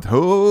was on with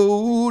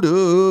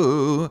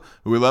Hoda.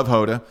 We love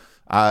Hoda.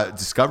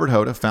 Discovered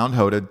Hoda, found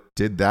Hoda,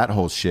 did that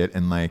whole shit.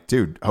 And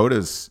dude,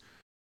 Hoda's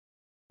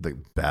the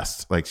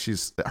best.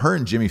 Her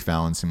and Jimmy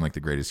Fallon seem like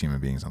the greatest human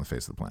beings on the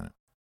face of the planet.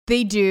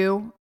 They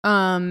do.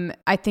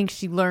 I think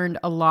she learned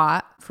a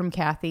lot from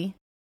Kathie.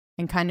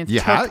 And kind of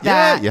took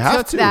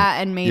that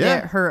and made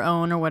it her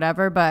own or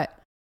whatever. But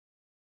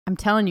I'm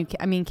telling you,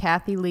 I mean,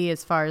 Kathie Lee,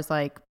 as far as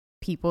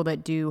people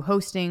that do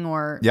hosting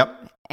or